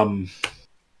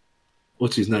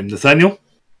what's his name, Nathaniel.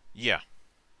 Yeah.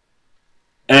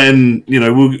 And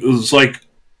it was like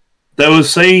they were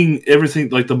saying everything,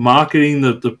 like the marketing,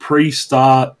 the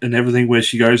pre-start and everything, where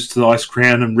she goes to the Ice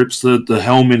Crown and rips the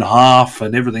helm in half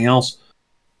and everything else.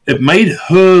 It made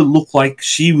her look like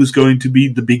she was going to be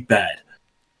the big bad.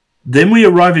 Then we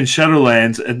arrive in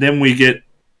Shadowlands, and then we get,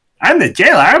 "I'm the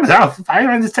jailer. I'm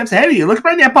 500 steps ahead of you. Look at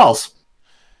my nipples."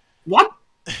 What?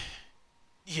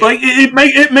 Yeah. Like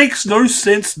it makes no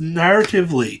sense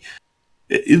narratively.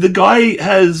 The guy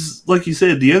has, like you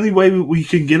said, the only way we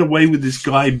can get away with this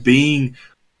guy being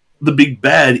the big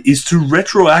bad is to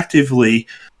retroactively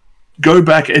go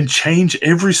back and change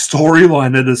every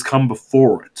storyline that has come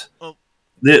before it. Well,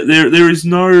 there is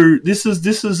no. This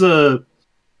is a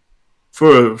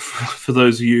for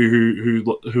those of you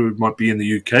who might be in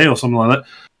the UK or something like that.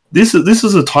 This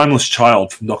is a timeless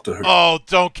child from Doctor Who. Oh,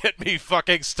 don't get me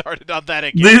fucking started on that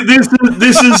again.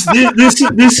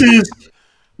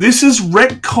 This is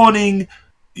retconning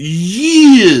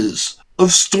years of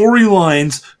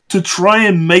storylines to try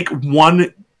and make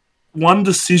one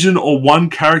decision or one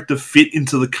character fit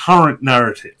into the current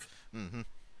narrative, and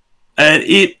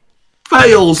it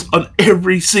fails on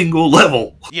every single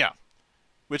level. Yeah,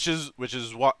 which is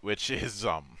why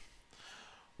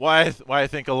I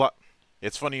think a lot.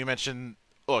 It's funny you mentioned.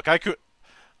 Look, I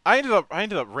ended up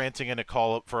ranting in a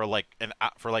call up for like an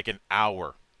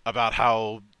hour about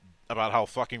how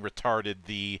fucking retarded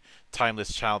the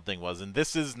timeless child thing was, and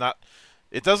this is not.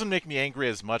 It doesn't make me angry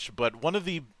as much, but one of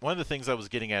the things I was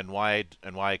getting at and why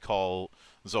I call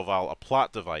Zoval a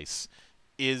plot device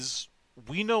is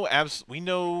we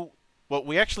know what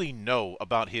we actually know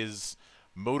about his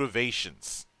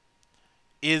motivations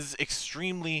is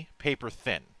extremely paper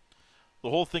thin. The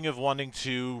whole thing of wanting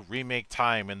to remake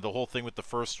time and the whole thing with the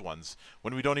first ones,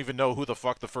 when we don't even know who the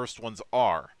fuck the first ones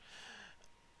are.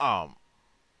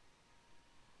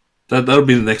 That'll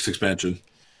be the next expansion.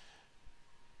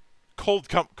 Cold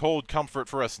comfort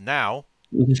for us now.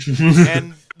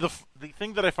 And the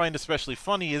thing that I find especially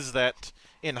funny is that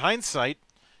in hindsight,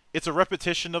 it's a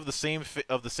repetition of the same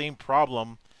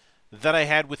problem that I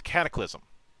had with Cataclysm.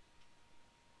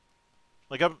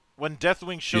 Like when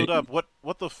Deathwing showed up, what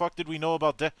the fuck did we know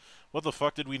about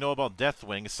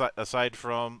Deathwing aside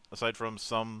from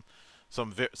some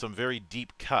very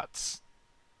deep cuts?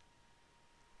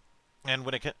 And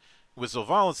when with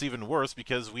Zoval, it's even worse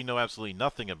because we know absolutely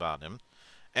nothing about him,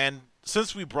 And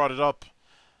since we brought it up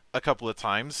a couple of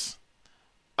times,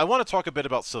 I want to talk a bit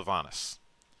about Sylvanas,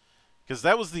 because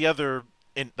that was the other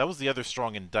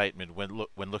strong indictment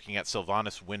when looking at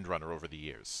Sylvanas Windrunner over the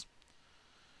years.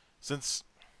 Since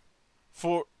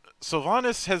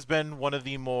Sylvanas has been one of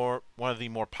the more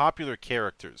popular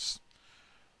characters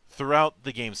throughout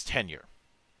the game's tenure,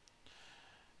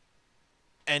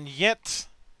 and yet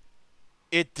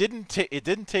it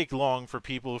didn't take long for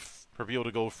people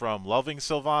to go from loving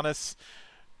Sylvanas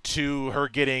to her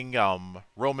getting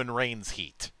Roman Reigns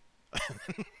heat.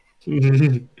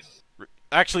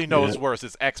 Actually, no, it's worse.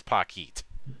 It's X-Pac heat.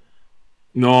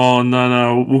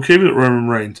 No. We'll keep it at Roman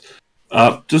Reigns.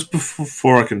 Just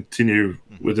before I continue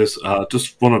with this,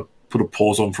 just want to put a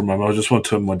pause on for a moment. I just want to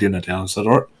turn my dinner down. Is that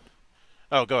all right?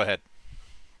 Oh, go ahead.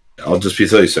 I'll just be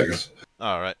 30 seconds.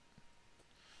 All right.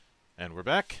 And we're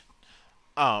back.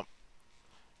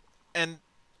 And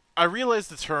I realize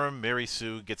the term Mary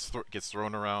Sue gets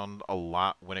thrown around a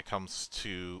lot when it comes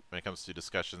to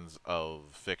discussions of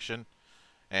fiction,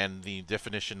 and the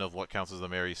definition of what counts as a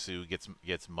Mary Sue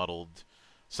gets muddled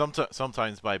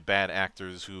sometimes by bad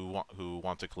actors who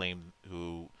want to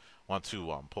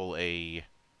pull a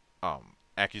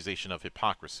accusation of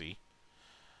hypocrisy.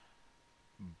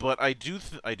 But I do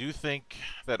think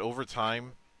that over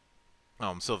time,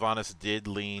 Sylvanas did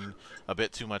lean a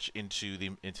bit too much into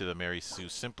the Mary Sue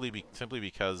simply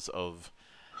because of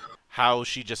how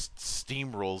she just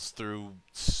steamrolls through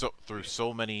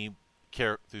so many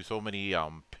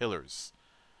pillars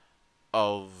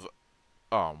of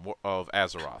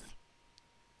Azeroth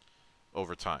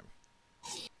over time.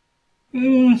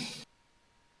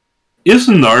 Yes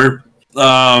and no.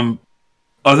 I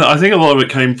think a lot of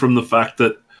it came from the fact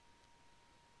that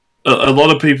a lot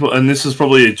of people, and this is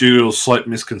probably due to a slight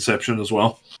misconception as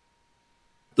well,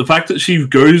 the fact that she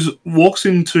walks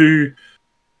into,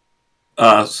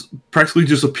 practically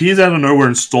just appears out of nowhere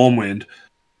in Stormwind,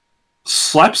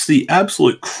 slaps the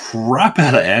absolute crap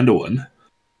out of Anduin,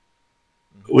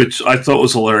 which I thought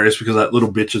was hilarious because that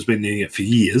little bitch has been needing it for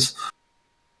years.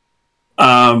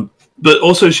 But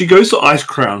also she goes to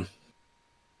Icecrown,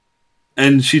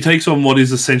 and she takes on what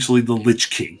is essentially the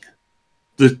Lich King.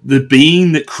 The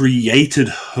being that created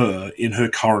her in her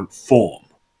current form.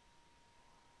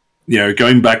 You know,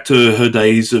 going back to her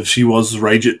days of she was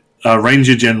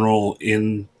Ranger General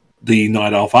in the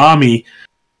Night Elf army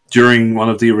during one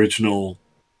of the original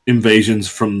invasions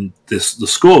from the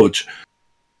Scourge.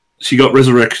 She got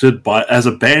resurrected as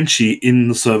a Banshee in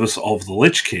the service of the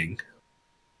Lich King.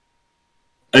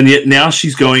 And yet now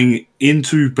she's going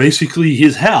into basically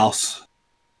his house,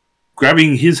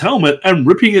 grabbing his helmet and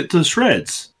ripping it to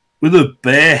shreds with her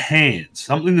bare hands.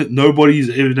 Something that nobody's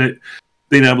ever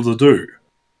been able to do.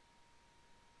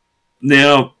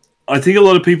 Now, I think a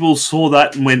lot of people saw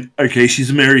that and went, okay, she's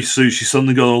a Mary Sue. She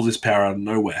suddenly got all this power out of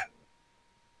nowhere.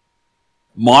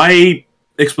 My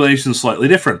explanation is slightly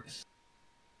different.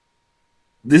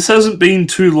 This hasn't been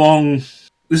too long.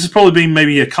 This has probably been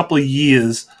maybe a couple of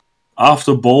years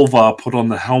after Bolvar put on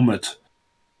the helmet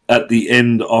at the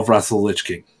end of Wrath of the Lich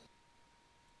King.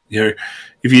 You know,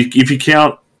 if you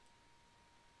count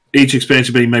each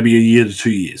expansion being maybe a year to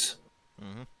 2 years,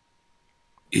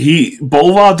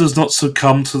 Bolvar does not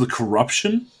succumb to the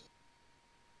corruption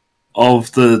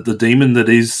of the demon that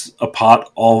is a part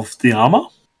of the armor.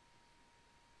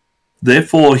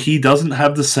 Therefore, he doesn't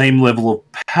have the same level of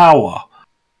power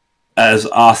as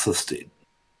Arthas did.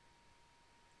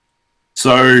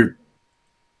 So,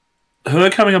 her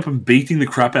coming up and beating the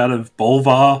crap out of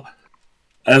Bolvar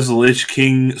as the Lich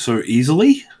King so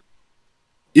easily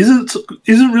isn't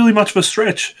really much of a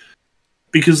stretch,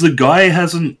 because the guy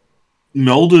hasn't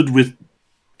melded with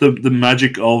the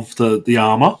magic of the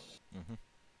armor.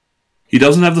 He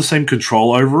doesn't have the same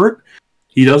control over it.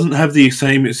 He doesn't have the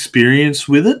same experience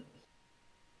with it.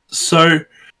 So,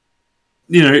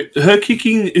 you know, her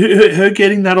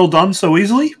getting that all done so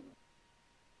easily,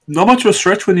 not much of a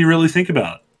stretch when you really think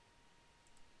about it.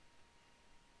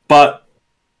 But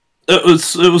it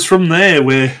was from there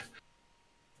where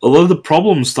a lot of the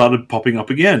problems started popping up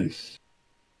again.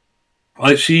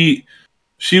 Like she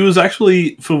was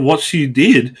actually, for what she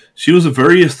did, she was a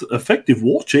very effective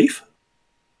war chief.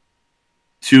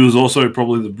 She was also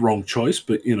probably the wrong choice,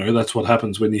 but you know, that's what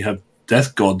happens when you have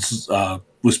death gods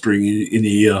whispering in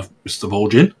your ear, Mr.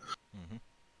 Vol'jin.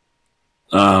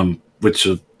 Which,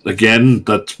 again,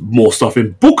 that's more stuff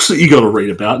in books that you got to read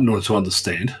about in order to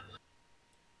understand.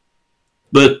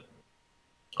 But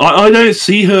I don't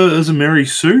see her as a Mary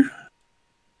Sue.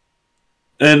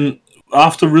 And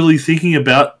after really thinking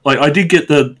about, like, I did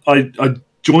get I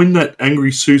joined that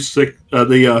Angry Sue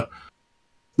the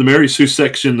Mary Sue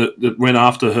section that went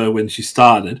after her when she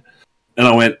started, and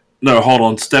I went, no, hold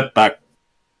on, step back,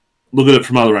 look at it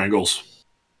from other angles,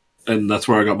 and that's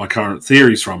where I got my current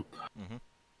theories from. Mm-hmm.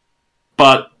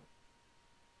 But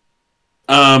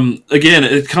again,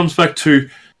 it comes back to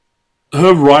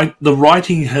her the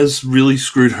writing has really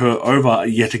screwed her over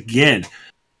yet again.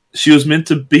 She was meant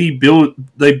to be built.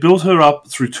 They built her up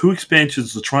through 2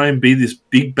 expansions to try and be this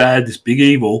big bad, this big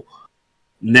evil.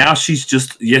 Now she's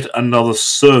just yet another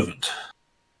servant.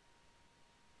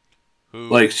 Who?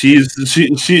 Like she's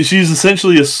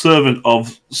essentially a servant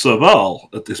of Serval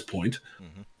at this point.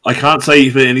 Mm-hmm. I can't say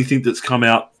for anything that's come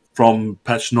out from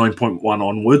patch 9.1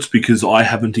 onwards because I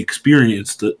haven't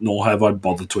experienced it, nor have I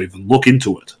bothered to even look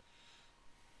into it.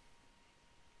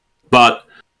 But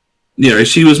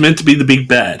she was meant to be the big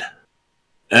bad.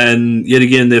 And yet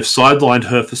again, they've sidelined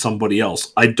her for somebody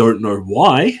else. I don't know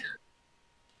why.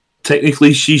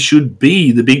 Technically, she should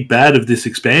be the big bad of this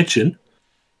expansion.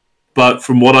 But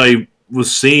from what I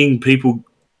was seeing people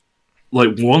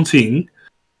wanting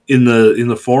in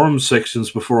the forum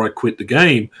sections before I quit the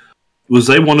game, was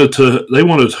they wanted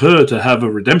her to have a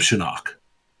redemption arc.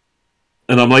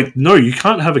 And I'm like, no, you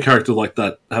can't have a character like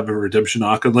that have a redemption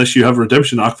arc unless you have a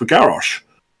redemption arc for Garrosh.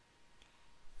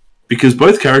 Because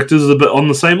both characters are on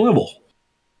the same level.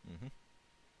 Mm-hmm.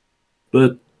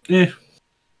 But, yeah.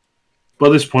 By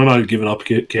this point, I've given up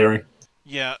caring.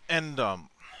 Yeah, and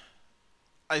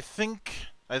I think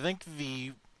this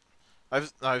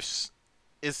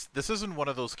isn't one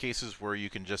of those cases where you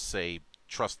can just say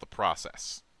trust the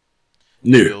process.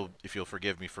 No. If you'll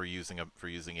forgive me for using a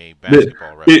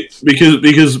basketball reference.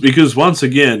 Because once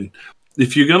again,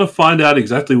 if you're going to find out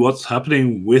exactly what's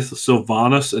happening with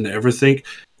Sylvanas and everything,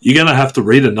 you're going to have to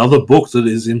read another book that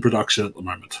is in production at the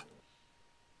moment.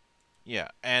 Yeah,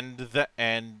 and that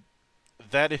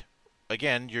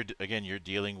again you're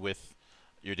dealing with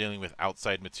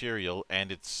outside material,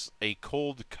 and it's a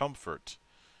cold comfort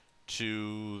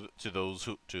to those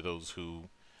who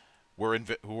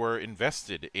were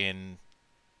invested in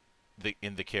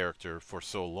the character for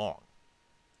so long.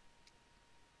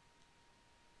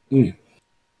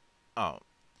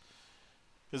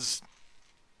 Is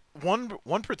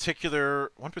one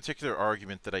particular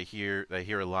argument that I hear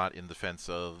a lot in defense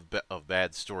of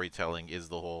bad storytelling is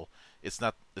the whole, it's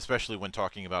not, especially when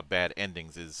talking about bad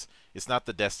endings, it's not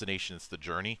the destination, it's the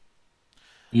journey.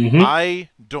 Mm-hmm. I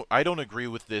don't agree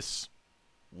with this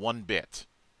one bit.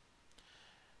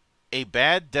 A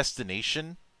bad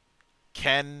destination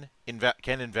can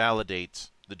invalidate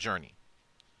the journey.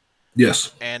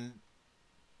 Yes. And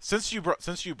since you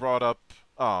brought up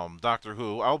Doctor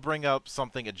Who, I'll bring up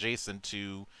something adjacent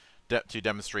to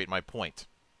demonstrate my point.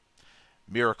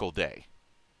 Miracle Day.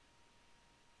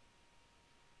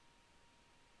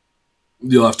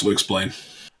 You'll have to explain.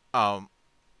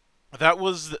 That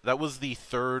was the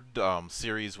third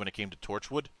series when it came to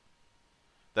Torchwood.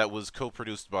 That was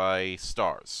co-produced by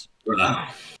Stars.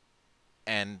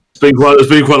 And it's been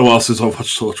quite a while since I've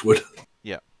watched Torchwood.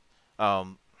 Yeah.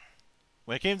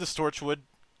 When it came to Torchwood,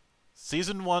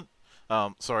 season 1.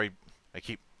 Sorry, I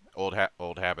keep old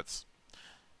habits.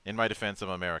 In my defense, I'm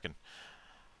American.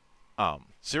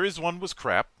 Series 1 was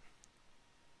crap.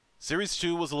 Series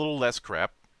 2 was a little less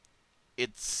crap.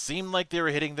 It seemed like they were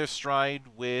hitting their stride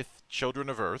with Children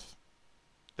of Earth.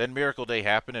 Then Miracle Day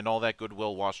happened, and all that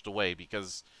goodwill washed away,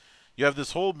 because you have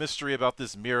this whole mystery about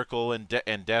this miracle and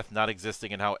death not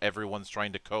existing, and how everyone's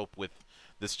trying to cope with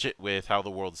with how the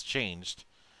world's changed.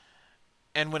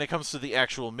 And when it comes to the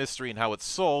actual mystery and how it's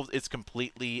solved, it's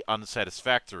completely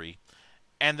unsatisfactory.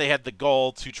 And they had the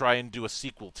gall to try and do a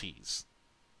sequel tease,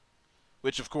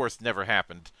 which of course never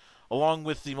happened, along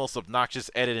with the most obnoxious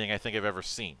editing I think I've ever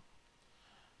seen.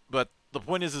 But the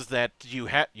point is that you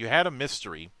had a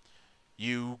mystery,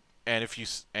 you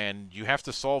have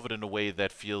to solve it in a way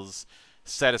that feels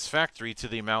satisfactory to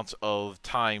the amount of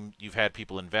time you've had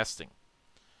people investing.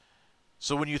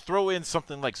 So when you throw in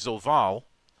something like ZeltraxMilennium,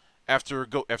 after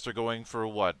going for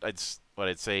what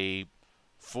I'd say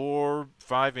 4,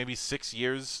 5, maybe 6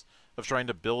 years of trying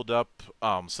to build up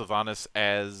Sylvanas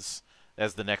as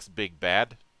the next big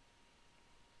bad,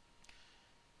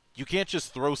 you can't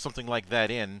just throw something like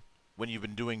that in when you've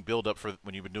been doing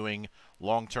when you've been doing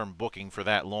long-term booking for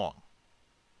that long.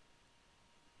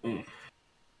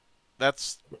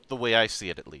 That's the way I see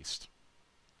it, at least.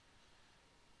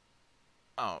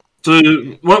 Oh. So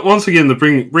once again, to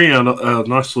bring out a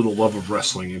nice little love of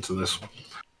wrestling into this.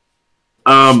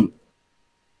 The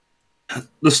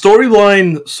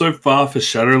storyline so far for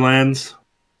Shadowlands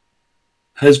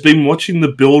has been watching the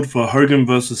build for Hogan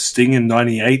versus Sting in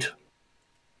 '98,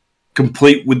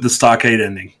 complete with the Starcade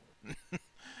ending.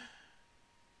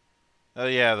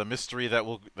 Yeah, the mystery that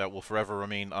will forever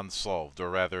remain unsolved, or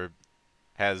rather,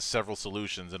 has several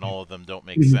solutions, and all of them don't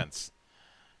make sense.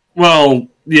 Well,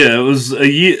 yeah, it was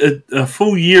a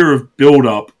full year of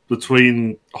build-up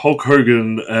between Hulk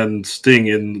Hogan and Sting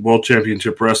in World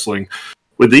Championship Wrestling,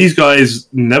 where these guys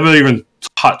never even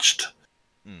touched,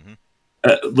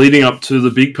 leading up to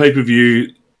the big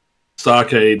pay-per-view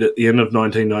Starcade at the end of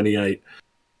 1998.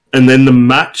 And then the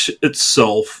match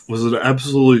itself was an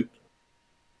absolute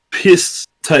piss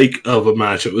take of a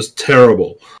match. It was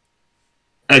terrible.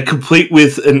 And complete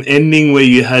with an ending where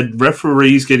you had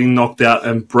referees getting knocked out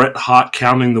and Bret Hart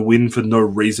counting the win for no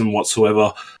reason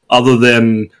whatsoever, other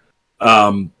than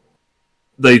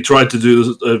they tried to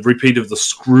do a repeat of the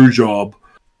screw job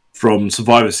from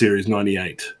Survivor Series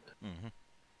 98.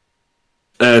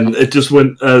 And it just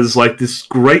went as like this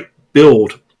great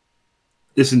build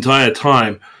this entire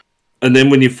time. And then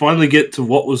when you finally get to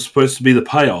what was supposed to be the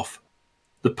payoff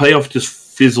just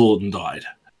fizzled and died.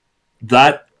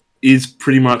 That is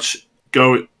pretty much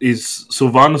is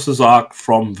Sylvanas' arc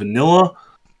from vanilla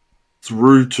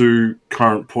through to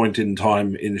current point in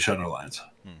time in Shadowlands.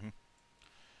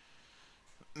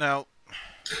 Now,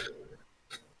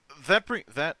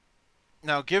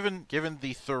 given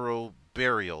the thorough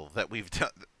burial that we've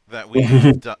done that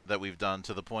we've done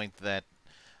to the point that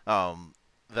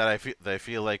I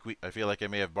feel like I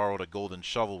may have borrowed a golden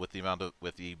shovel with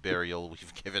the burial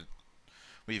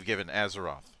we've given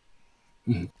Azeroth.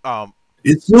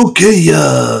 It's okay.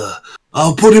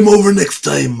 I'll put him over next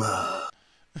time.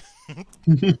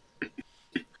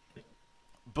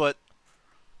 But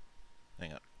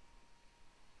hang on.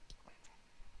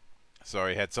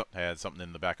 Sorry, I had something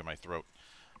in the back of my throat.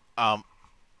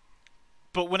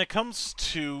 But when it came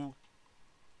to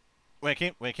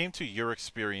your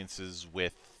experiences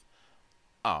with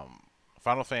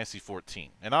Final Fantasy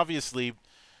 14, and obviously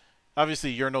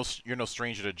you're no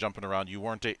stranger to jumping around. You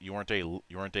weren't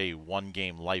a one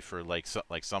game lifer like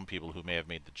some people who may have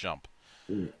made the jump.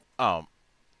 But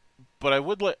I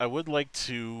would like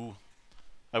you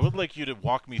to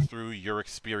walk me through your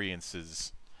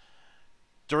experiences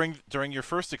during your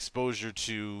first exposure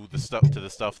to the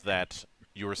stuff that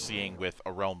you were seeing with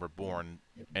A Realm Reborn,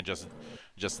 and just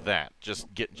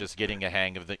getting a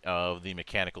hang of the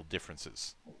mechanical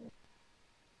differences.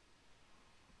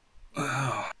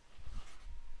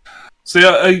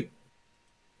 See,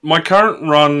 my current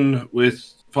run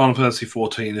with Final Fantasy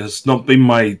 14 has not been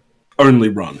my only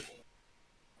run.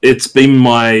 It's been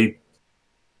my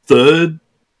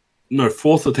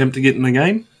fourth attempt to get in the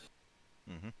game.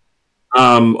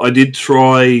 I did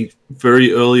try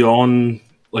very early on,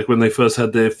 like when they first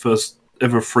had their first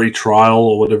ever free trial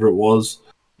or whatever it was.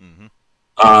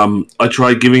 I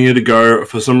tried giving it a go.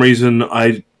 For some reason,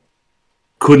 I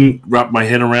couldn't wrap my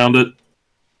head around it.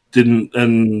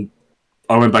 And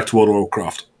I went back to World of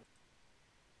Warcraft.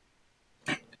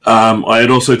 I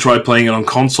had also tried playing it on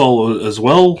console as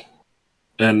well,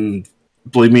 and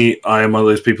believe me, I am one of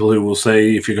those people who will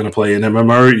say if you're going to play an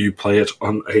MMO, you play it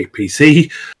on a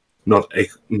PC, not a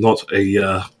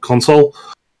console,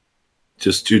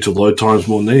 just due to load times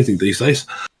more than anything these days.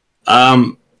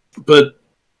 But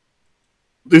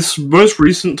this most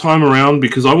recent time around,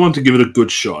 because I wanted to give it a good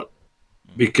shot,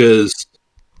 because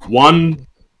one,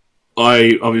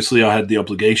 I had the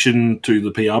obligation to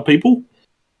the PR people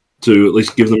to at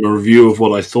least give them a review of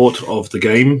what I thought of the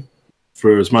game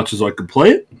for as much as I could play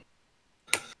it.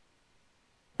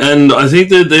 And I think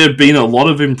that there have been a lot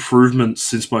of improvements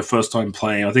since my first time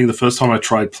playing. I think the first time I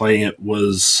tried playing it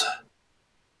was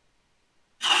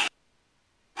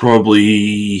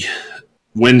probably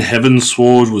when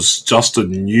Heavensward was just a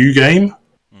new game.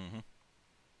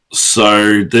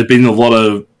 So there have been a lot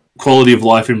of quality of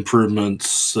life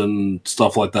improvements and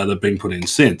stuff like that have been put in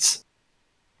since.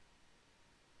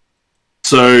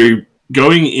 So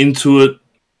going into it,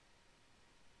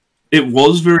 it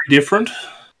was very different.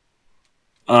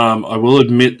 I will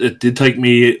admit it did take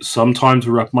me some time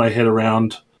to wrap my head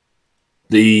around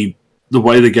the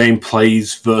way the game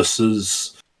plays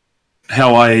versus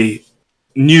how I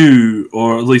knew,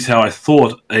 or at least how I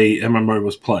thought a MMO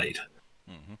was played.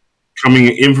 Coming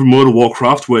in from World of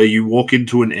Warcraft, where you walk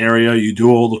into an area, you do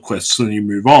all the quests, and you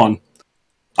move on,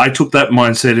 I took that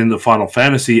mindset into Final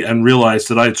Fantasy and realized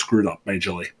that I had screwed up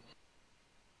majorly.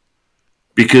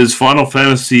 Because Final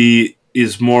Fantasy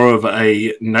is more of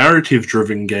a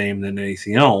narrative-driven game than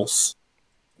anything else.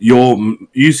 Your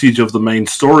usage of the main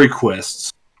story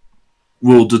quests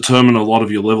will determine a lot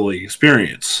of your leveling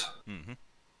experience.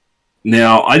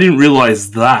 Now, I didn't realize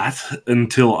that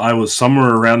until I was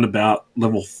somewhere around about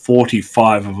level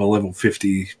 45 of a level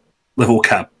 50 level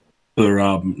cap for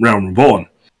Realm Reborn.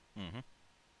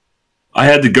 I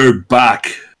had to go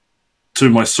back to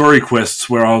my story quests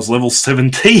where I was level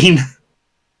 17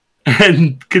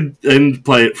 and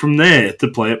play it from there to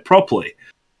play it properly.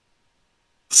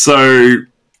 So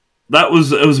it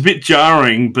was a bit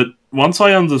jarring, but once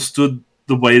I understood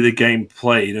the way the game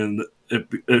played, and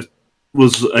it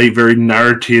was a very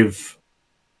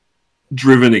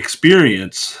narrative-driven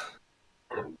experience,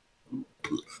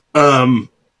 I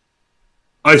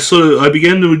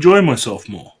began to enjoy myself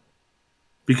more.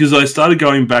 Because I started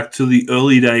going back to the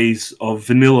early days of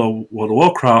vanilla World of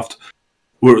Warcraft,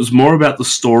 where it was more about the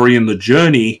story and the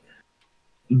journey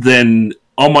than,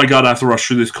 oh my god, I have to rush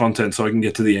through this content so I can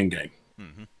get to the end game.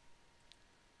 Mm-hmm.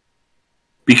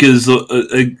 Because,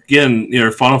 again,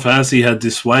 Final Fantasy had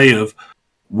this way of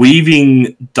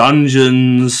weaving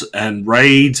dungeons and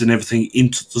raids and everything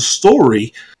into the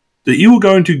story that you were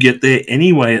going to get there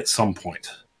anyway at some point.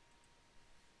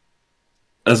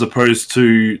 As opposed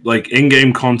to, like,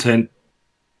 endgame content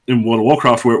in World of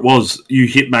Warcraft, where it was, you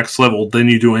hit max level, then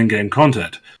you do endgame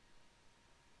content.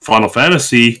 Final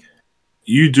Fantasy,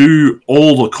 you do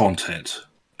all the content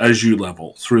as you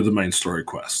level through the main story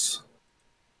quests.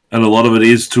 And a lot of it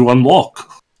is to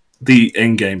unlock the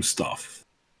endgame stuff.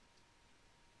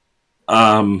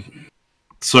 So,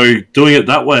 doing it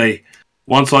that way,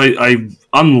 once I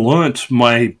unlearnt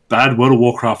my bad World of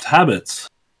Warcraft habits,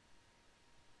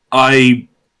 I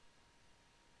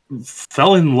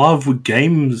fell in love with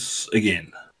games again,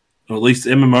 or at least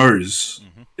MMOs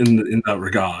in that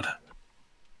regard.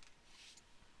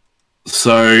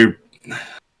 So,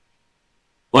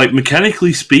 like,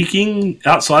 mechanically speaking,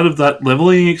 outside of that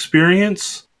leveling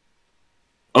experience,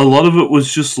 a lot of it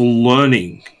was just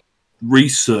learning,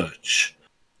 research.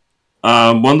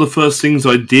 One of the first things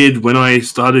I did when I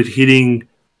started hitting,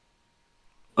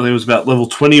 I think it was about level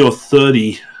 20 or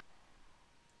 30,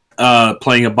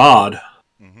 playing a bard,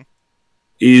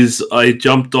 is I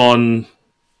jumped on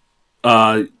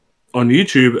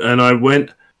YouTube and I went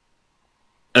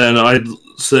and I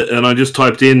just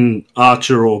typed in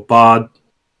archer or bard,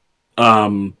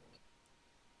 what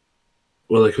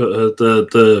they call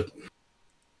the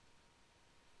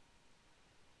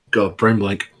god, brain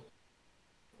blank.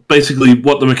 Basically,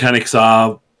 what the mechanics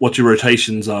are, what your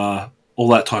rotations are, all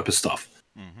that type of stuff.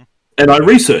 And I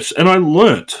researched and I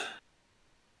learnt.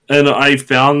 And I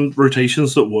found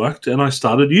rotations that worked, and I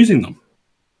started using them.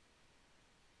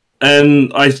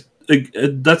 And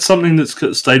that's something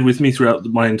that's stayed with me throughout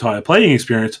my entire playing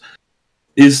experience,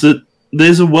 is that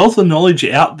there's a wealth of knowledge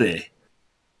out there.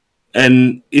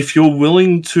 And if you're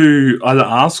willing to either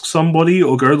ask somebody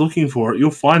or go looking for it,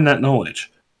 you'll find that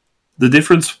knowledge. The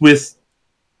difference with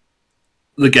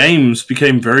the games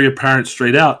became very apparent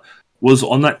straight out was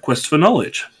on that quest for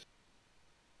knowledge.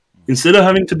 Instead of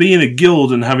having to be in a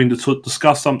guild and having to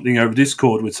discuss something over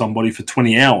Discord with somebody for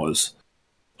 20 hours,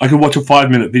 I could watch a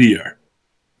 5-minute video,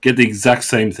 get the exact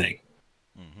same thing.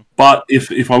 But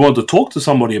if I want to talk to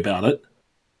somebody about it,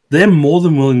 they're more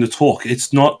than willing to talk.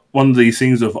 It's not one of these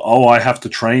things of, oh, I have to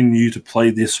train you to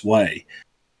play this way.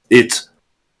 It's,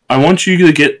 I want you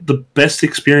to get the best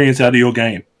experience out of your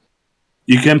game.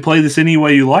 You can play this any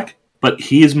way you like, but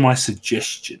here's my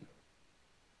suggestion.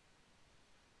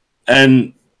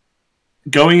 And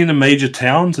going into major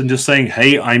towns and just saying,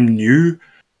 hey, I'm new,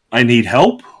 I need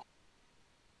help.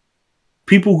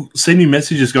 People send you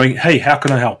messages going, hey, how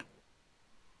can I help?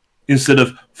 Instead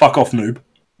of, fuck off, noob.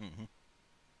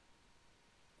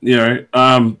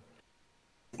 One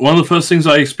of the first things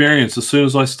I experienced as soon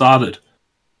as I started,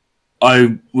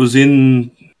 I was in...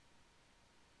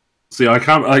 See, believe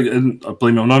me, I'm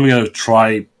not even going to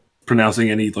try pronouncing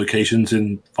any locations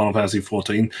in Final Fantasy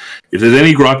 14. If there's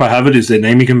any gripe I have, it is their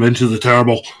naming conventions are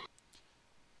terrible.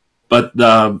 But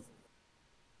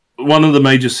one of the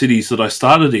major cities that I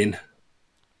started in,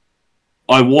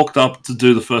 I walked up to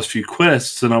do the first few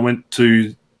quests, and I went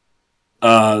to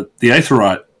the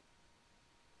Aetheryte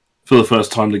for the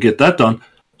first time to get that done.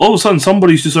 All of a sudden,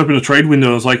 somebody's just opened a trade window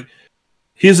and was like,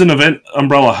 here's an event,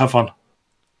 Umbrella, have fun.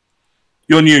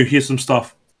 You're new, here's some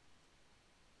stuff.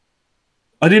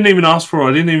 I didn't even ask for it.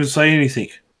 I didn't even say anything.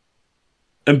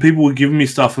 And people were giving me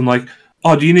stuff and like,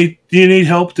 oh, do you need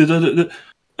help? And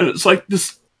it's like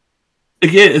this,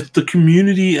 again, it's the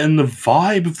community and the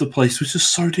vibe of the place was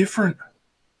just so different.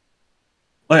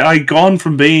 Like, I'd gone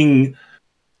from being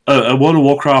a World of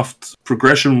Warcraft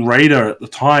progression raider at the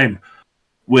time,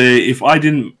 where if I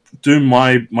didn't do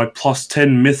my plus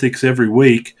 10 mythics every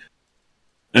week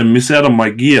and miss out on my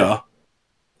gear,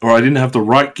 or I didn't have the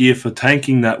right gear for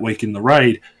tanking that week in the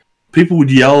raid, people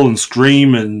would yell and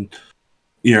scream and,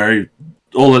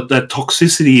 all that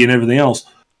toxicity and everything else.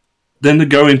 Then to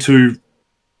go into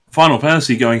Final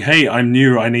Fantasy going, hey, I'm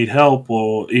new, I need help,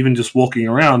 or even just walking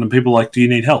around and people are like, do you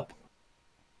need help?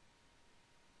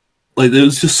 Like, it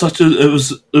was just such a, it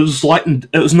was night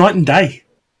and day.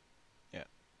 Yeah.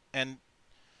 And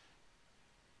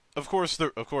of course,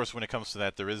 when it comes to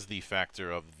that, there is the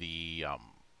factor of the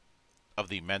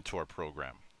mentor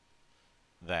program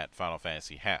that Final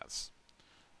Fantasy has.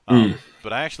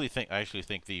 But I actually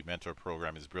think the mentor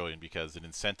program is brilliant because it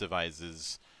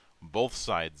incentivizes both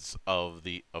sides of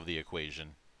the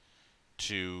equation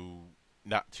to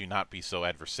not be so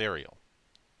adversarial.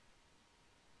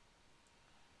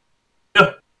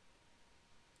 Yeah.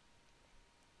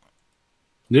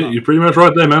 Yeah, you're pretty much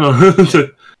right there, man.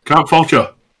 Can't fault you.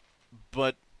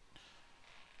 But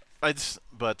that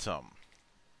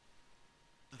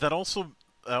also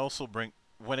bring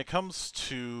when it came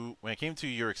to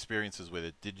your experiences with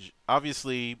it,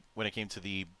 obviously when it came to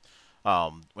the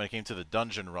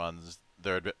dungeon runs,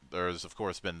 there's of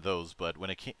course been those, but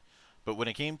when it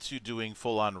came to doing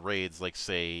full-on raids, like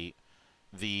say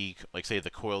the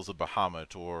Coils of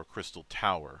Bahamut or Crystal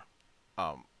Tower,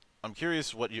 I'm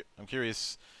curious what your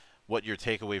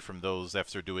takeaway from those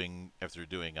after doing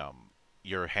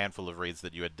your handful of raids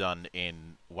that you had done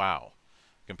in WoW,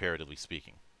 comparatively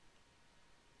speaking.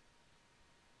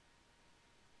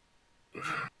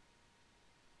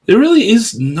 There really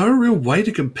is no real way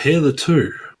to compare the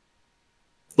two.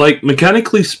 Like,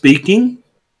 mechanically speaking,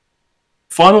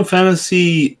 Final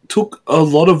Fantasy took a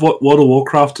lot of what World of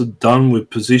Warcraft had done with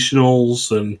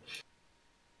positionals and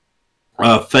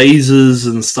phases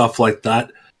and stuff like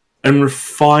that, and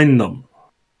refined them.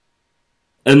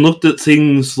 And looked at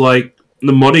things like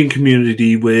the modding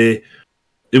community, where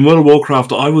in World of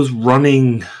Warcraft I was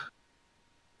running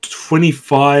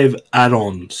 25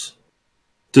 add-ons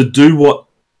to do what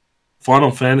Final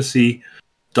Fantasy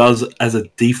does as a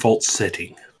default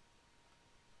setting.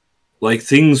 Like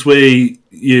things where,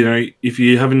 you know, if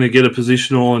you're having to get a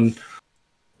positional and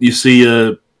you see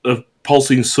a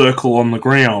pulsing circle on the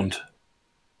ground,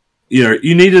 you know,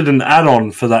 you needed an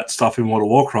add-on for that stuff in World of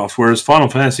Warcraft, whereas Final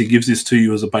Fantasy gives this to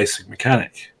you as a basic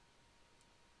mechanic.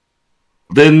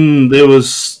 Then there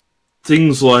was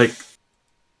things like,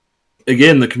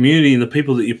 again, the community and the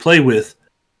people that you play with.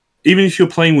 Even if you're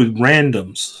playing with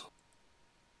randoms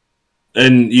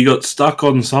and you got stuck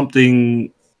on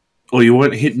something or you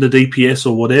weren't hitting the DPS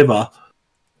or whatever,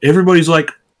 everybody's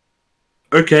like,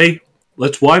 okay,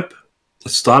 let's wipe,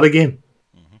 let's start again.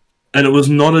 Mm-hmm. And it was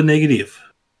not a negative.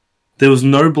 There was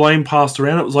no blame passed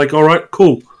around. It was like, all right,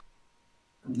 cool.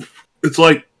 It's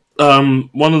like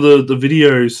one of the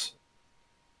videos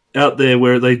out there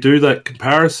where they do that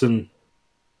comparison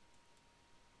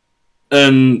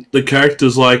and the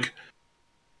character's like,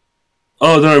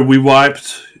 oh no, we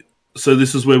wiped, so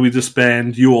this is where we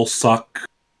disband, you all suck.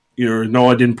 You know, no,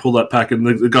 I didn't pull that pack. And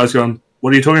the guy's going,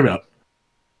 what are you talking about?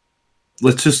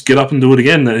 Let's just get up and do it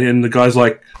again. And the guy's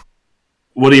like,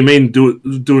 what do you mean do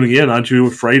it again? Aren't you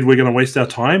afraid we're going to waste our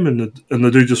time? And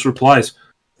the dude just replies,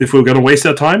 if we're going to waste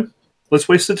our time, let's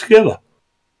waste it together.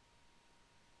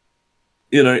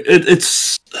 You know,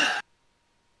 it's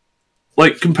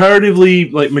like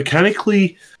comparatively, like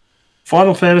mechanically,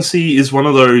 Final Fantasy is one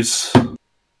of those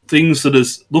things that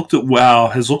has looked at WoW,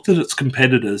 has looked at its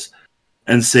competitors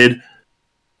and said,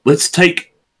 let's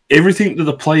take everything that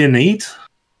the player needs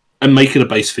and make it a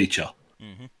base feature.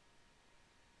 Mm-hmm.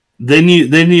 Then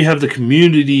you have the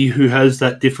community who has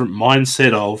that different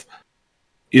mindset of,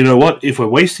 you know what, if we're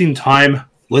wasting time,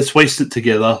 let's waste it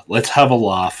together, let's have a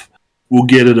laugh, we'll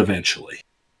get it eventually.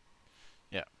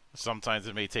 Yeah, sometimes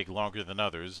it may take longer than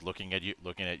others. Looking at you,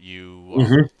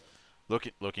 mm-hmm.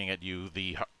 looking at you,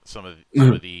 some of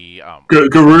the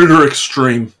Garuda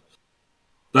Extreme.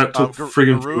 That took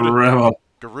friggin' forever.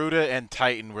 Garuda and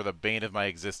Titan were the bane of my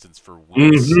existence for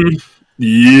weeks. Mm-hmm.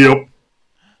 Yep.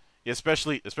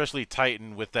 Especially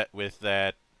Titan with that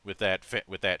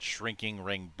shrinking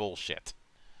ring bullshit.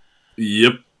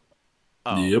 Yep.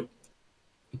 Yep.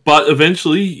 But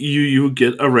eventually, you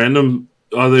get a random,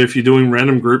 either if you're doing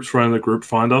random groups around the group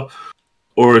finder,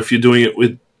 or if you're doing it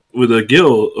with a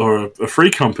guild or a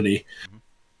free company, mm-hmm.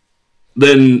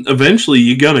 then eventually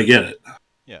you're gonna get it.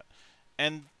 Yeah,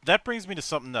 and that brings me to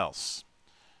something else.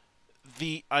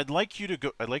 I'd like you to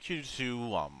go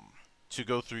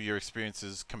through your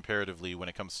experiences comparatively when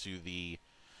it comes to the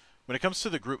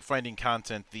group finding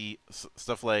content, the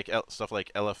stuff like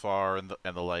LFR and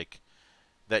the like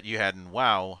that you had in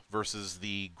WoW versus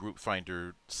the group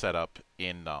finder setup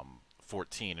in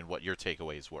 14, and what your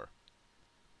takeaways were.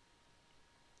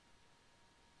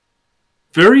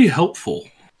 Very helpful.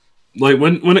 Like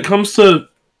when it comes to,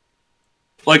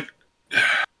 like,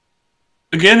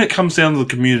 again, it comes down to the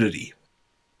community.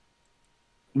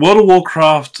 World of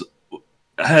Warcraft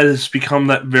has become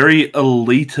that very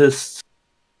elitist,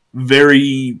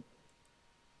 very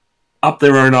up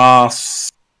their own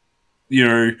ass, you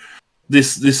know,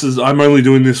 this is, I'm only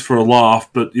doing this for a laugh,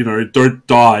 but, you know, don't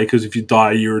die, because if you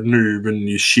die, you're a noob and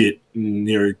you're shit, and,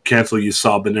 you know, cancel your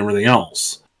sub and everything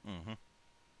else. Mm-hmm.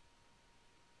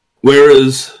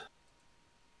 Whereas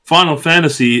Final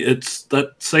Fantasy, it's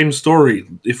that same story.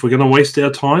 If we're going to waste our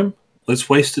time, let's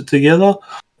waste it together.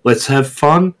 Let's have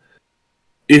fun.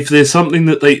 If there's something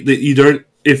that you don't,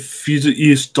 if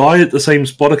you die at the same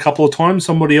spot a couple of times,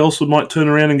 somebody else might turn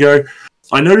around and go,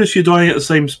 I noticed you're dying at the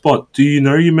same spot. Do you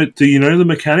know the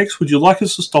mechanics? Would you like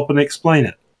us to stop and explain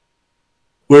it?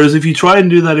 Whereas if you try and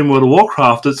do that in World of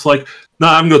Warcraft, it's like, no,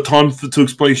 I haven't got time to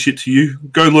explain shit to you.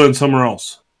 Go learn somewhere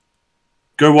else.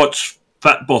 Go watch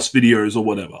Fat Boss videos or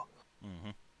whatever. Mm-hmm.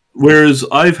 Whereas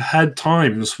I've had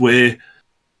times where,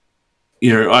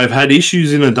 you know, I've had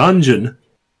issues in a dungeon,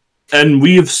 and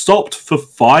we have stopped for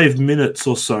 5 minutes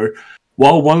or so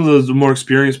while one of the more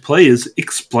experienced players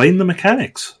explained the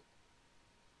mechanics.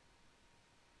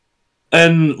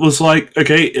 And was like,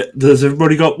 okay, has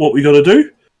everybody got what we got to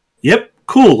do? Yep,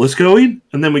 cool, let's go in.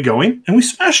 And then we go in and we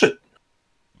smash it.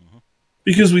 Mm-hmm.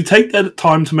 Because we take that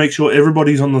time to make sure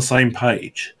everybody's on the same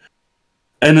page.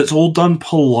 And it's all done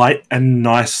polite and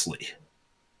nicely.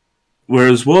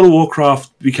 Whereas World of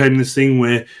Warcraft became this thing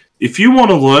where if you want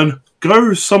to learn,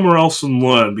 go somewhere else and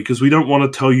learn, because we don't want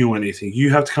to tell you anything. You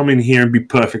have to come in here and be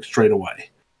perfect straight away.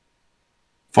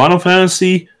 Final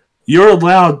Fantasy, you're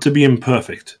allowed to be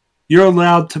imperfect. You're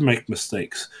allowed to make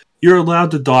mistakes. You're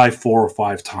allowed to die 4 or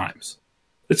 5 times.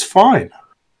 It's fine.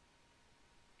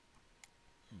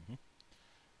 Mm-hmm.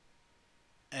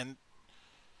 And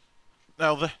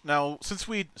now, since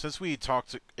we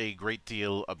talked a great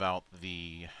deal about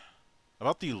the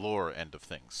lore end of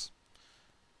things,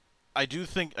 I do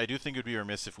think it would be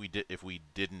remiss if we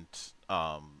didn't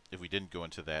go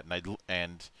into that.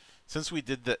 And since we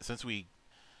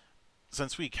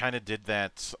kind of did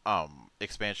that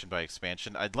expansion by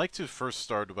expansion, I'd like to first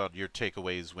start about your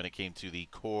takeaways when it came to the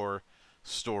core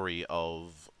story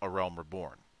of A Realm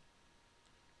Reborn.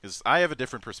 Because I have a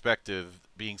different perspective,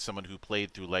 being someone who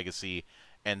played through Legacy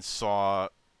and saw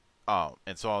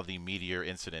the meteor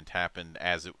incident happen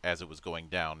as it was going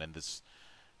down, and this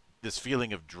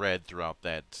feeling of dread throughout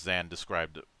that Zan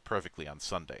described perfectly on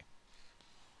Sunday.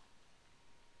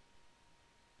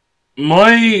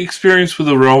 My experience with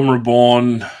The Realm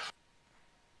Reborn,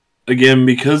 again,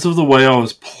 because of the way I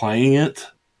was playing it,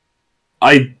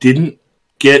 I didn't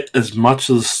get as much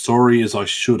of the story as I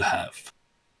should have.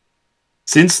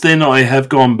 Since then, I have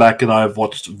gone back and I've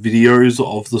watched videos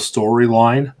of the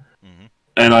storyline, mm-hmm.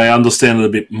 and I understand it a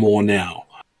bit more now.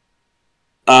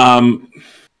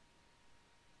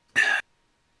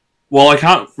 Well, I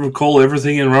can't recall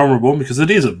everything in Realm Reborn because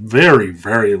it is a very,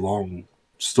 very long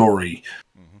story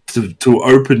to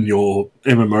open your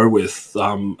MMO with.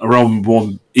 A Realm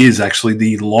Reborn is actually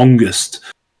the longest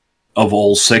of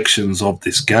all sections of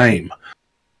this game.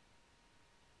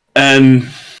 And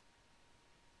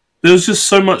there was just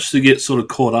so much to get sort of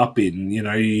caught up in. You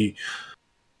know,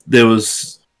 there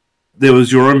was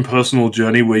your own personal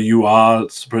journey where you are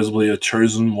supposedly a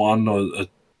chosen one, or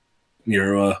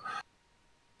you're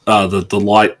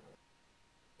the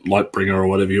Lightbringer, or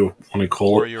whatever you want to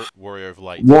call it. Warrior of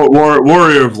Light.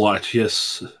 Warrior of Light,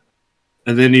 yes.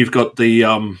 And then you've got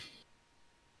the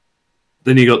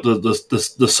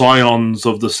scions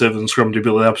of the 7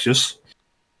 Scrumdiddlyumptious,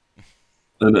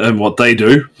 and what they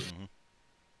do. Mm-hmm.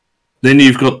 Then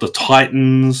you've got the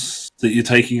Titans that you're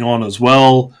taking on as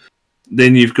well.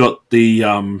 Then you've got the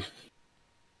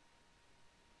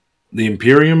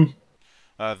Imperium.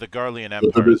 The Garlean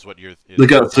Empire is what you're...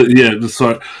 Yeah,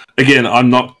 so again, I'm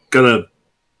not gonna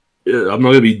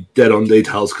be dead on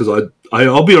details, because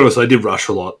I'll be honest, I did rush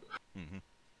a lot. Mm-hmm.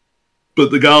 But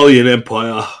the Garlean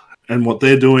Empire and what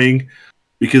they're doing,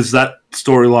 because that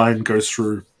storyline goes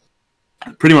through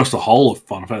pretty much the whole of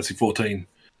Final Fantasy 14,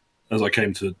 as I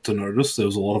came to notice. There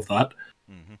was a lot of that.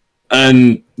 Mm-hmm.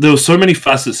 And there were so many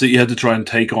facets that you had to try and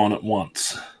take on at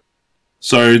once.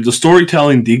 So the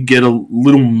storytelling did get a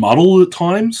little muddled at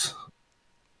times,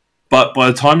 but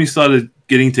by the time you started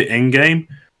getting to endgame,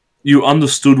 you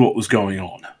understood what was going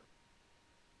on.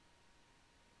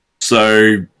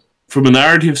 So from a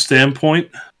narrative standpoint,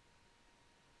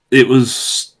 it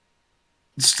was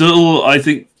still, I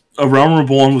think, A Realm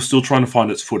Reborn was still trying to find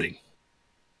its footing.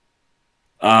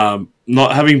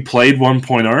 Not having played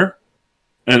 1.0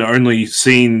 and only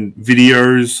seen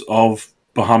videos of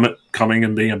Bahamut coming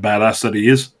and being a badass that he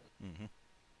is,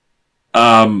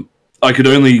 mm-hmm. I could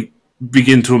only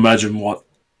begin to imagine what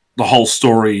the whole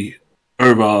story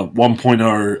over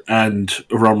 1.0 and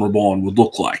A Realm Reborn would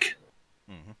look like.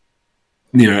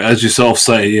 You know, as yourself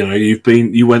say, you know,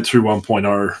 you went through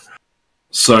 1.0,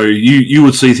 so you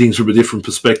would see things from a different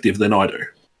perspective than I do.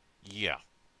 Yeah.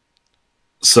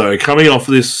 So coming off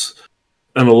of this,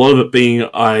 and a lot of it being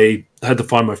I had to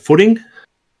find my footing.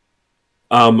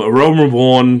 A Realm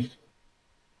Reborn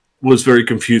was very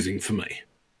confusing for me,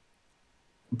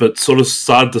 but sort of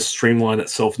started to streamline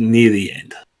itself near the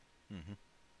end.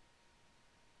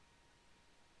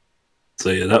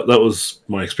 So yeah, that was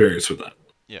my experience with that.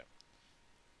 Yeah.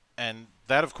 And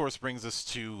that, of course, brings us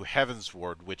to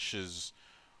Heavensward, which is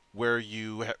where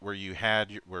we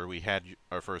had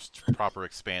our first proper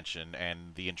expansion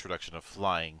and the introduction of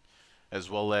flying, as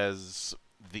well as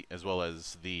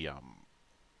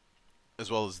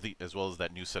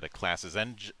that new set of classes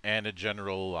and a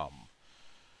general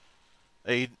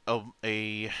a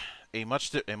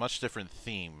much different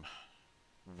theme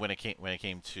when it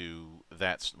came to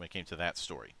that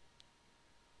story.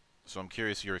 So I'm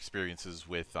curious your experiences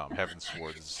with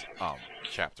Heavensward's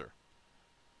chapter.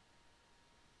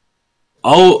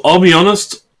 I'll be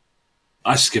honest,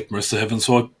 I skipped most of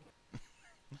Heavensward.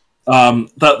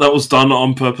 That was done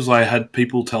on purpose. I had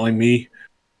people telling me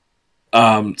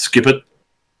skip it,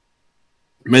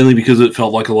 mainly because it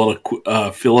felt like a lot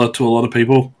of filler to a lot of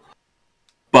people.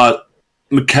 But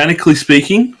mechanically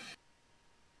speaking,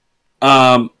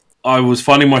 I was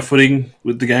finding my footing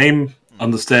with the game,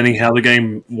 understanding how the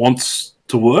game wants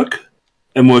to work,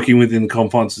 and working within the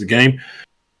confines of the game.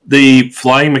 The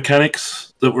flying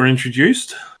mechanics that were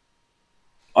introduced,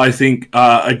 I think,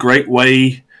 are a great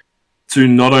way to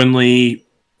not only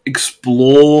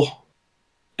explore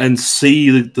and see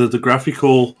the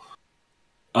graphical,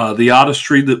 the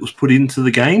artistry that was put into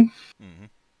the game,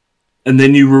 and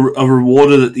then you are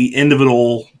rewarded at the end of it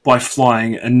all by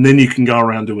flying, and then you can go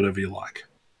around and do whatever you like.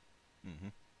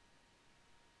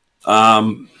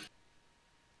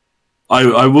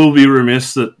 I will be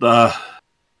remiss that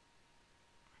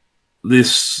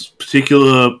this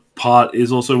particular part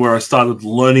is also where I started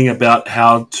learning about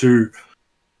how to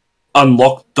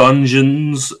unlock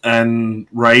dungeons and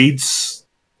raids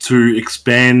to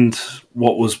expand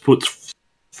what was put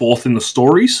forth in the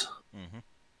stories.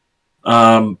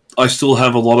 I still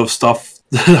have a lot of stuff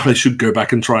that I should go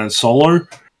back and try and solo,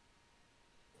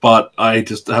 but I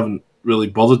just haven't really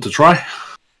bothered to try.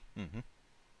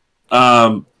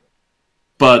 But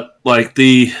like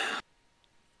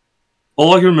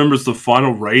all I can remember is the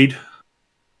final raid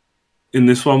in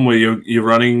this one where you're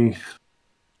running,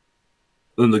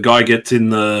 and the guy gets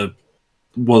in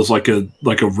was like a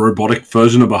robotic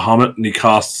version of Bahamut, and he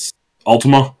casts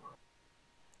Ultima.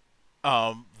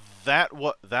 That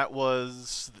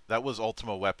was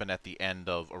Ultima Weapon at the end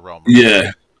of A Realm.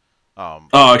 Yeah.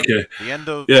 Okay. The end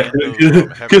of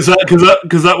because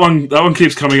that one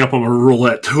keeps coming up on a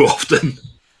roulette too often.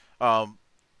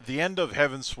 The end of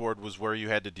Heavensward was where you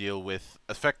had to deal with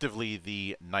effectively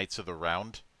the Knights of the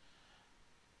Round.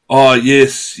 Oh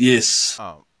yes.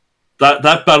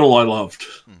 That battle I loved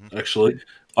actually.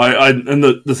 And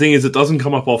the thing is, it doesn't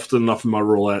come up often enough in my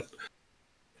roulette.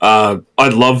 I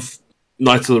love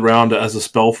Knights of the Round as a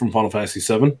spell from Final Fantasy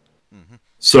VII.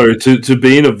 So to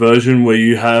be in a version where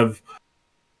you have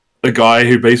a guy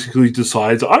who basically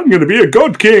decides, I'm going to be a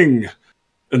God King,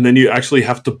 and then you actually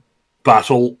have to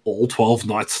battle all 12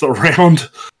 Knights of the Round.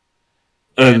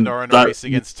 And are in a race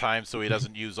against time, so he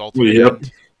doesn't use ultimate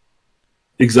end.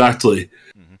 Exactly.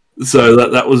 So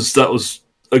that was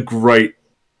a great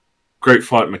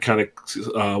fight mechanics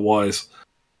wise,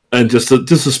 and just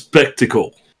a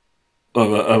spectacle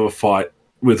of a fight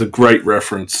with a great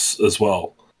reference as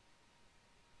well.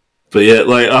 But yeah,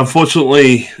 like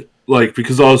unfortunately, like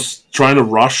because I was trying to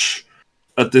rush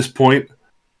at this point,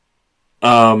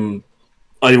 I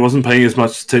wasn't paying as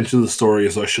much attention to the story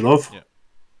as I should have. Yeah.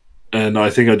 And I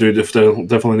think I do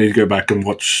definitely need to go back and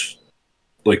watch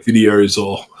like videos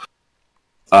or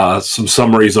some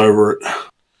summaries over it.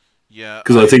 Yeah,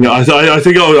 because I think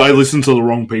I listened to the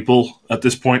wrong people at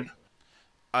this point.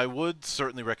 I would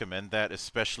certainly recommend that,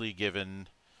 especially given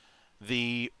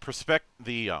the fact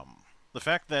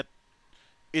that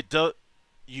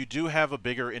you do have a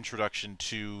bigger introduction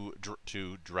to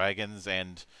dragons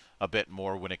and a bit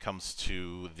more when it comes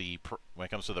to the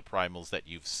primals that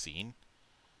you've seen.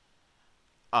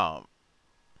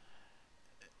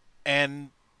 And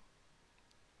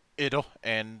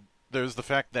there's the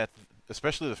fact that,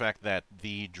 especially the fact that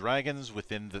the dragons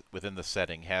within the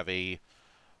setting have a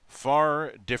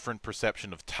far different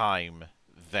perception of time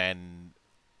than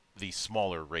the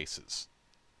smaller races.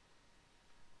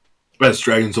 As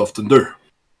dragons often do.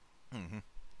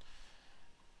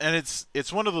 and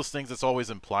it's one of those things that's always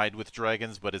implied with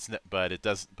dragons, but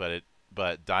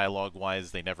but dialogue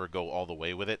wise they never go all the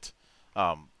way with it.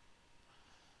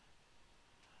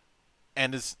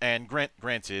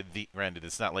 Granted,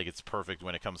 it's not like it's perfect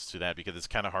when it comes to that, because it's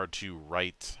kind of hard to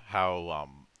write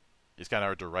it's kind of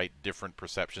hard to write different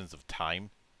perceptions of time.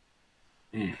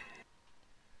 Mm.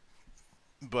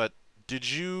 But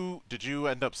did you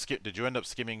end up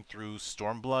skimming through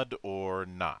Stormblood or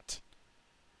not?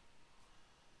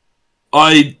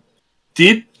 I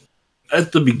did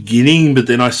at the beginning, but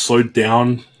then I slowed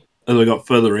down as I got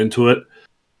further into it.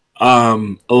 A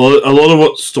lot of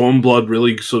what Stormblood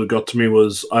really sort of got to me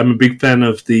was I'm a big fan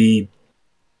of the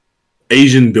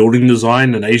Asian building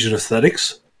design and Asian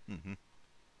aesthetics. Mm-hmm.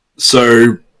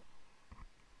 So,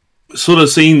 sort of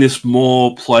seeing this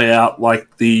more play out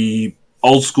like the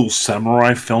old school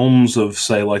samurai films of,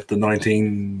 say, like the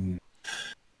 1970s,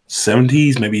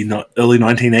 maybe not early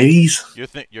 1980s.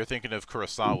 You're thinking of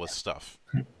Kurosawa's stuff.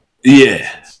 Yeah.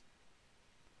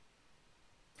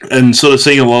 And sort of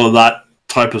seeing a lot of that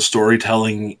type of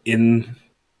storytelling in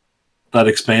that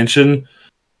expansion,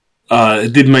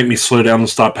 it did make me slow down and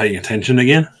start paying attention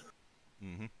again.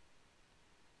 Mm-hmm.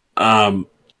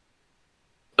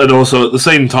 And also, at the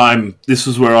same time, this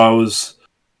is where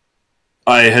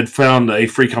I had found a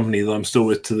free company that I'm still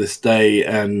with to this day,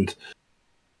 and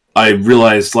I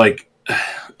realized, like,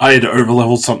 I had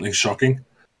overleveled something shocking.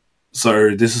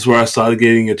 So this is where I started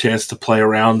getting a chance to play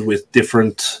around with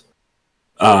different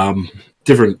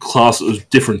classes,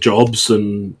 different jobs,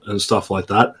 and stuff like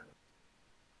that.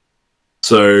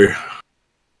 So,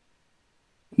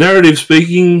 narrative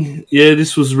speaking, yeah,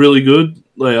 this was really good.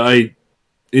 Like, I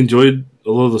enjoyed a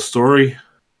lot of the story,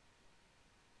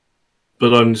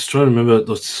 but I'm just trying to remember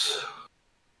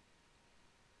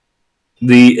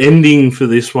the ending for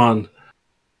this one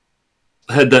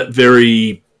had that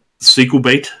very sequel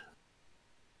bait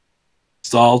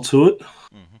style to it.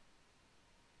 Mm-hmm.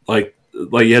 Like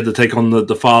you had to take on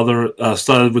the father.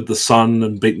 Started with the son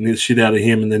and beating the shit out of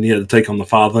him, and then you had to take on the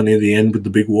father near the end with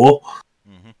the big war.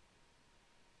 Mm-hmm.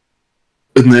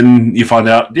 And then you find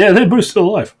out, yeah, they're both still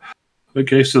alive.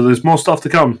 Okay, so there's more stuff to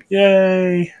come.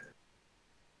 Yay!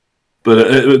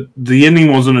 But the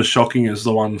ending wasn't as shocking as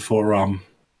the one for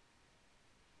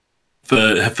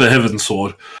Heaven's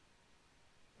Sword,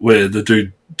 where the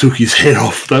dude took his head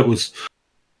off. That was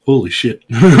holy shit.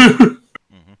 Mm-hmm.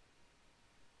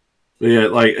 Yeah,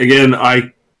 like, again,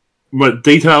 my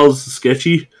details are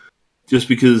sketchy, just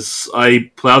because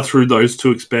I plowed through those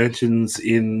two expansions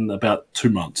in about 2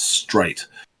 months straight.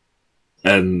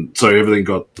 And so everything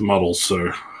got muddled,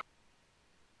 so...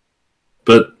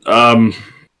 But,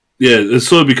 yeah, it's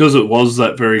sort of because it was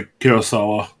that very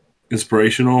Kurosawa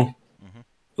inspirational, Mm-hmm.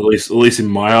 at least in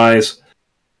my eyes,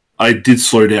 I did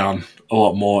slow down a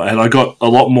lot more, and I got a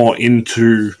lot more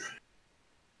into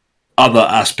other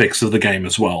aspects of the game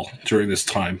as well during this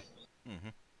time. Mm-hmm.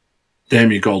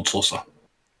 Damn you, Gold Saucer.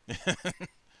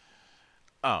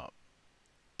 And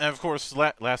of course,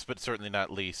 last but certainly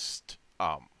not least,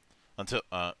 up until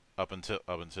the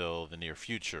near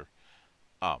future,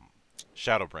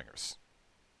 Shadowbringers.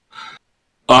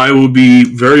 I will be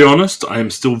very honest, I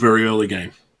am still very early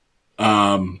game.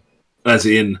 As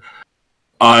in,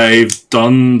 I've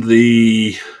done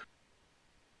the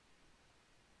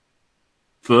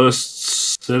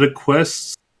first set of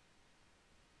quests,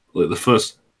 like the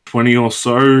first 20 or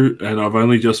so, and I've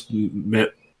only just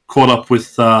caught up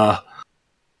with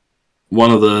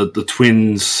one of the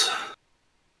twins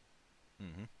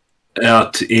Mm-hmm.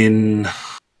 out in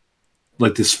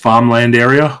like this farmland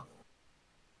area.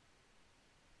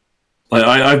 Like,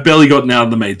 I've barely gotten out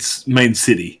of the main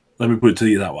city. Let me put it to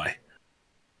you that way.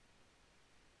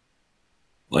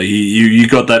 Like, you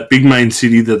got that big main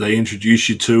city that they introduce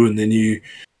you to, and then you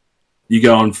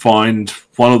go and find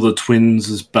one of the twins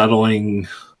is battling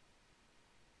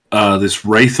this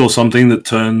wraith or something that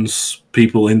turns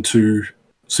people into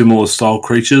similar style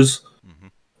creatures.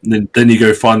 Mm-hmm. And then you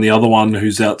go find the other one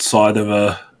who's outside of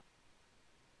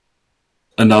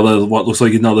what looks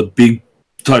like another big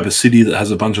type of city that has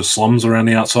a bunch of slums around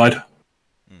the outside.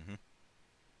 Mm-hmm.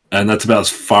 And that's about as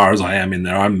far as I am in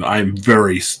there. I'm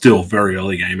still very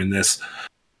early game in this,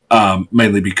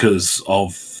 mainly because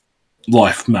of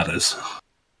life matters.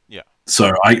 Yeah.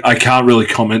 So I can't really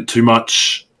comment too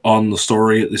much on the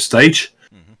story at this stage,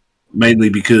 Mm-hmm. mainly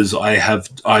because I've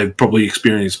probably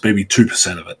experienced maybe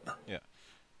 2% of it. Yeah.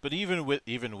 But even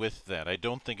with that, I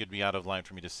don't think it'd be out of line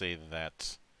for me to say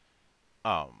that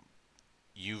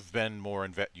you've been more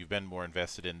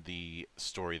invested in the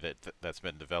story that's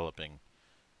been developing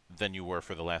than you were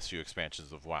for the last few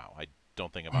expansions of WoW. I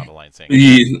don't think I'm out of line saying that.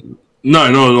 Yeah,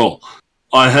 no, not at all.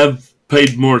 I have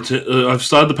paid more. I've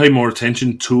started to pay more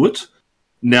attention to it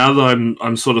now that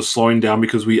I'm sort of slowing down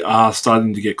because we are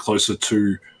starting to get closer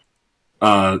to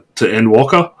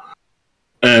Endwalker,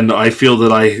 and I feel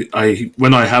that I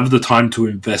when I have the time to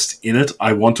invest in it,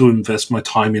 I want to invest my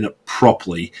time in it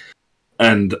properly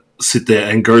and sit there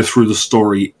and go through the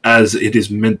story as it is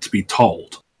meant to be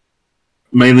told.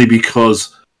 Mainly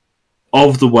because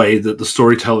of the way that the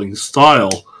storytelling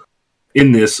style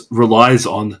in this relies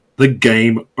on the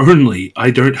game only.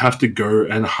 I don't have to go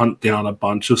and hunt down a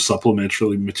bunch of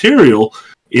supplementary material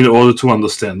in order to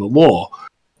understand the lore.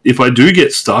 If I do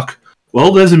get stuck,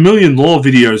 well, there's a million lore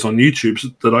videos on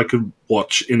YouTube that I could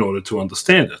watch in order to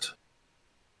understand it.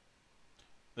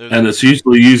 And it's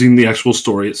usually using the actual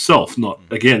story itself, not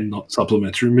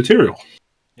supplementary material.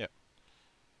 Yeah.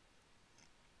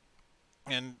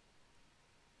 And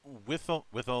with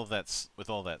all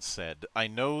that said, I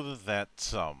know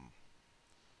that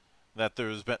that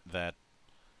there's been that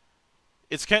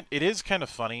it is kind of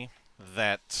funny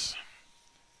that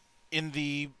in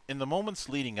the moments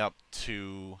leading up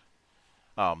to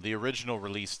the original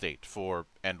release date for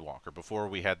Endwalker, before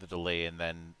we had the delay, and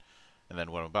then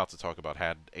what I'm about to talk about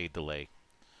had a delay,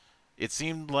 it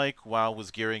seemed like WoW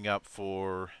was gearing up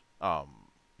for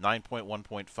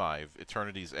 9.1.5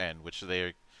 Eternity's End, which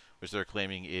they're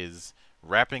claiming is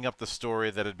wrapping up the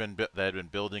story that had been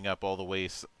building up all the way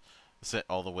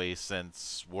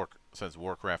since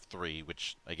Warcraft 3,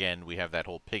 which again we have that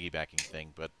whole piggybacking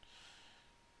thing. But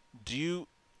do you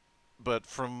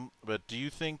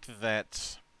think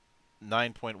that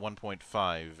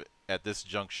 9.1.5 at this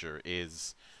juncture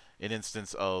is an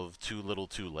instance of too little,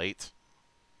 too late?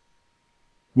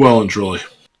 Well and truly.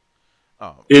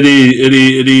 It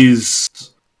is.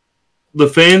 The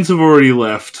fans have already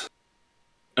left,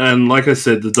 and like I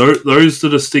said, those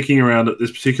that are sticking around at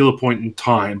this particular point in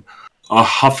time are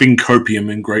huffing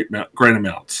copium in great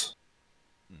amounts.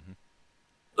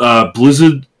 Mm-hmm.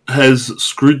 Blizzard has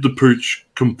screwed the pooch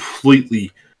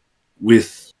completely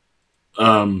with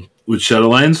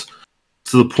Shadowlands,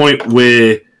 to the point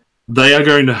where they are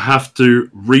going to have to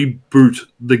reboot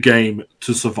the game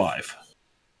to survive.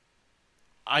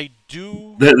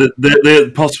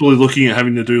 They're possibly looking at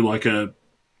having to do like a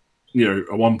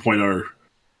 1.0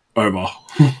 over.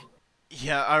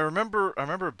 Yeah, I remember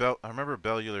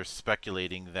Bellular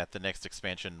speculating that the next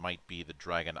expansion might be the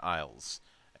Dragon Isles,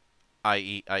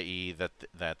 i.e.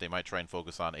 that they might try and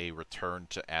focus on a return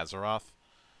to Azeroth.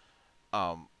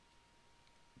 But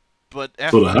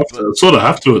sort of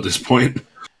have to at this point.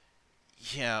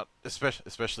 Yeah,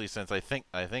 especially since I think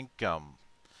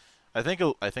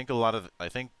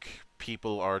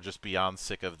people are just beyond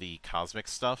sick of the cosmic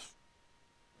stuff.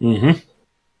 Mm-hmm.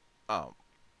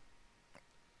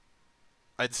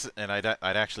 I'd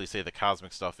actually say the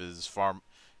cosmic stuff is far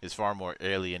more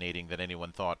alienating than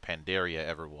anyone thought Pandaria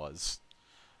ever was.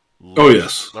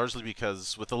 Yes. Largely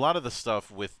because with a lot of the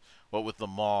stuff with the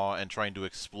Maw and trying to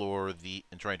explore and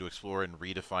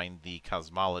redefine the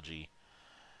cosmology,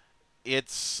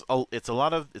 it's a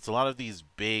lot of these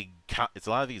big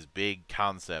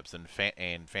concepts and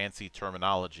fancy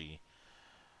terminology.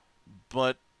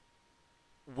 But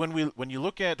when you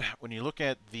look at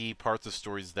the parts of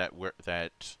stories that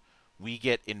we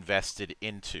get invested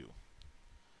into,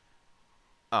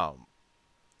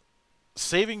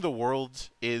 saving the world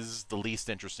is the least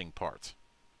interesting part.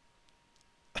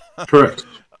 Correct.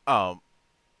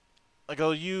 Like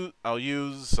I'll use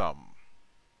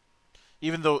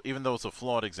even though it's a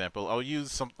flawed example, I'll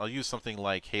use something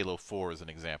like Halo 4 as an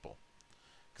example,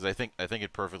 because I think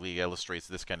it perfectly illustrates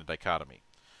this kind of dichotomy.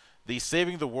 The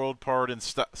saving the world part and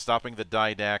stopping the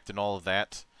didact and all of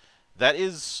that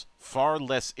is far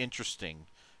less interesting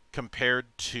compared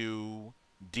to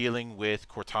dealing with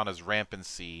Cortana's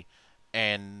rampancy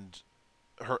and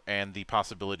the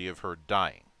possibility of her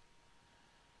dying,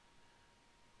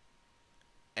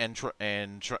 and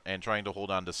trying to hold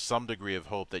on to some degree of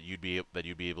hope that you'd be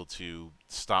able to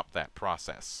stop that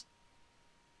process.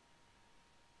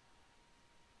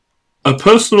 A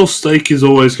personal stake is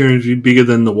always going to be bigger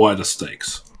than the wider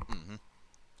stakes. Mm-hmm.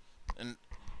 And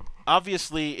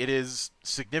obviously, it is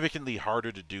significantly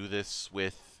harder to do this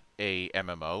with a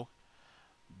MMO.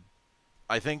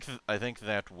 I think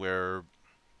that where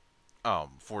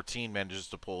 14 manages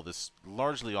to pull this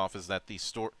largely off is that the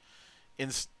story.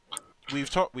 We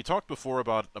talked before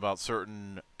about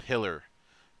certain pillar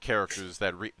characters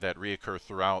that reoccur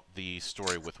throughout the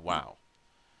story with WoW.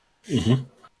 Mm-hmm.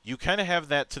 You kind of have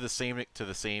that to the same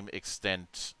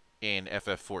extent in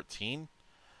FF14,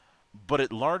 but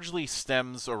it largely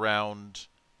stems around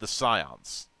the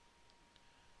Scions.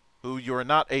 who you're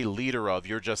not a leader of,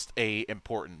 you're just a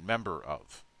important member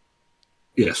of.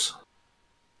 Yes.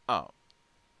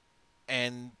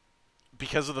 And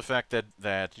because of the fact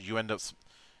that you end up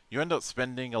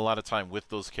spending a lot of time with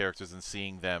those characters and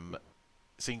seeing them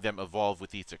evolve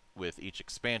with each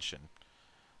expansion.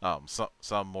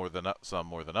 Some more than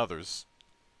others,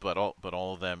 but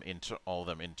all of them in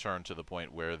turn, to the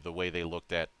point where the way they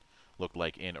looked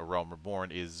like in A Realm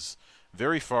Reborn is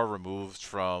very far removed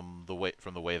from the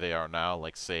way they are now.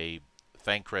 Like, say,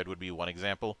 Thancred would be one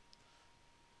example.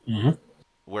 Mm-hmm.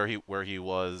 Where he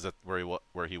was at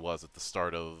the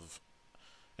start of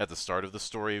the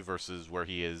story versus where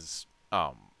he is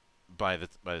by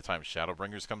the time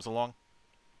Shadowbringers comes along.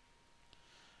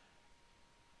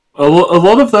 A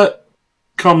lot of that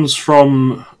comes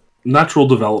from natural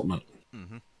development.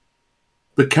 Mm-hmm.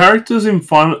 The characters in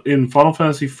Final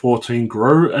Fantasy XIV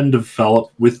grow and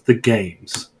develop with the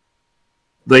games.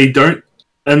 They don't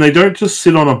just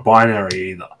sit on a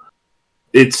binary either.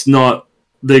 It's not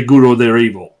they're good or they're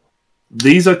evil.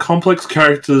 These are complex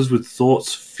characters with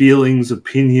thoughts, feelings,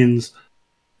 opinions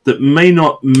that may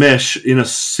not mesh in a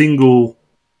single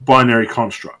binary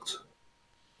construct.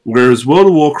 Whereas World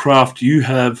of Warcraft, you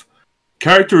have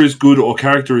character is good or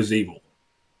character is evil.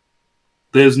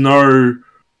 There's no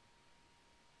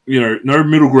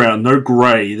middle ground, no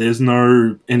grey. There's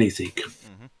no anything.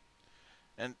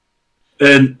 Mm-hmm.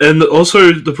 And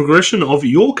also the progression of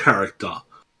your character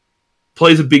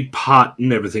plays a big part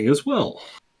in everything as well.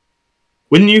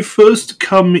 When you first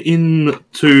start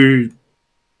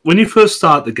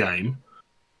the game,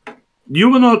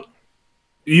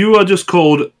 you are just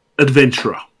called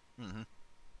adventurer. Mm-hmm.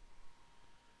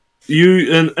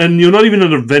 You're not even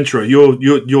an adventurer. You're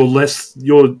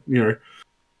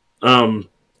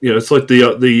it's like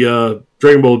the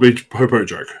Dragon Ball Beach Popo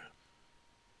joke.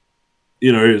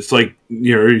 It's like,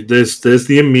 there's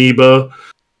the amoeba.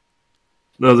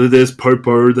 No, there's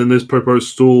Popo, then there's Popo's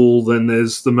stool, then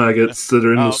there's the maggots that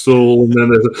are in the stool, and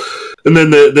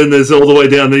then there's all the way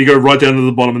down. Then you go right down to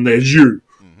the bottom, and there's you.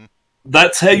 Mm-hmm.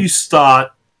 That's how you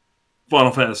start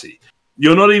Final Fantasy.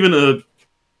 You're not even an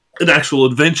actual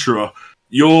adventurer.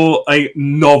 You're a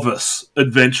novice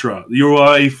adventurer. You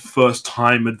are a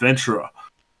first-time adventurer.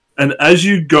 And as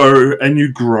you go and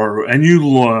you grow and you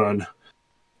learn,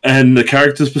 and the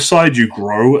characters beside you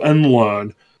grow and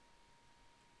learn,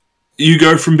 you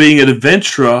go from being an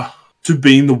adventurer to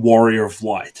being the warrior of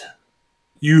light.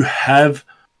 You have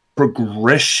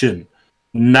progression,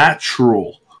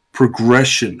 natural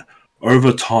progression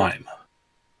over time.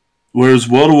 Whereas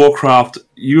World of Warcraft,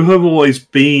 you have always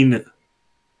been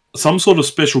some sort of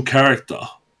special character.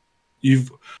 You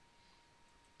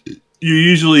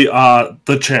usually are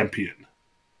the champion.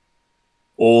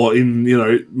 Or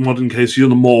in, modern case, you're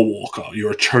the Mawwalker.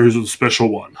 You're a chosen special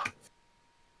one.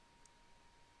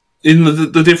 In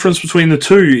the difference between the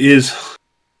two is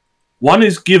one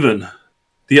is given,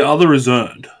 the other is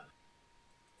earned.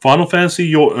 Final Fantasy,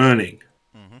 you're earning.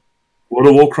 Mm-hmm. World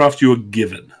of Warcraft, you're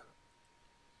given.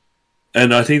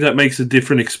 And I think that makes a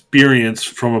different experience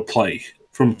from a play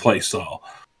style,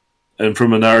 and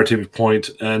from a narrative point,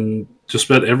 and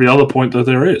just about every other point that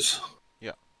there is.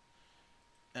 Yeah,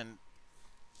 and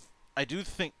I do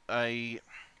think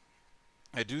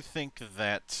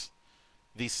that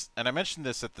these, and I mentioned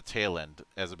this at the tail end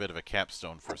as a bit of a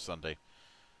capstone for Sunday,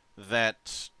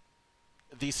 that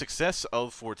the success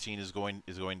of 14 is going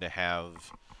to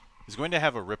have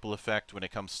a ripple effect when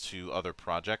it comes to other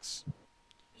projects.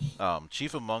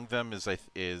 Chief among them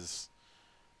is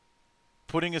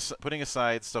putting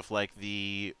aside stuff like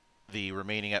the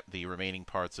remaining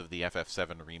parts of the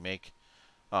FF7 remake.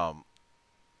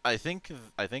 I think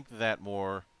that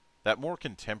more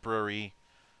contemporary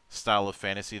style of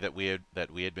fantasy that we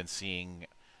had been seeing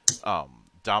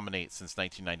dominate since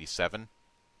 1997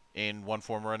 in one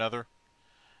form or another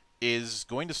is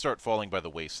going to start falling by the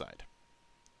wayside.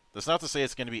 That's not to say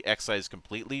it's going to be excised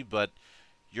completely, but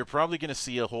you're probably going to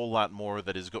see a whole lot more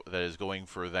that is going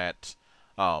for that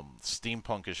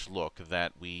steampunkish look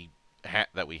that we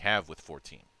have with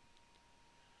 14.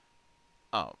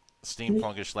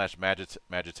 Steampunkish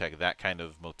 / Magitech, that kind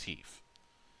of motif.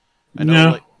 I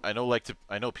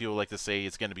know people like to say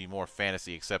it's going to be more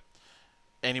fantasy, except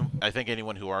I think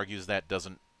anyone who argues that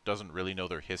doesn't really know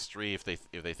their history if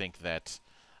they think that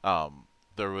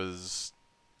there was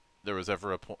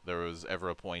ever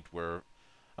a point where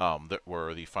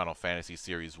the Final Fantasy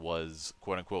series was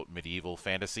quote unquote medieval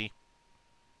fantasy.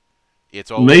 It's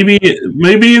all maybe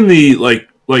in the like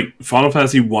Final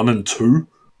Fantasy 1 and 2.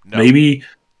 No. Maybe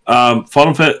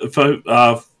Final Fantasy.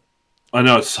 I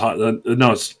know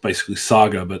it's basically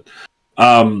Saga, but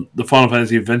The Final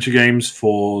Fantasy Adventure games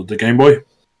for the Game Boy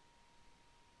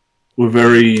were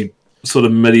very sort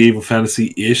of medieval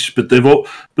fantasy-ish, but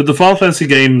but the Final Fantasy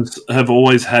games have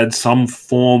always had some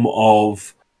form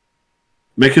of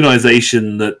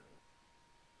mechanization that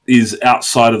is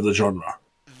outside of the genre.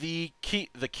 The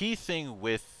key thing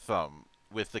with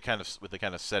the kind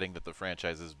of setting that the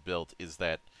franchise is built is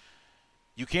that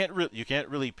you can't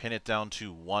really pin it down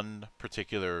to one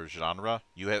particular genre.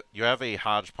 You have a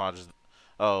hodgepodge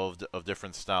of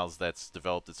different styles that's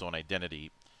developed its own identity,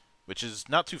 which is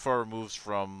not too far removed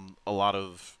from a lot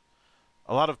of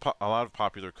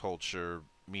popular culture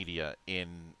media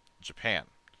in Japan.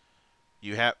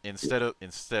 You have instead of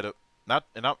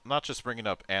not just bringing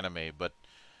up anime, but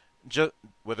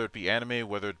whether it be anime,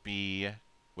 whether it be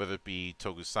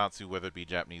tokusatsu, whether it be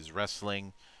Japanese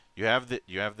wrestling, you have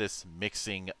this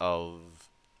mixing of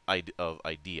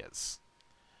ideas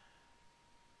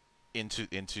into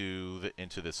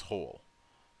this whole,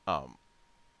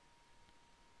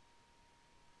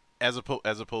 as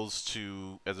opposed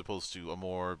to a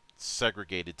more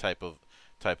segregated type of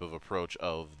approach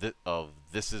of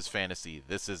this is fantasy,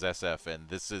 this is SF, and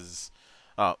this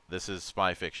is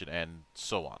spy fiction, and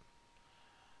so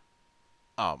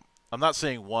on. I'm not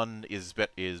saying one is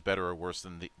better or worse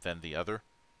than the other,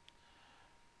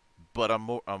 but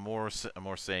I'm more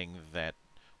saying that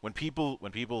when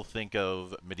people think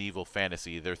of medieval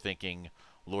fantasy, they're thinking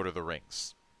Lord of the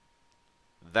Rings.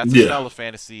 That's a style of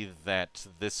fantasy that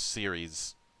this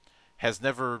series has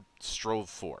never strove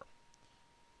for,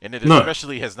 and it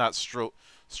especially has not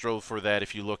strove for that.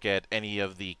 If you look at any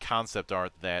of the concept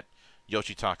art that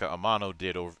Yoshitaka Amano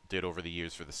did over the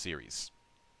years for the series.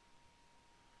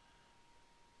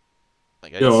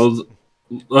 Like,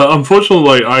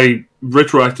 unfortunately, I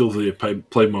retroactively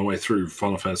played my way through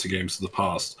Final Fantasy games in the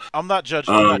past. I'm not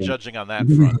judging on that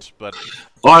front, but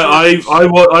I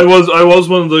was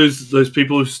one of those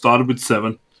people who started with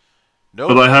 7,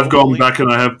 but I have gone back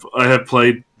and I have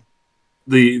played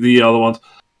the other ones.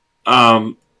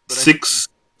 6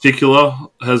 particular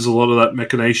has a lot of that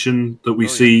machination that we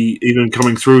see even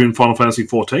coming through in Final Fantasy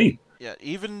 14. Yeah,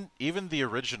 even the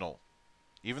original,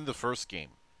 even the first game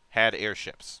had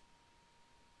airships.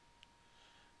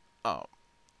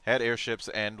 Had airships,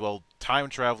 and well, time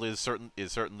travel is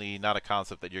certainly not a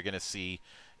concept that you're going to see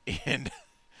in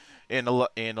a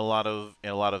lot of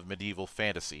medieval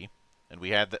fantasy, and we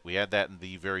had that in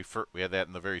the very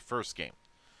first game.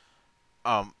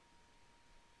 And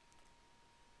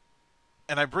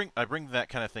I bring that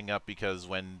kind of thing up because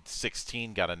when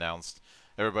 16 got announced,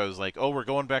 everybody was like, "Oh, we're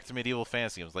going back to medieval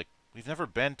fantasy." I was like, "We've never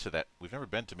been to that. We've never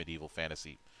been to medieval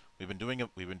fantasy. We've been doing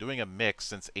a mix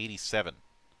since '87."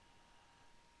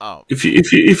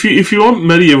 If you want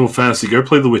medieval fantasy, go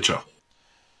play The Witcher.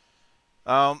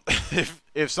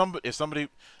 If somebody,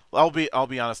 I'll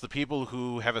be honest. The people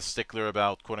who have a stickler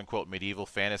about quote unquote medieval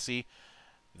fantasy,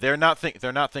 they're not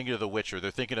thinking of The Witcher. They're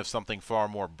thinking of something far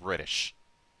more British.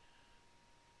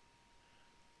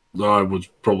 I would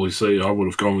probably say I would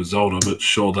have gone with Zelda, but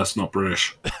sure, that's not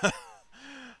British.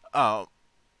 I'm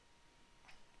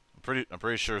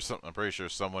pretty sure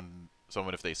someone,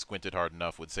 if they squinted hard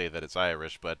enough, would say that it's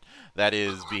Irish, but that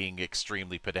is being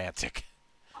extremely pedantic.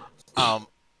 But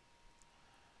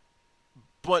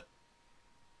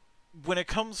when it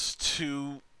comes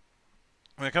to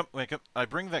I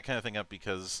bring that kind of thing up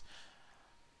because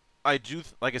I do,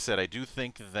 like I said, I do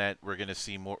think that we're gonna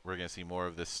see more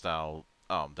of this style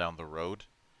down the road,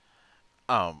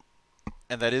 and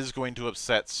that is going to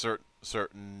upset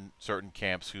certain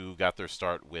camps who got their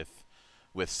start with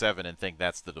 7 and think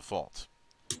that's the default.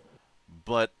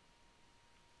 But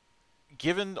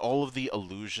given all of the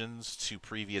allusions to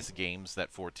previous games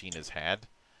that 14 has had,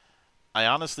 I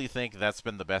honestly think that's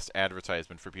been the best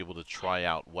advertisement for people to try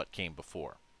out what came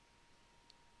before.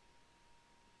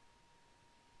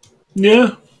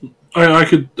 Yeah, I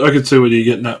could see what you're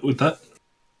getting at with that.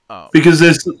 Oh. Because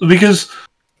the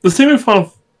thing with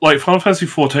Final Fantasy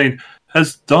 14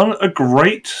 has done a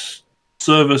great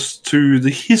service to the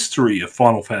history of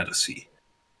Final Fantasy.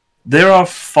 There are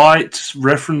fight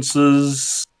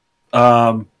references,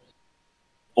 all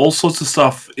sorts of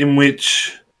stuff in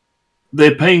which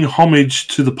they're paying homage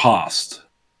to the past.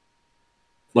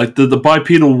 Like the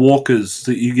bipedal walkers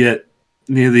that you get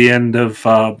near the end of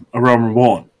A Realm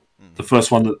Reborn. Mm-hmm. The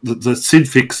first one that Sid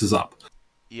fixes up.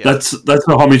 Yeah. That's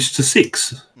a homage to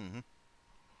 6. Mm-hmm.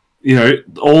 You know,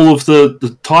 all of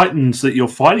the titans that you're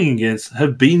fighting against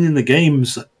have been in the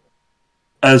games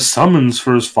as summons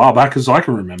for as far back as I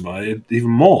can remember, even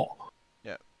more.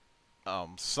 Yeah.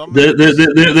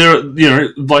 They're you know,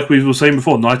 like we were saying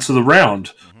before, Knights of the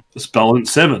Round, the spell in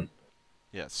 7.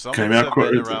 Yeah, some have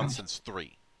been around since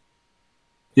 3.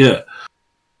 Yeah.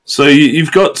 So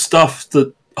you've got stuff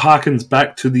that harkens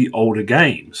back to the older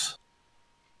games.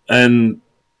 And,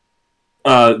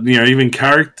 even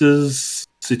characters,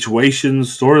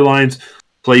 situations, storylines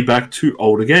play back to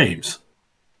older games.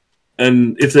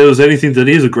 And if there was anything that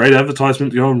is a great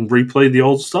advertisement to go and replay the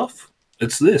old stuff,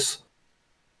 it's this.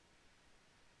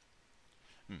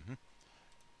 Mm-hmm.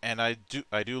 And I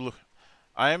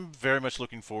am very much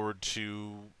looking forward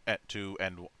to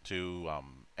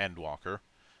Endwalker.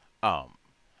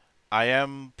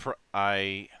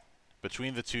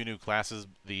 Between the 2 new classes,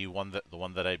 the one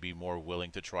that I'd be more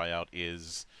willing to try out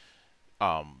is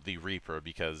the Reaper,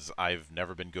 because I've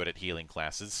never been good at healing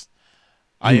classes.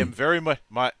 I am very much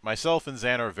myself and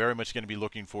Zan are very much going to be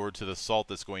looking forward to the salt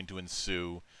that's going to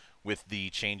ensue with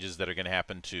the changes that are going to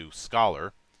happen to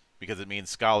Scholar, because it means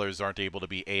Scholars aren't able to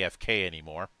be AFK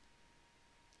anymore.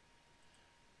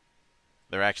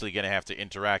 They're actually going to have to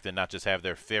interact and not just have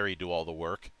their fairy do all the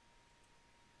work.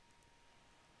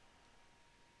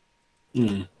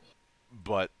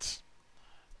 But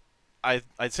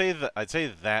I'd say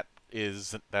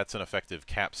that's an effective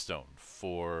capstone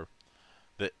for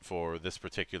this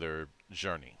particular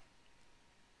journey.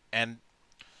 And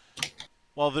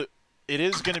while it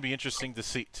is going to be interesting to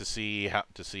see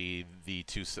the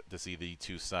two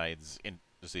sides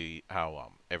to see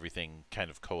how everything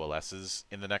kind of coalesces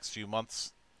in the next few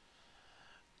months.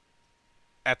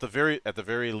 At the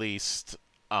very least,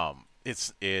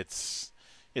 it's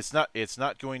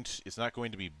not going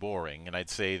to be boring, and I'd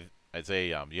say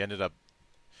you ended up,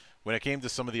 when it came to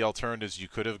some of the alternatives you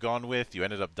could have gone with, you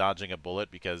ended up dodging a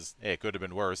bullet because, hey, it could have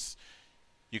been worse.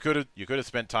 You could have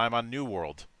spent time on New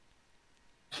World.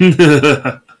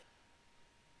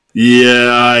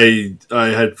 Yeah, I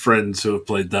had friends who have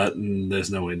played that, and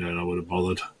there's no way I would have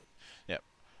bothered. Yeah,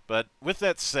 but with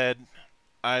that said,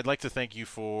 I'd like to thank you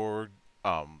for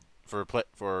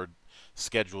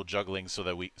schedule juggling so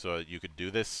that you could do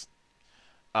this.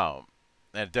 And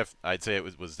I'd say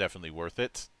it was definitely worth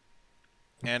it.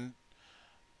 And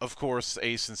of course,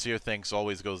 a sincere thanks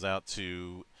always goes out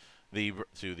to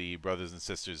the brothers and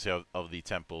sisters of the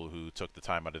temple who took the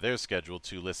time out of their schedule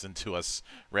to listen to us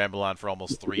ramble on for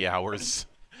almost 3 hours.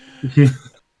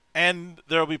 And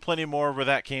there'll be plenty more where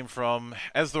that came from,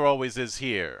 as there always is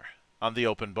here on the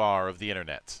open bar of the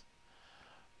internet.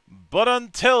 But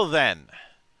until then,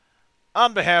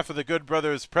 on behalf of the good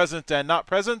brothers present and not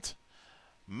present,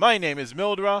 my name is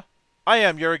Mildra, I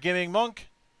am your gaming monk,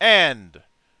 and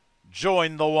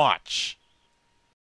join the watch.